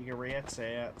some cigarettes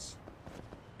at.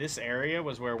 This area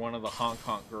was where one of the Honk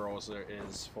Honk girls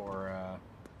is for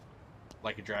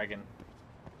Like a Dragon.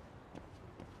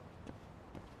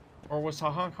 Or was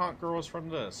the Honk Honk girls from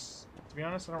this? To be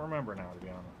honest, I don't remember now, to be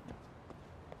honest.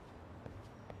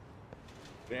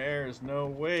 There's no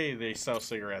way they sell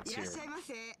cigarettes here.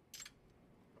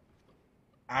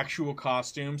 Actual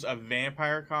costumes, a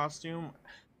vampire costume.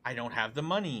 I don't have the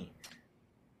money.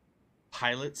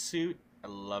 Pilot suit, I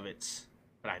love it.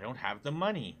 But I don't have the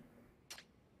money.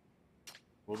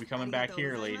 We'll be coming back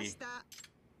here, lady.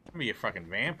 I'm gonna be a fucking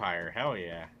vampire, hell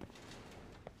yeah.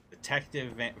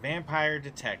 Detective, vampire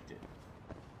detective.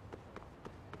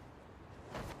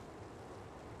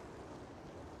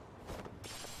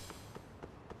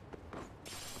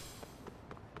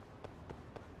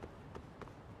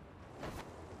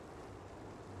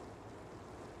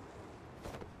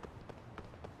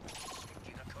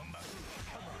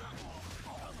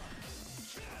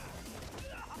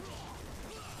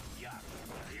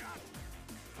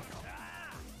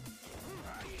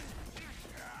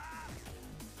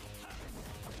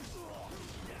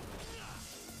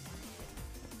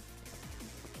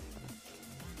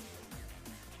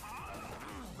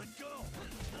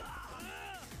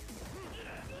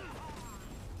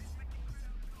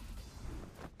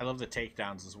 I love the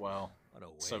takedowns as well. What a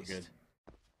waste. So good.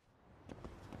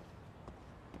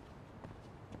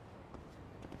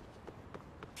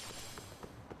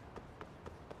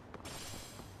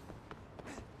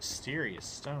 Mysterious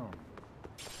stone.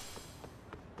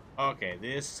 Okay,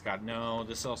 this got no.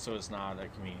 This also is not a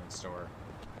convenience store.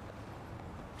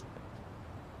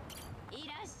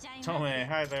 Tome,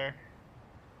 hi there.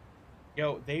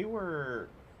 Yo, they were.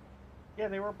 Yeah,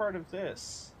 they were part of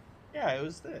this. Yeah, it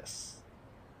was this.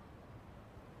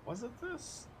 Was it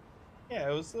this? Yeah,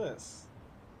 it was this.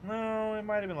 No, it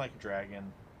might have been Like a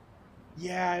Dragon.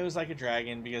 Yeah, it was Like a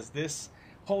Dragon because this...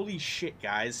 Holy shit,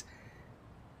 guys.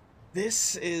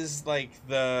 This is like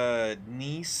the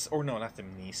niece... Or no, not the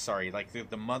niece, sorry. Like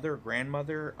the mother,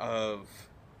 grandmother of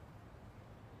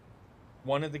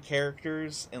one of the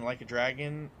characters in Like a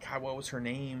Dragon. God, what was her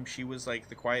name? She was like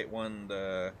the quiet one,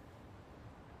 the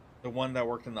one that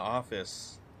worked in the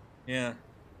office. Yeah.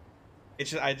 It's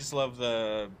just, I just love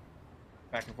the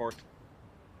back and forth.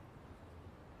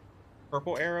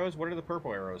 Purple arrows? What are the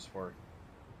purple arrows for?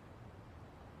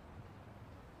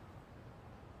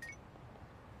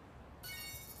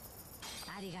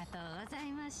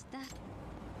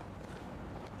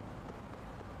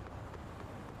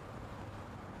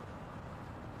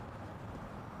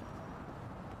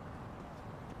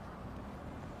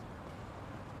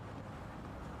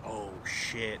 Oh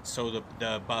shit! So the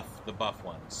buff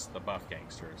ones, the buff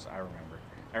gangsters. I remember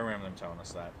them telling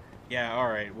us that. Yeah. All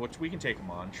right. Well, we can take them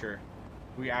on. Sure.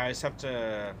 I just have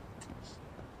to.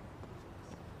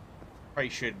 Probably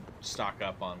should stock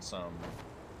up on some.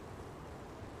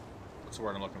 What's the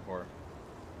word I'm looking for?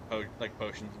 Like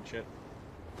potions and shit.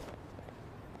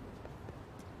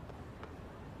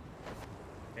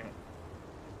 Damn it.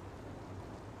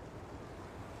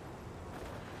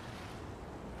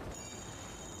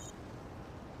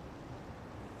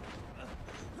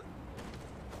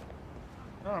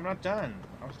 No, I'm not done.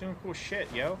 I was doing cool shit,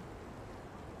 yo.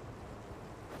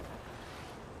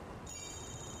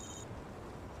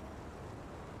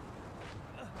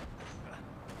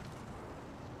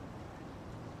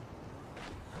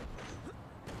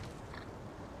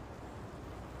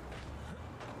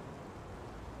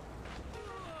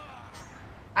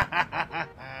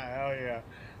 Hell yeah.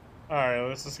 Alright,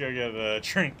 let's just go get a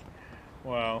drink.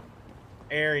 Wow.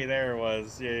 Ari there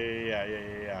was.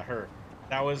 Yeah, her.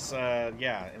 That was,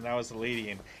 yeah, and that was the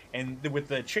lady. And with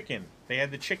the chicken. They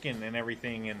had the chicken and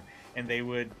everything, and they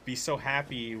would be so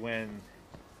happy when...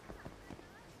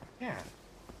 Yeah.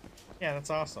 Yeah, that's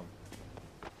awesome.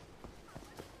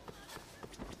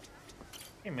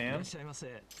 Hey, man.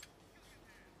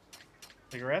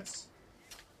 Cigarettes?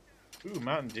 Ooh,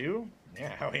 Mountain Dew?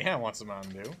 Yeah, hell yeah, I want some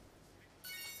Mountain Dew.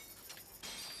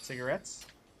 Cigarettes?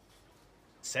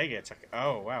 Sega took...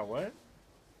 Oh, wow, what?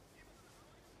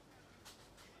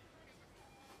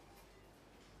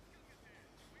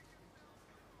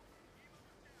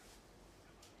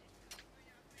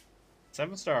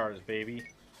 Seven stars, baby.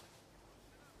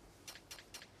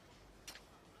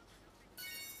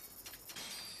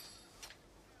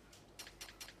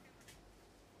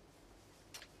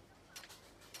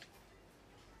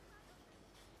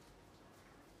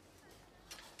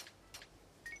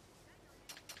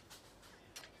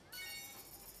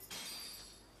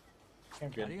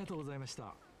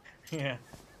 Yeah.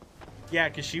 Yeah,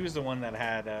 because she was the one that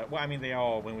had, well, I mean, they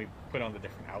all, when we put on the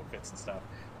different outfits and stuff,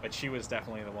 but she was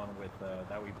definitely the one with,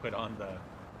 that we put on the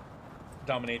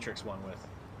Dominatrix one with.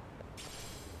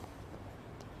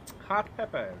 Hot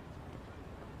pepper.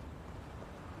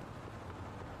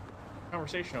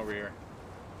 Conversation over here.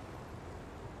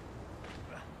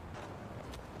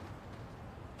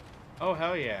 Oh,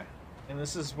 hell yeah. And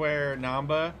this is where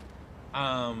Namba,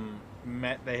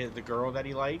 met the girl that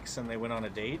he likes, and they went on a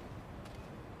date.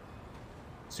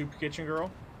 Soup Kitchen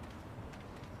Girl.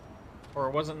 Or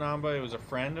it wasn't Namba, it was a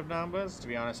friend of Namba's. To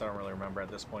be honest, I don't really remember at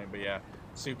this point, but yeah.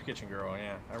 Soup Kitchen Girl,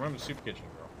 yeah. I remember Soup Kitchen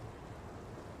Girl.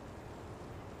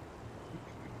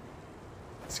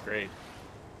 It's great.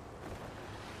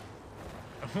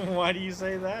 Why do you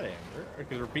say that, Amber?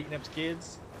 Because we're beating up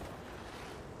kids?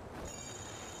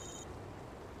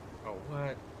 Oh,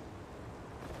 what?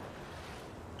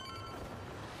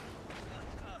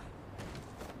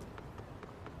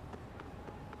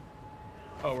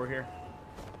 Oh, we're here.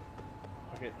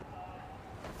 Okay.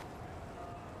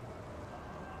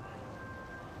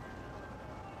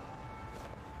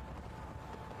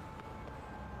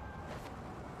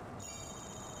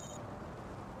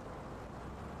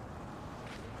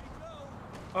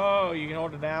 Oh, you can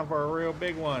hold it down for a real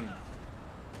big one.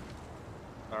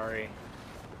 Sorry.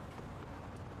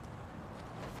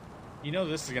 You know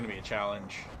this is going to be a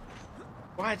challenge.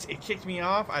 What? It kicked me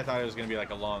off? I thought it was going to be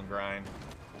like a long grind.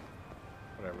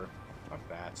 Whatever. Fuck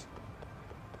that.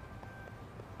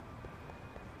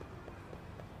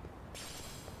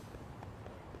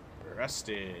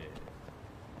 Arrested.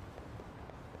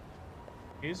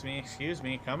 Excuse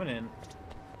me, coming in.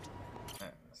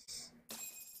 Nice.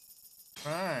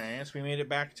 Alright, so we made it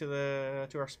back to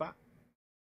our spot.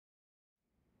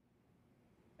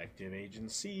 Active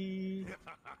agency.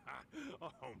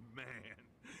 Oh man.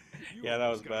 Yeah, that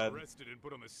was bad. Arrested and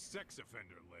put on the sex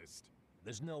offender list.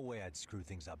 There's no way I'd screw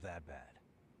things up that bad.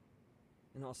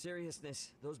 In all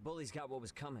seriousness, those bullies got what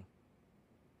was coming.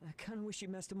 I kinda wish you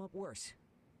messed them up worse.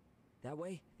 That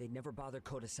way, they'd never bother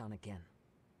Koda-san again.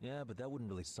 Yeah, but that wouldn't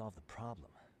really solve the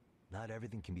problem. Not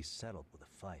everything can be settled with a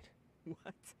fight.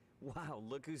 What? Wow,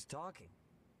 look who's talking.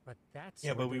 But that's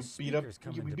yeah, but we beat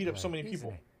up so many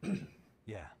people.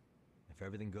 Yeah, if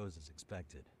everything goes as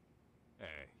expected.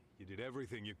 Hey, you did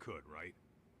everything you could, right?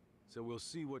 So we'll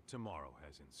see what tomorrow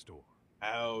has in store.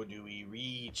 How do we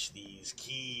reach these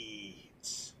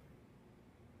kids?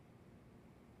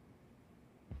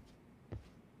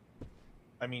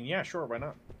 I mean, yeah, sure, why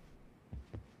not?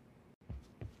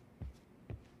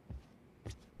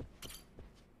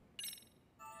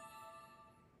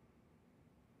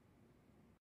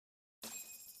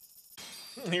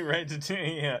 You're right to do,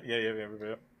 yeah.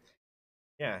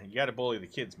 Yeah, you gotta bully the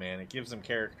kids, man. It gives them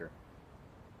character.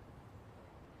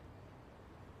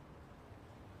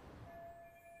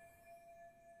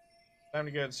 Time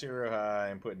to go to Zero High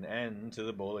and put an end to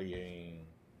the bullying.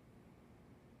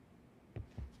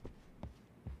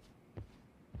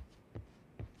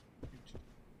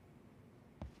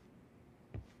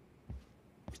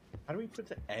 How do we put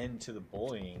the end to the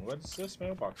bullying? What's this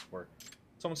mailbox for?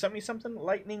 Someone sent me something?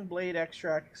 Lightning Blade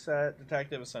Extract Set,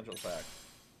 Detective Essentials Pack.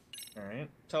 Alright.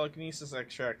 Telekinesis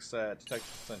Extract Set,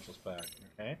 Detective Essentials Pack.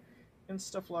 Okay.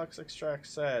 Instaflux extract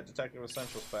set, Detective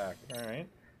Essentials pack. Alright.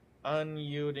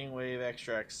 Unyielding Wave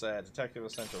extract set, Detective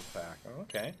Essentials pack. Oh,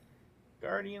 okay.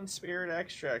 Guardian Spirit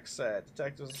extract set,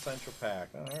 Detective Essential pack.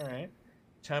 Alright.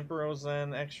 Temporal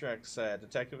Zen extract set,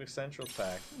 Detective Essentials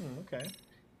pack. Okay.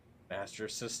 Master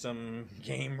System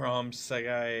Game ROM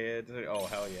Sega. Oh,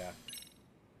 hell yeah.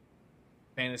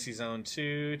 Fantasy Zone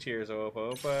 2, Tears of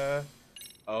Opa Opa.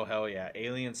 Oh, hell yeah.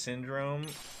 Alien Syndrome.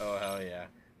 Oh, hell yeah.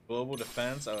 Global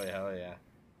Defense. Oh, hell yeah.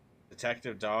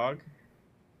 Detective Dog.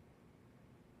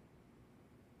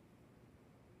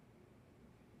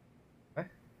 What?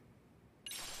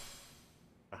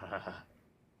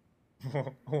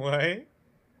 What?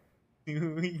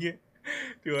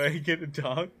 Do I get a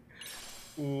dog?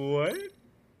 What?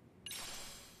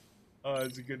 Oh,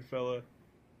 that's a good fella.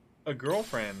 A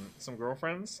girlfriend. Some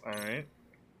girlfriends? Alright.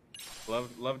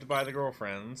 Love to buy the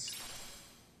girlfriends.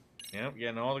 Yep,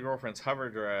 getting all the girlfriends.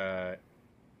 Hover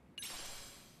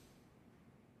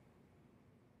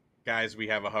Guys, we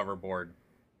have a hoverboard.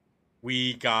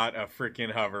 We got a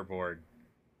freaking hoverboard.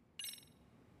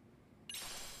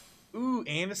 Ooh,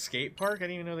 and a skate park? I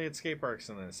didn't even know they had skate parks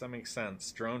in this. That makes sense.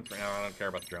 Drone... No, I don't care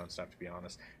about the drone stuff, to be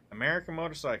honest. American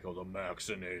Motorcycle, the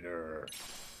Maxinator.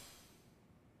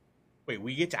 Wait,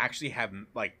 we get to actually have,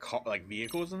 like,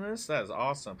 vehicles in this? That is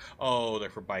awesome. Oh, they're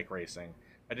for bike racing.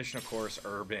 Additional course,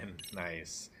 urban.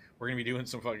 Nice. We're gonna be doing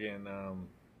some fucking,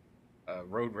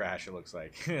 road rash, it looks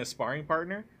like. Sparring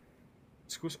partner?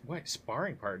 What?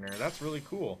 Sparring partner? That's really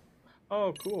cool.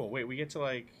 Oh, cool. Wait, we get to,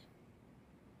 like...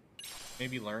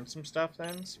 maybe learn some stuff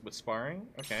then with sparring.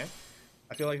 Okay,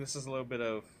 I feel like this is a little bit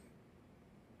of,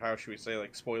 how should we say,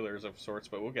 like spoilers of sorts,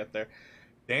 but we'll get there.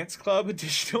 Dance club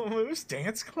additional moves.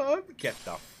 Dance club. Get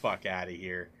the fuck out of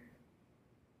here.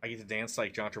 I get to dance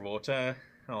like John Travolta.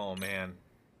 Oh man.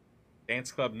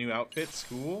 Dance club new outfit.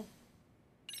 School.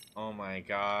 Oh my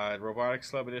god.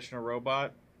 Robotics club additional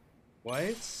robot.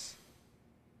 What?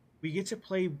 We get to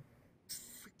play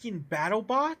freaking battle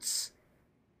bots.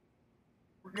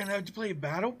 We're gonna have to play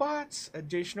battle bots?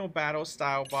 Additional battle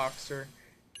style boxer.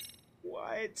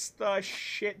 What the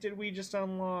shit did we just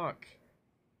unlock?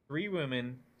 3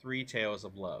 women, 3 tales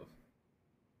of love.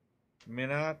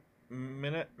 Minato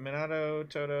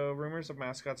Toto. Rumors of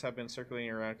mascots have been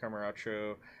circulating around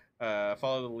Kamurocho.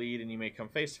 Follow the lead and you may come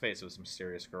face to face with this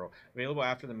mysterious girl. Available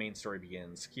after the main story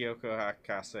begins. Kyoko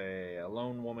Hakase. A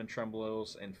lone woman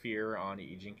trembles in fear on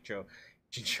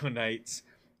Jincho nights.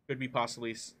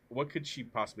 What could she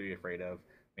possibly be afraid of?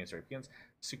 Main story begins.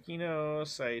 Tsukino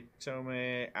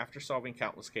Saitome. After solving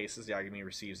countless cases, Yagami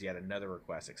receives yet another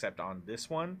request, except on this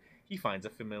one, he finds a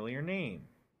familiar name.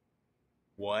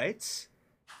 What?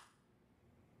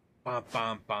 Bum,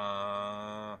 bum,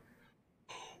 bum.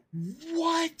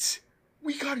 What?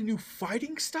 We got a new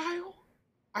fighting style?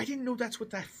 I didn't know that's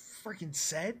what that freaking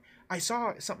said. I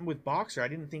saw something with Boxer. I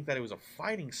didn't think that it was a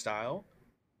fighting style.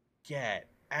 Get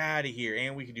out of here.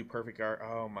 And we can do perfect art.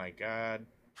 Oh my god.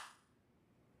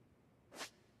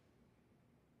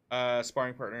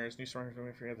 Sparring partners. New sparring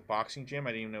partners. Forget the boxing gym.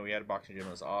 I didn't even know we had a boxing gym.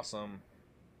 It was awesome.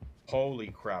 Holy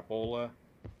crapola.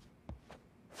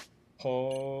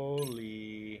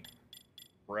 Holy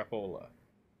crapola.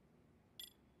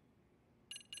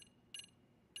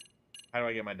 How do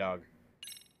I get my dog?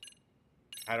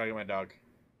 How do I get my dog?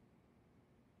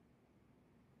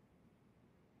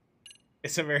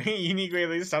 It's a very unique way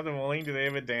to stop them bowling. Do they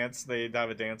have a dance? They have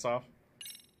a dance off?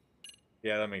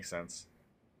 Yeah, that makes sense.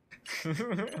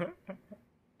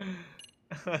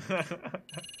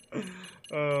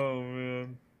 Oh,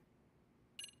 man.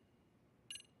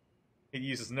 It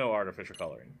uses no artificial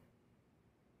coloring.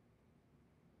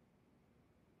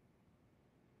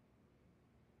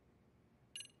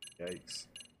 Yikes.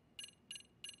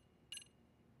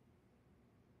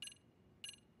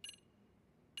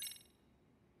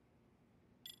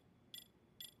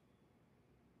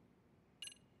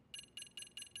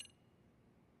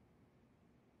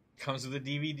 Comes with a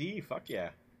DVD. Fuck yeah.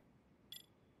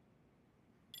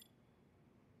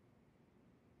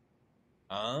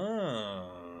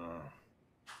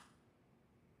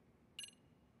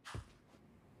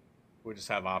 We'll just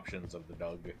have options of the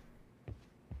dog.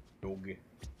 Dog.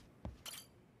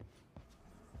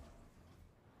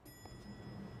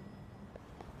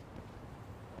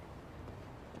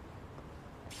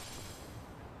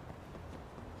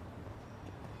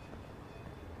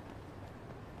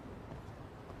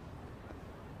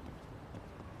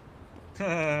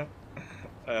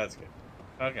 That's good.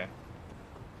 Okay.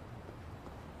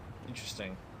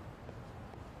 Interesting.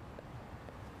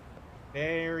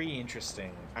 Very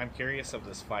interesting. I'm curious of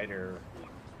this fighter,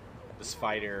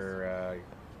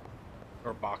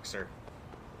 or boxer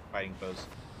fighting pose.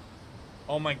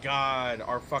 Oh my god,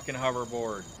 our fucking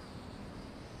hoverboard.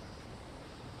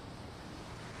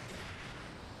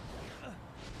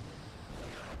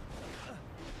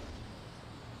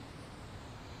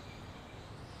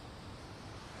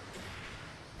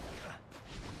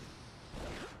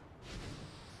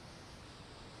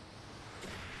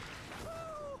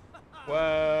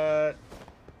 What?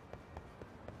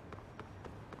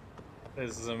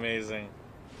 This is amazing.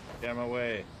 Get him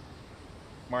away.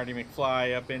 Marty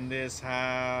McFly up in this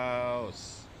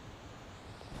house.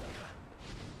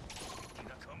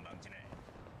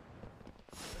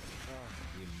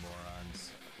 You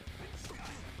morons.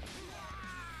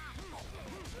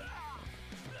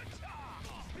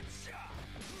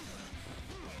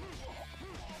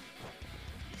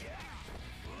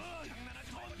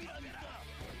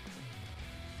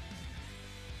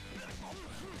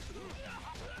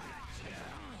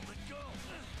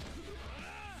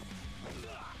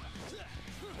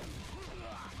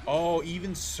 Oh,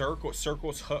 even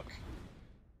Circle's hook.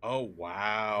 Oh,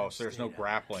 wow. So there's no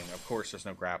grappling. Of course there's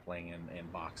no grappling in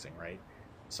boxing, right?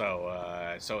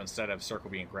 So, so instead of Circle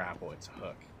being grapple, it's a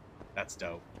hook. That's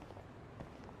dope.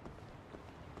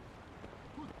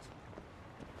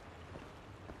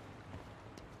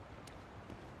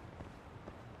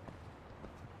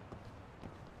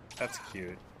 That's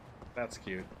cute. That's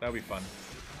cute. That'll be fun.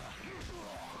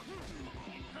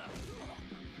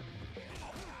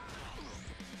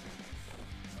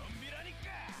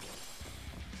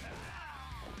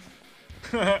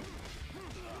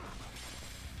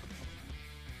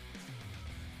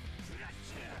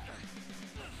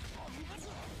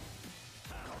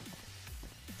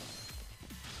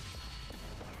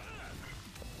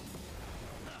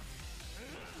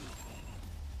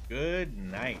 Good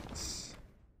night.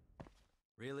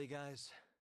 Really, guys?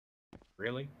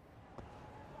 Really?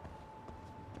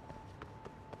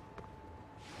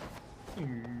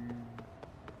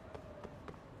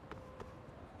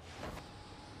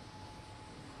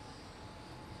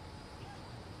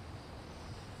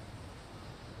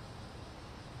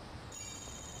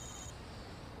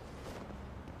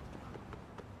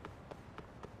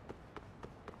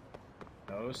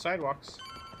 No sidewalks.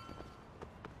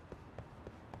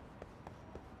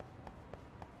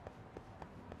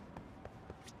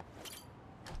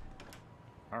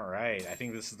 All right, I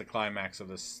think this is the climax of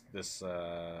this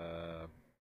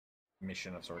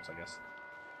mission of sorts, I guess.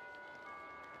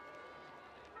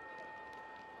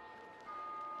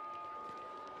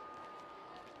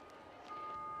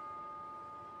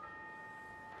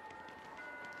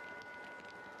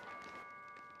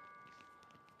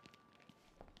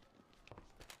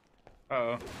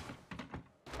 Uh-oh.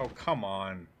 Oh, come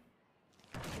on.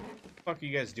 What the fuck are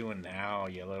you guys doing now,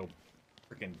 you little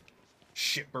freaking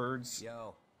shitbirds?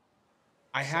 Yo.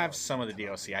 I have some of the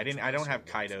DLC. I don't have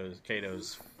Kato's.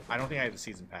 I don't think I have the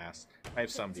season pass. I have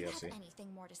some Do you DLC. have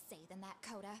anything more to say than that,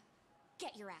 Coda?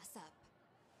 Get your ass up.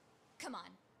 Come on.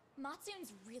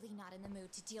 Matsune's really not in the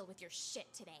mood to deal with your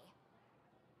shit today.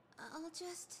 I'll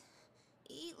just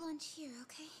eat lunch here,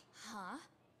 okay? Huh?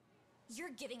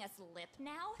 You're giving us lip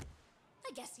now?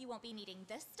 I guess you won't be needing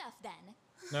this stuff then.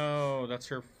 No, that's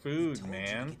her food, Told you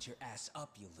to man. get your ass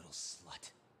up, you little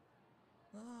slut.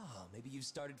 Oh, maybe you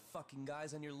started fucking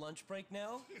guys on your lunch break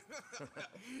now?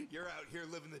 You're out here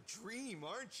living the dream,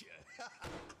 aren't you?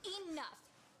 Enough!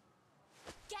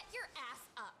 Get your ass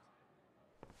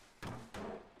up!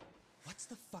 What's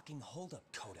the fucking holdup,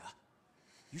 Coda?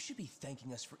 You should be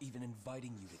thanking us for even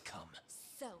inviting you to come.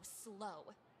 So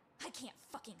slow. I can't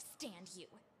fucking stand you.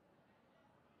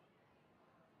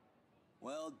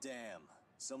 Well, damn.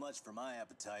 So much for my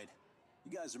appetite.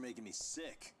 You guys are making me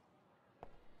sick.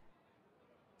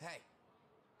 Hey,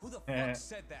 who the fuck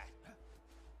said that?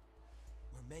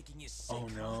 We're making you sick. Oh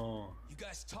no. You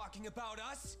guys talking about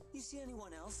us? You see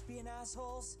anyone else being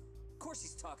assholes? Of course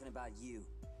he's talking about you.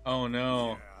 Oh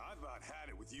no. Yeah, I've about had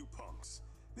it with you punks.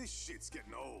 This shit's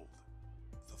getting old.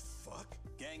 The fuck?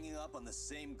 Ganging up on the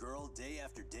same girl day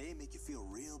after day make you feel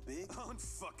real big?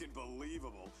 Unfucking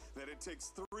believable that it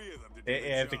takes 3 of them to do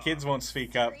If the kids won't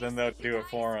speak up, then they'll do it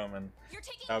for them, and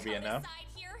that'll be enough.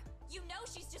 You know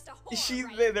she's just a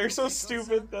whore, right? They're so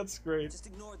stupid. That's great. Just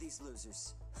ignore these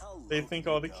losers. They think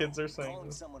all the kids are saying Calling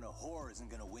this. someone a whore isn't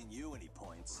gonna win you any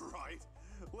points. Right?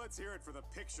 Let's hear it for the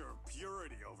picture of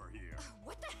purity over here.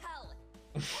 What the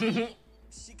hell?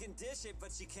 She can dish it,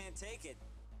 but she can't take it.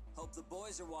 Hope the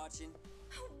boys are watching.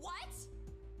 What?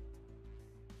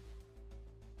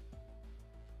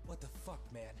 What the fuck,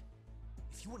 man?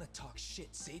 If you want to talk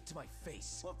shit, say it to my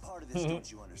face. What part of this don't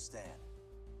you understand?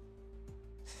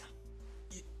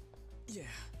 Yeah.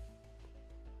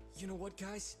 You know what,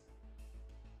 guys?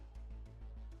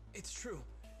 It's true.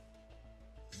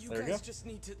 You There we guys go. just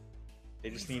need to. They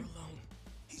just leave need. her alone.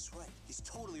 He's right. He's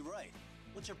totally right.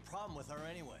 What's your problem with her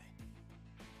anyway?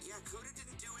 Yakuda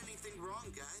didn't do anything wrong,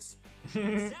 guys.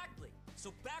 Exactly.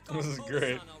 So back off This is Kodo-san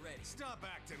great. already. Stop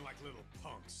acting like little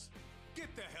punks.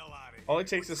 Get the hell out of here. All it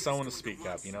takes is someone to speak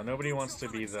up. You know, nobody wants to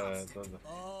be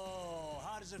Oh,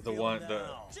 how does it the feel one,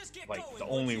 now? the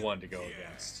only one to go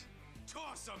against.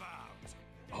 Toss him out.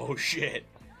 Oh shit!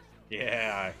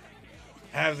 Yeah,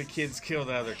 have the kids kill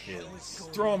the other kids.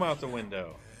 Throw them out the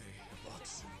window.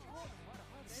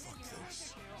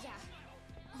 Yeah.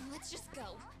 Let's just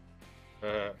go.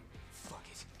 Fuck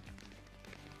it.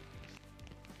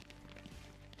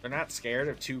 They're not scared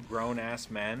of two grown-ass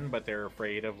men, but they're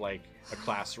afraid of like a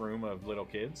classroom of little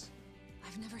kids.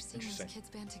 I've never seen those Interesting. kids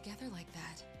band together like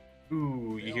that.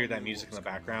 Ooh, you hear that music in the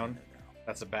background?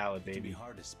 That's a ballad, It can be baby.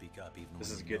 hard to speak up even This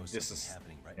when is you good. know This something is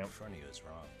happening right yep. in front of you is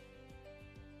wrong.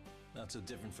 Not so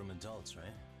different from adults,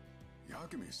 right?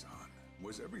 Yagami-san,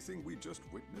 was everything we just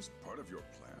witnessed part of your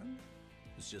plan?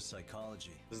 It's just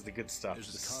psychology. This is the good stuff. There's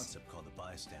This this is concept called the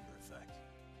bystander effect.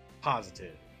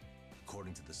 positive.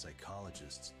 According to the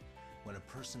psychologists, when a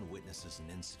person witnesses an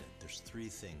incident, there's three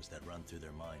things that run through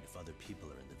their mind if other people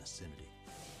are in the vicinity.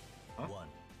 Huh? 1.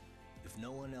 If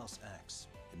no one else acts,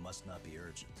 it must not be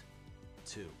urgent.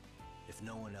 2. If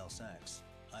no one else acts,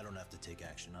 I don't have to take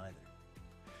action either.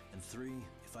 And 3.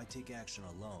 If I take action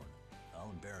alone, I'll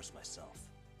embarrass myself.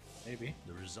 Maybe.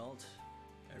 The result?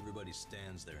 Everybody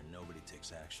stands there and nobody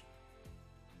takes action.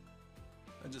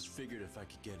 I just figured if I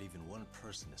could get even one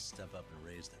person to step up and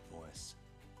raise their voice,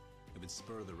 it would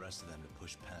spur the rest of them to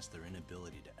push past their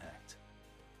inability to act.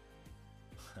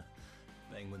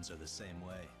 Penguins are the same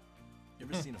way. You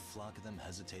ever seen a flock of them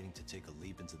hesitating to take a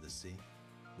leap into the sea?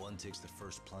 One takes the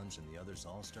first plunge and the others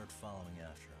all start following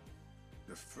after him.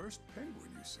 The first penguin,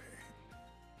 you say?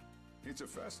 It's a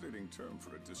fascinating term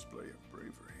for a display of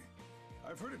bravery.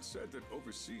 I've heard it said that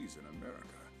overseas in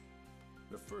America,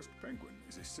 the first penguin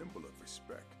is a symbol of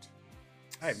respect.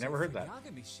 I've never heard that.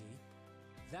 Yagami-shi,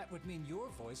 that would mean your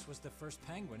voice was the first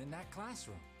penguin in that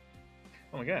classroom.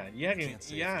 Oh my god. Yeah, Can't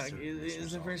say yeah, for certain it this is the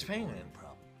resolved first the penguin. boring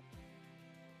problem.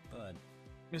 But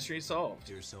Mystery solved.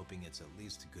 here's hoping it's at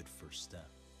least a good first step.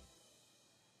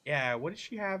 Yeah, what did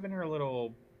she have in her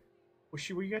little... What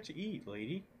you got to eat,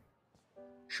 lady?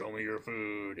 Show me your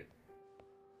food.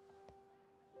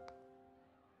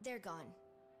 They're gone.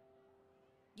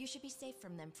 You should be safe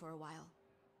from them for a while.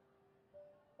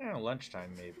 Yeah,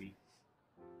 lunchtime maybe.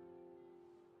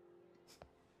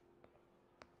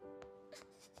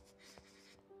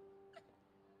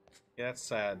 Yeah, that's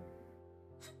sad.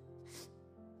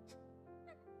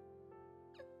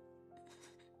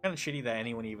 Kind of shitty that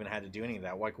anyone even had to do any of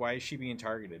that. Like, why is she being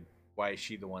targeted? Why is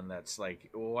she the one that's like,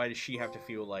 why does she have to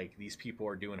feel like these people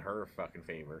are doing her a fucking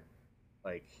favor?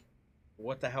 Like,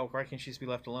 what the hell? Why can't she just be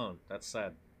left alone? That's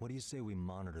sad. What do you say we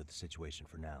monitor the situation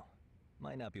for now?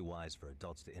 Might not be wise for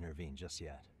adults to intervene just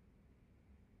yet.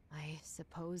 I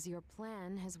suppose your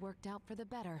plan has worked out for the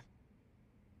better.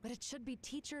 But it should be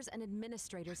teachers and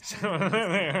administrators handling these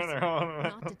matters,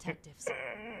 not detectives.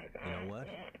 You know what?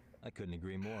 I couldn't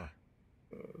agree more.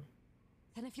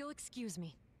 Then if you'll excuse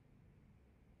me.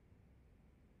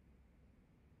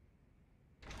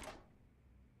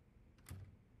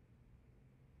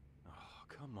 Oh,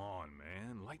 come on,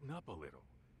 man. Lighten up a little.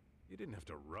 You didn't have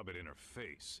to rub it in her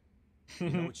face. You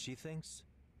know what she thinks?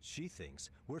 She thinks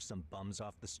we're some bums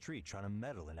off the street trying to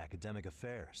meddle in academic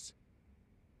affairs.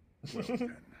 Well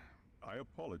then, I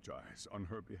apologize on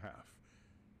her behalf.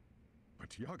 But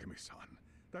Yagami-san,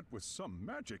 that was some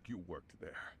magic you worked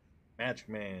there. Magic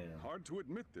man. Hard to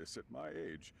admit this at my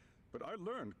age, but I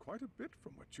learned quite a bit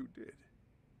from what you did.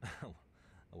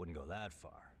 I wouldn't go that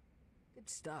far. Good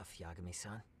stuff,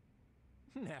 Yagami-san.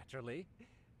 Naturally.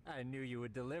 I knew you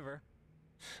would deliver.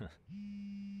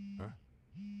 Huh?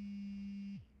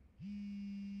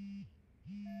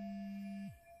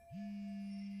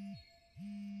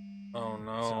 Oh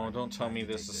no, don't tell me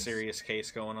there's a serious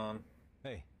case going on.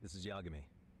 Hey, this is Yagami.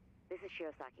 This is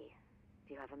Shiosaki.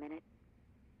 Do you have a minute?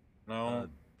 No.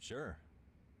 Sure.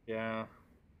 Yeah.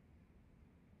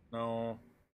 No.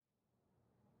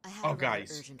 I have Oh, a rather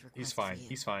guys. urgent request He's for fine. you.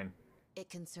 He's fine. It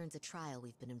concerns a trial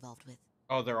we've been involved with.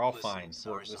 Oh, they're all Listen, fine.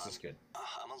 sorry, This son. is good.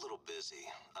 I'm a little busy.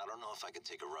 I don't know if I could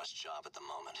take a rush job at the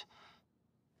moment.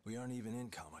 We aren't even in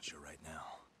Kawachi right now.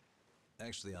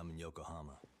 Actually, I'm in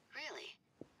Yokohama. Really?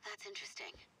 That's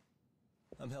interesting.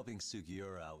 I'm helping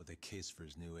Sugiura out with a case for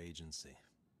his new agency.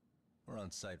 We're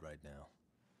on site right now.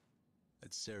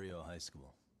 At Serio High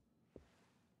School.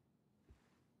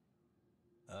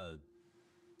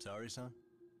 Sorry, son?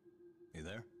 You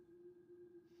there?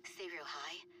 Serio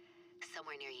High?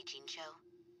 somewhere near Ijincho.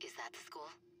 Is that the school?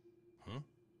 Hmm?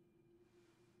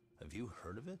 Have you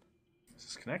heard of it? This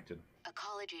is connected. A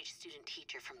college-age student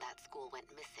teacher from that school went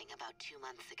missing about 2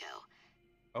 months ago.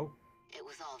 Oh. It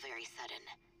was all very sudden.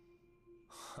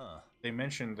 Huh. They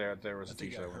mentioned that there was I a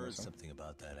think teacher I that went heard missing. something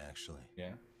about that, actually.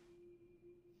 Yeah.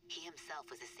 He himself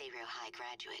was a Seiryo High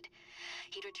graduate.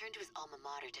 He'd returned to his alma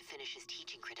mater to finish his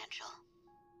teaching credential.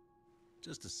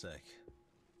 Just a sec.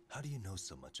 How do you know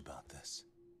so much about this?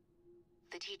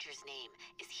 The teacher's name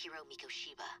is Hiro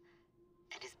Mikoshiba,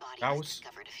 and his body That was was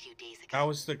discovered a few days ago. That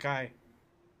was the guy.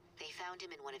 They found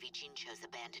him in one of Ijincho's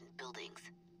abandoned buildings.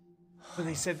 But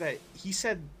they said that he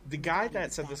said the guy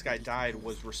that said this guy died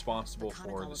was responsible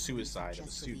for the suicide of the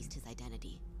just student. released his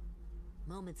identity.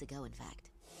 Moments ago, in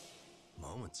fact.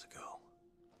 Moments ago.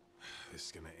 This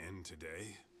is gonna end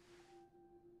today?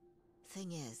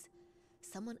 Thing is,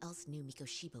 someone else knew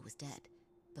Mikoshiba was dead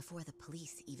before the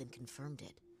police even confirmed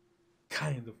it.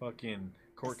 Guy in the fucking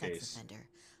court A sex case. offender,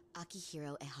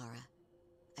 Akihiro Ehara.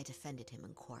 I defended him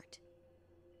in court.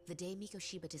 The day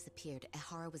Mikoshiba disappeared,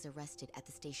 Ehara was arrested at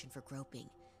the station for groping.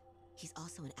 He's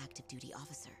also an active duty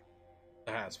officer.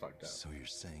 That's fucked up. So you're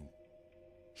saying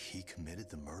he committed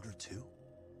the murder too?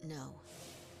 No.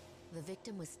 The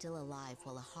victim was still alive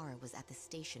while Ehara was at the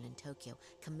station in Tokyo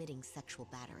committing sexual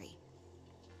battery.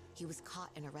 He was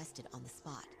caught and arrested on the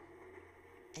spot.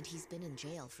 And he's been in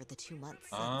jail for the 2 months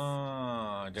since.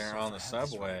 Oh, they're on the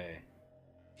subway.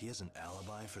 He has an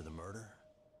alibi for the murder?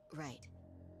 Right.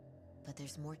 But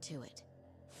there's more to it.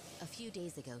 A few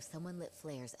days ago, someone lit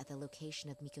flares at the location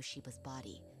of Mikoshiba's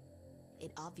body.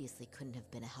 It obviously couldn't have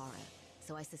been Ehara,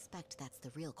 so I suspect that's the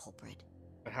real culprit.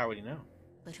 But how would you know?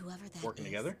 But whoever that Working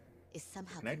together? is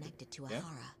somehow Connected. connected to Yeah.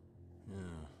 Ehara.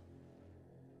 Yeah.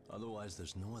 Otherwise,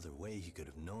 there's no other way he could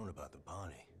have known about the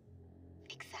body.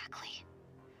 Exactly.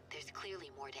 There's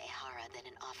clearly more to Ehara than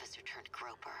an officer turned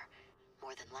groper.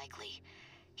 More than likely,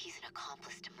 he's an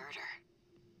accomplice to murder.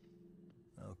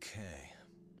 Okay.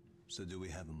 So do we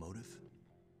have a motive?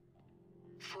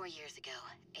 4 years ago,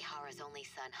 Ehara's only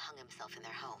son hung himself in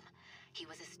their home. He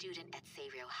was a student at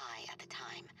Seiryo High at the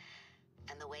time.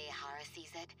 And the way Ehara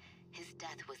sees it, his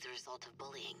death was the result of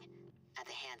bullying at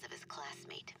the hands of his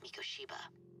classmate, Mikoshiba.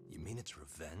 You mean it's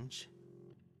revenge?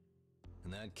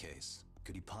 In that case,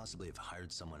 could he possibly have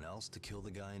hired someone else to kill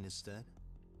the guy in his stead?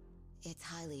 It's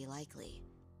highly likely.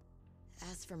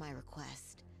 As for my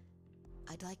request,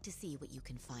 I'd like to see what you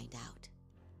can find out.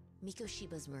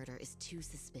 Mikoshiba's murder is too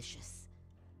suspicious.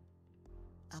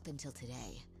 Up until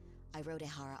today, I wrote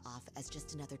Ehara off as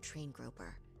just another train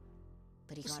groper.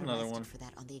 But he Just got another arrested one. for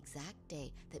that on the exact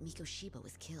day that Mikoshiba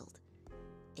was killed.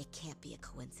 It can't be a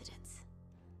coincidence.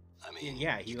 I mean,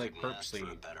 Yeah, he you like couldn't ask purposely.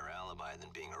 for a better alibi than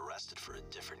being arrested for a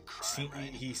different crime, See,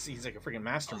 right? he's like a freaking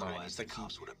mastermind. Otherwise, He's the like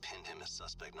cops would have pinned him as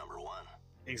suspect number one.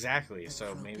 exactly. But So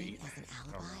groping maybe as an I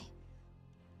don't alibi? know.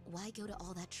 Why go to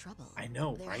all that trouble? I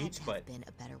know, There right? had to But have been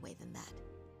a better way than that.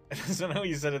 that's not what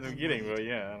you said at the I'm beginning. worried. But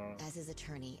yeah, I don't know. As his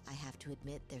attorney, I have to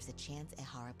admit there's a chance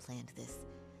Ehara planned this,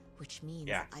 which means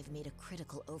Yeah. I've made a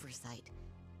critical oversight.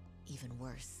 Even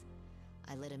worse,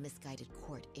 I let a misguided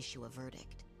court issue a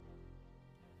verdict.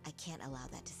 I can't allow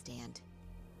that to stand.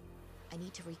 I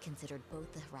need to reconsider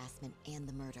both the harassment and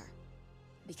the murder.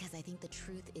 Because I think the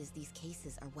truth is these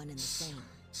cases are one and the same.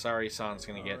 Sorry, San's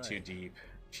gonna get too Alright. deep.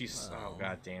 She's Well. oh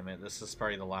god damn it. This is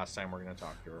probably the last time we're gonna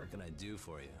talk to her. What can I do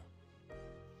for you?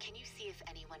 Can you see if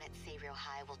anyone at Seiryo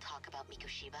High will talk about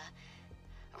Mikoshiba?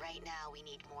 Right now, we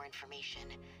need more information.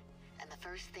 And the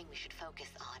first thing we should focus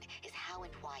on is how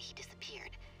and why he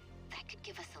disappeared. That could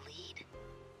give us a lead.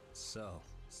 So,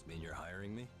 does this mean you're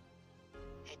hiring me?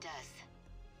 It does.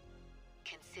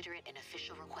 Consider it an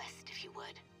official request, if you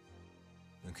would.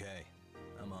 Okay,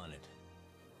 I'm on it.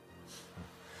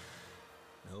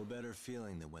 No better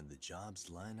feeling than when the jobs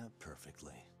line up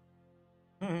perfectly.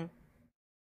 Mm-hmm.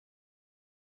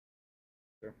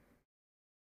 Sure.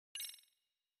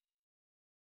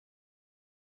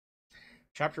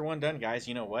 Chapter 1 done, guys.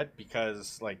 You know what?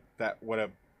 Because like that, what a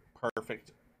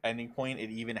perfect ending point. It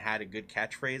even had a good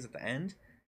catchphrase at the end.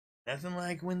 Nothing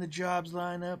like when the jobs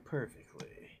line up perfectly.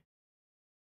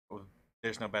 Well,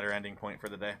 there's no better ending point for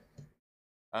the day.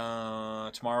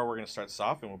 Tomorrow we're gonna start this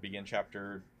off and we'll begin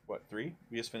chapter 3?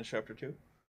 We just finished chapter 2,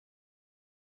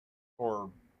 or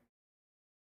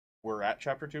we're at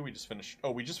chapter 2. We just finished.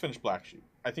 Oh, we just finished Black Sheep.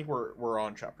 I think we're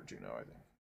on chapter 2 now. I think.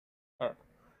 All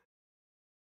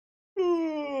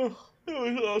right. That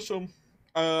was awesome.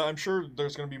 I'm sure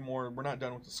there's gonna be more. We're not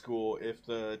done with the school. If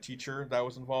the teacher that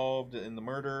was involved in the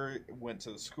murder went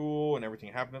to the school and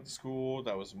everything happened at the school,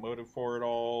 that was the motive for it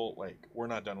all. Like, we're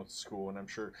not done with the school, and I'm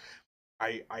sure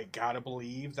I gotta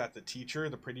believe that the teacher,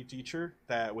 the pretty teacher,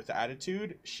 that with the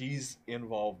attitude, she's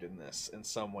involved in this in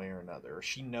some way or another.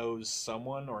 She knows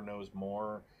someone or knows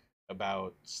more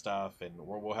about stuff, and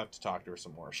we'll have to talk to her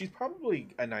some more. She's probably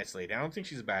a nice lady. I don't think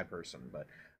she's a bad person, but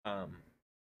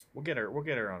we'll get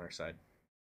her on our side.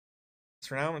 So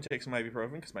for now, I'm gonna take some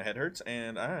ibuprofen because my head hurts,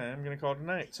 and I'm gonna call it a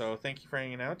night. So thank you for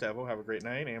hanging out, Devil. Have a great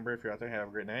night. Amber, if you're out there, have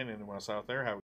a great night. And anyone else out there, have a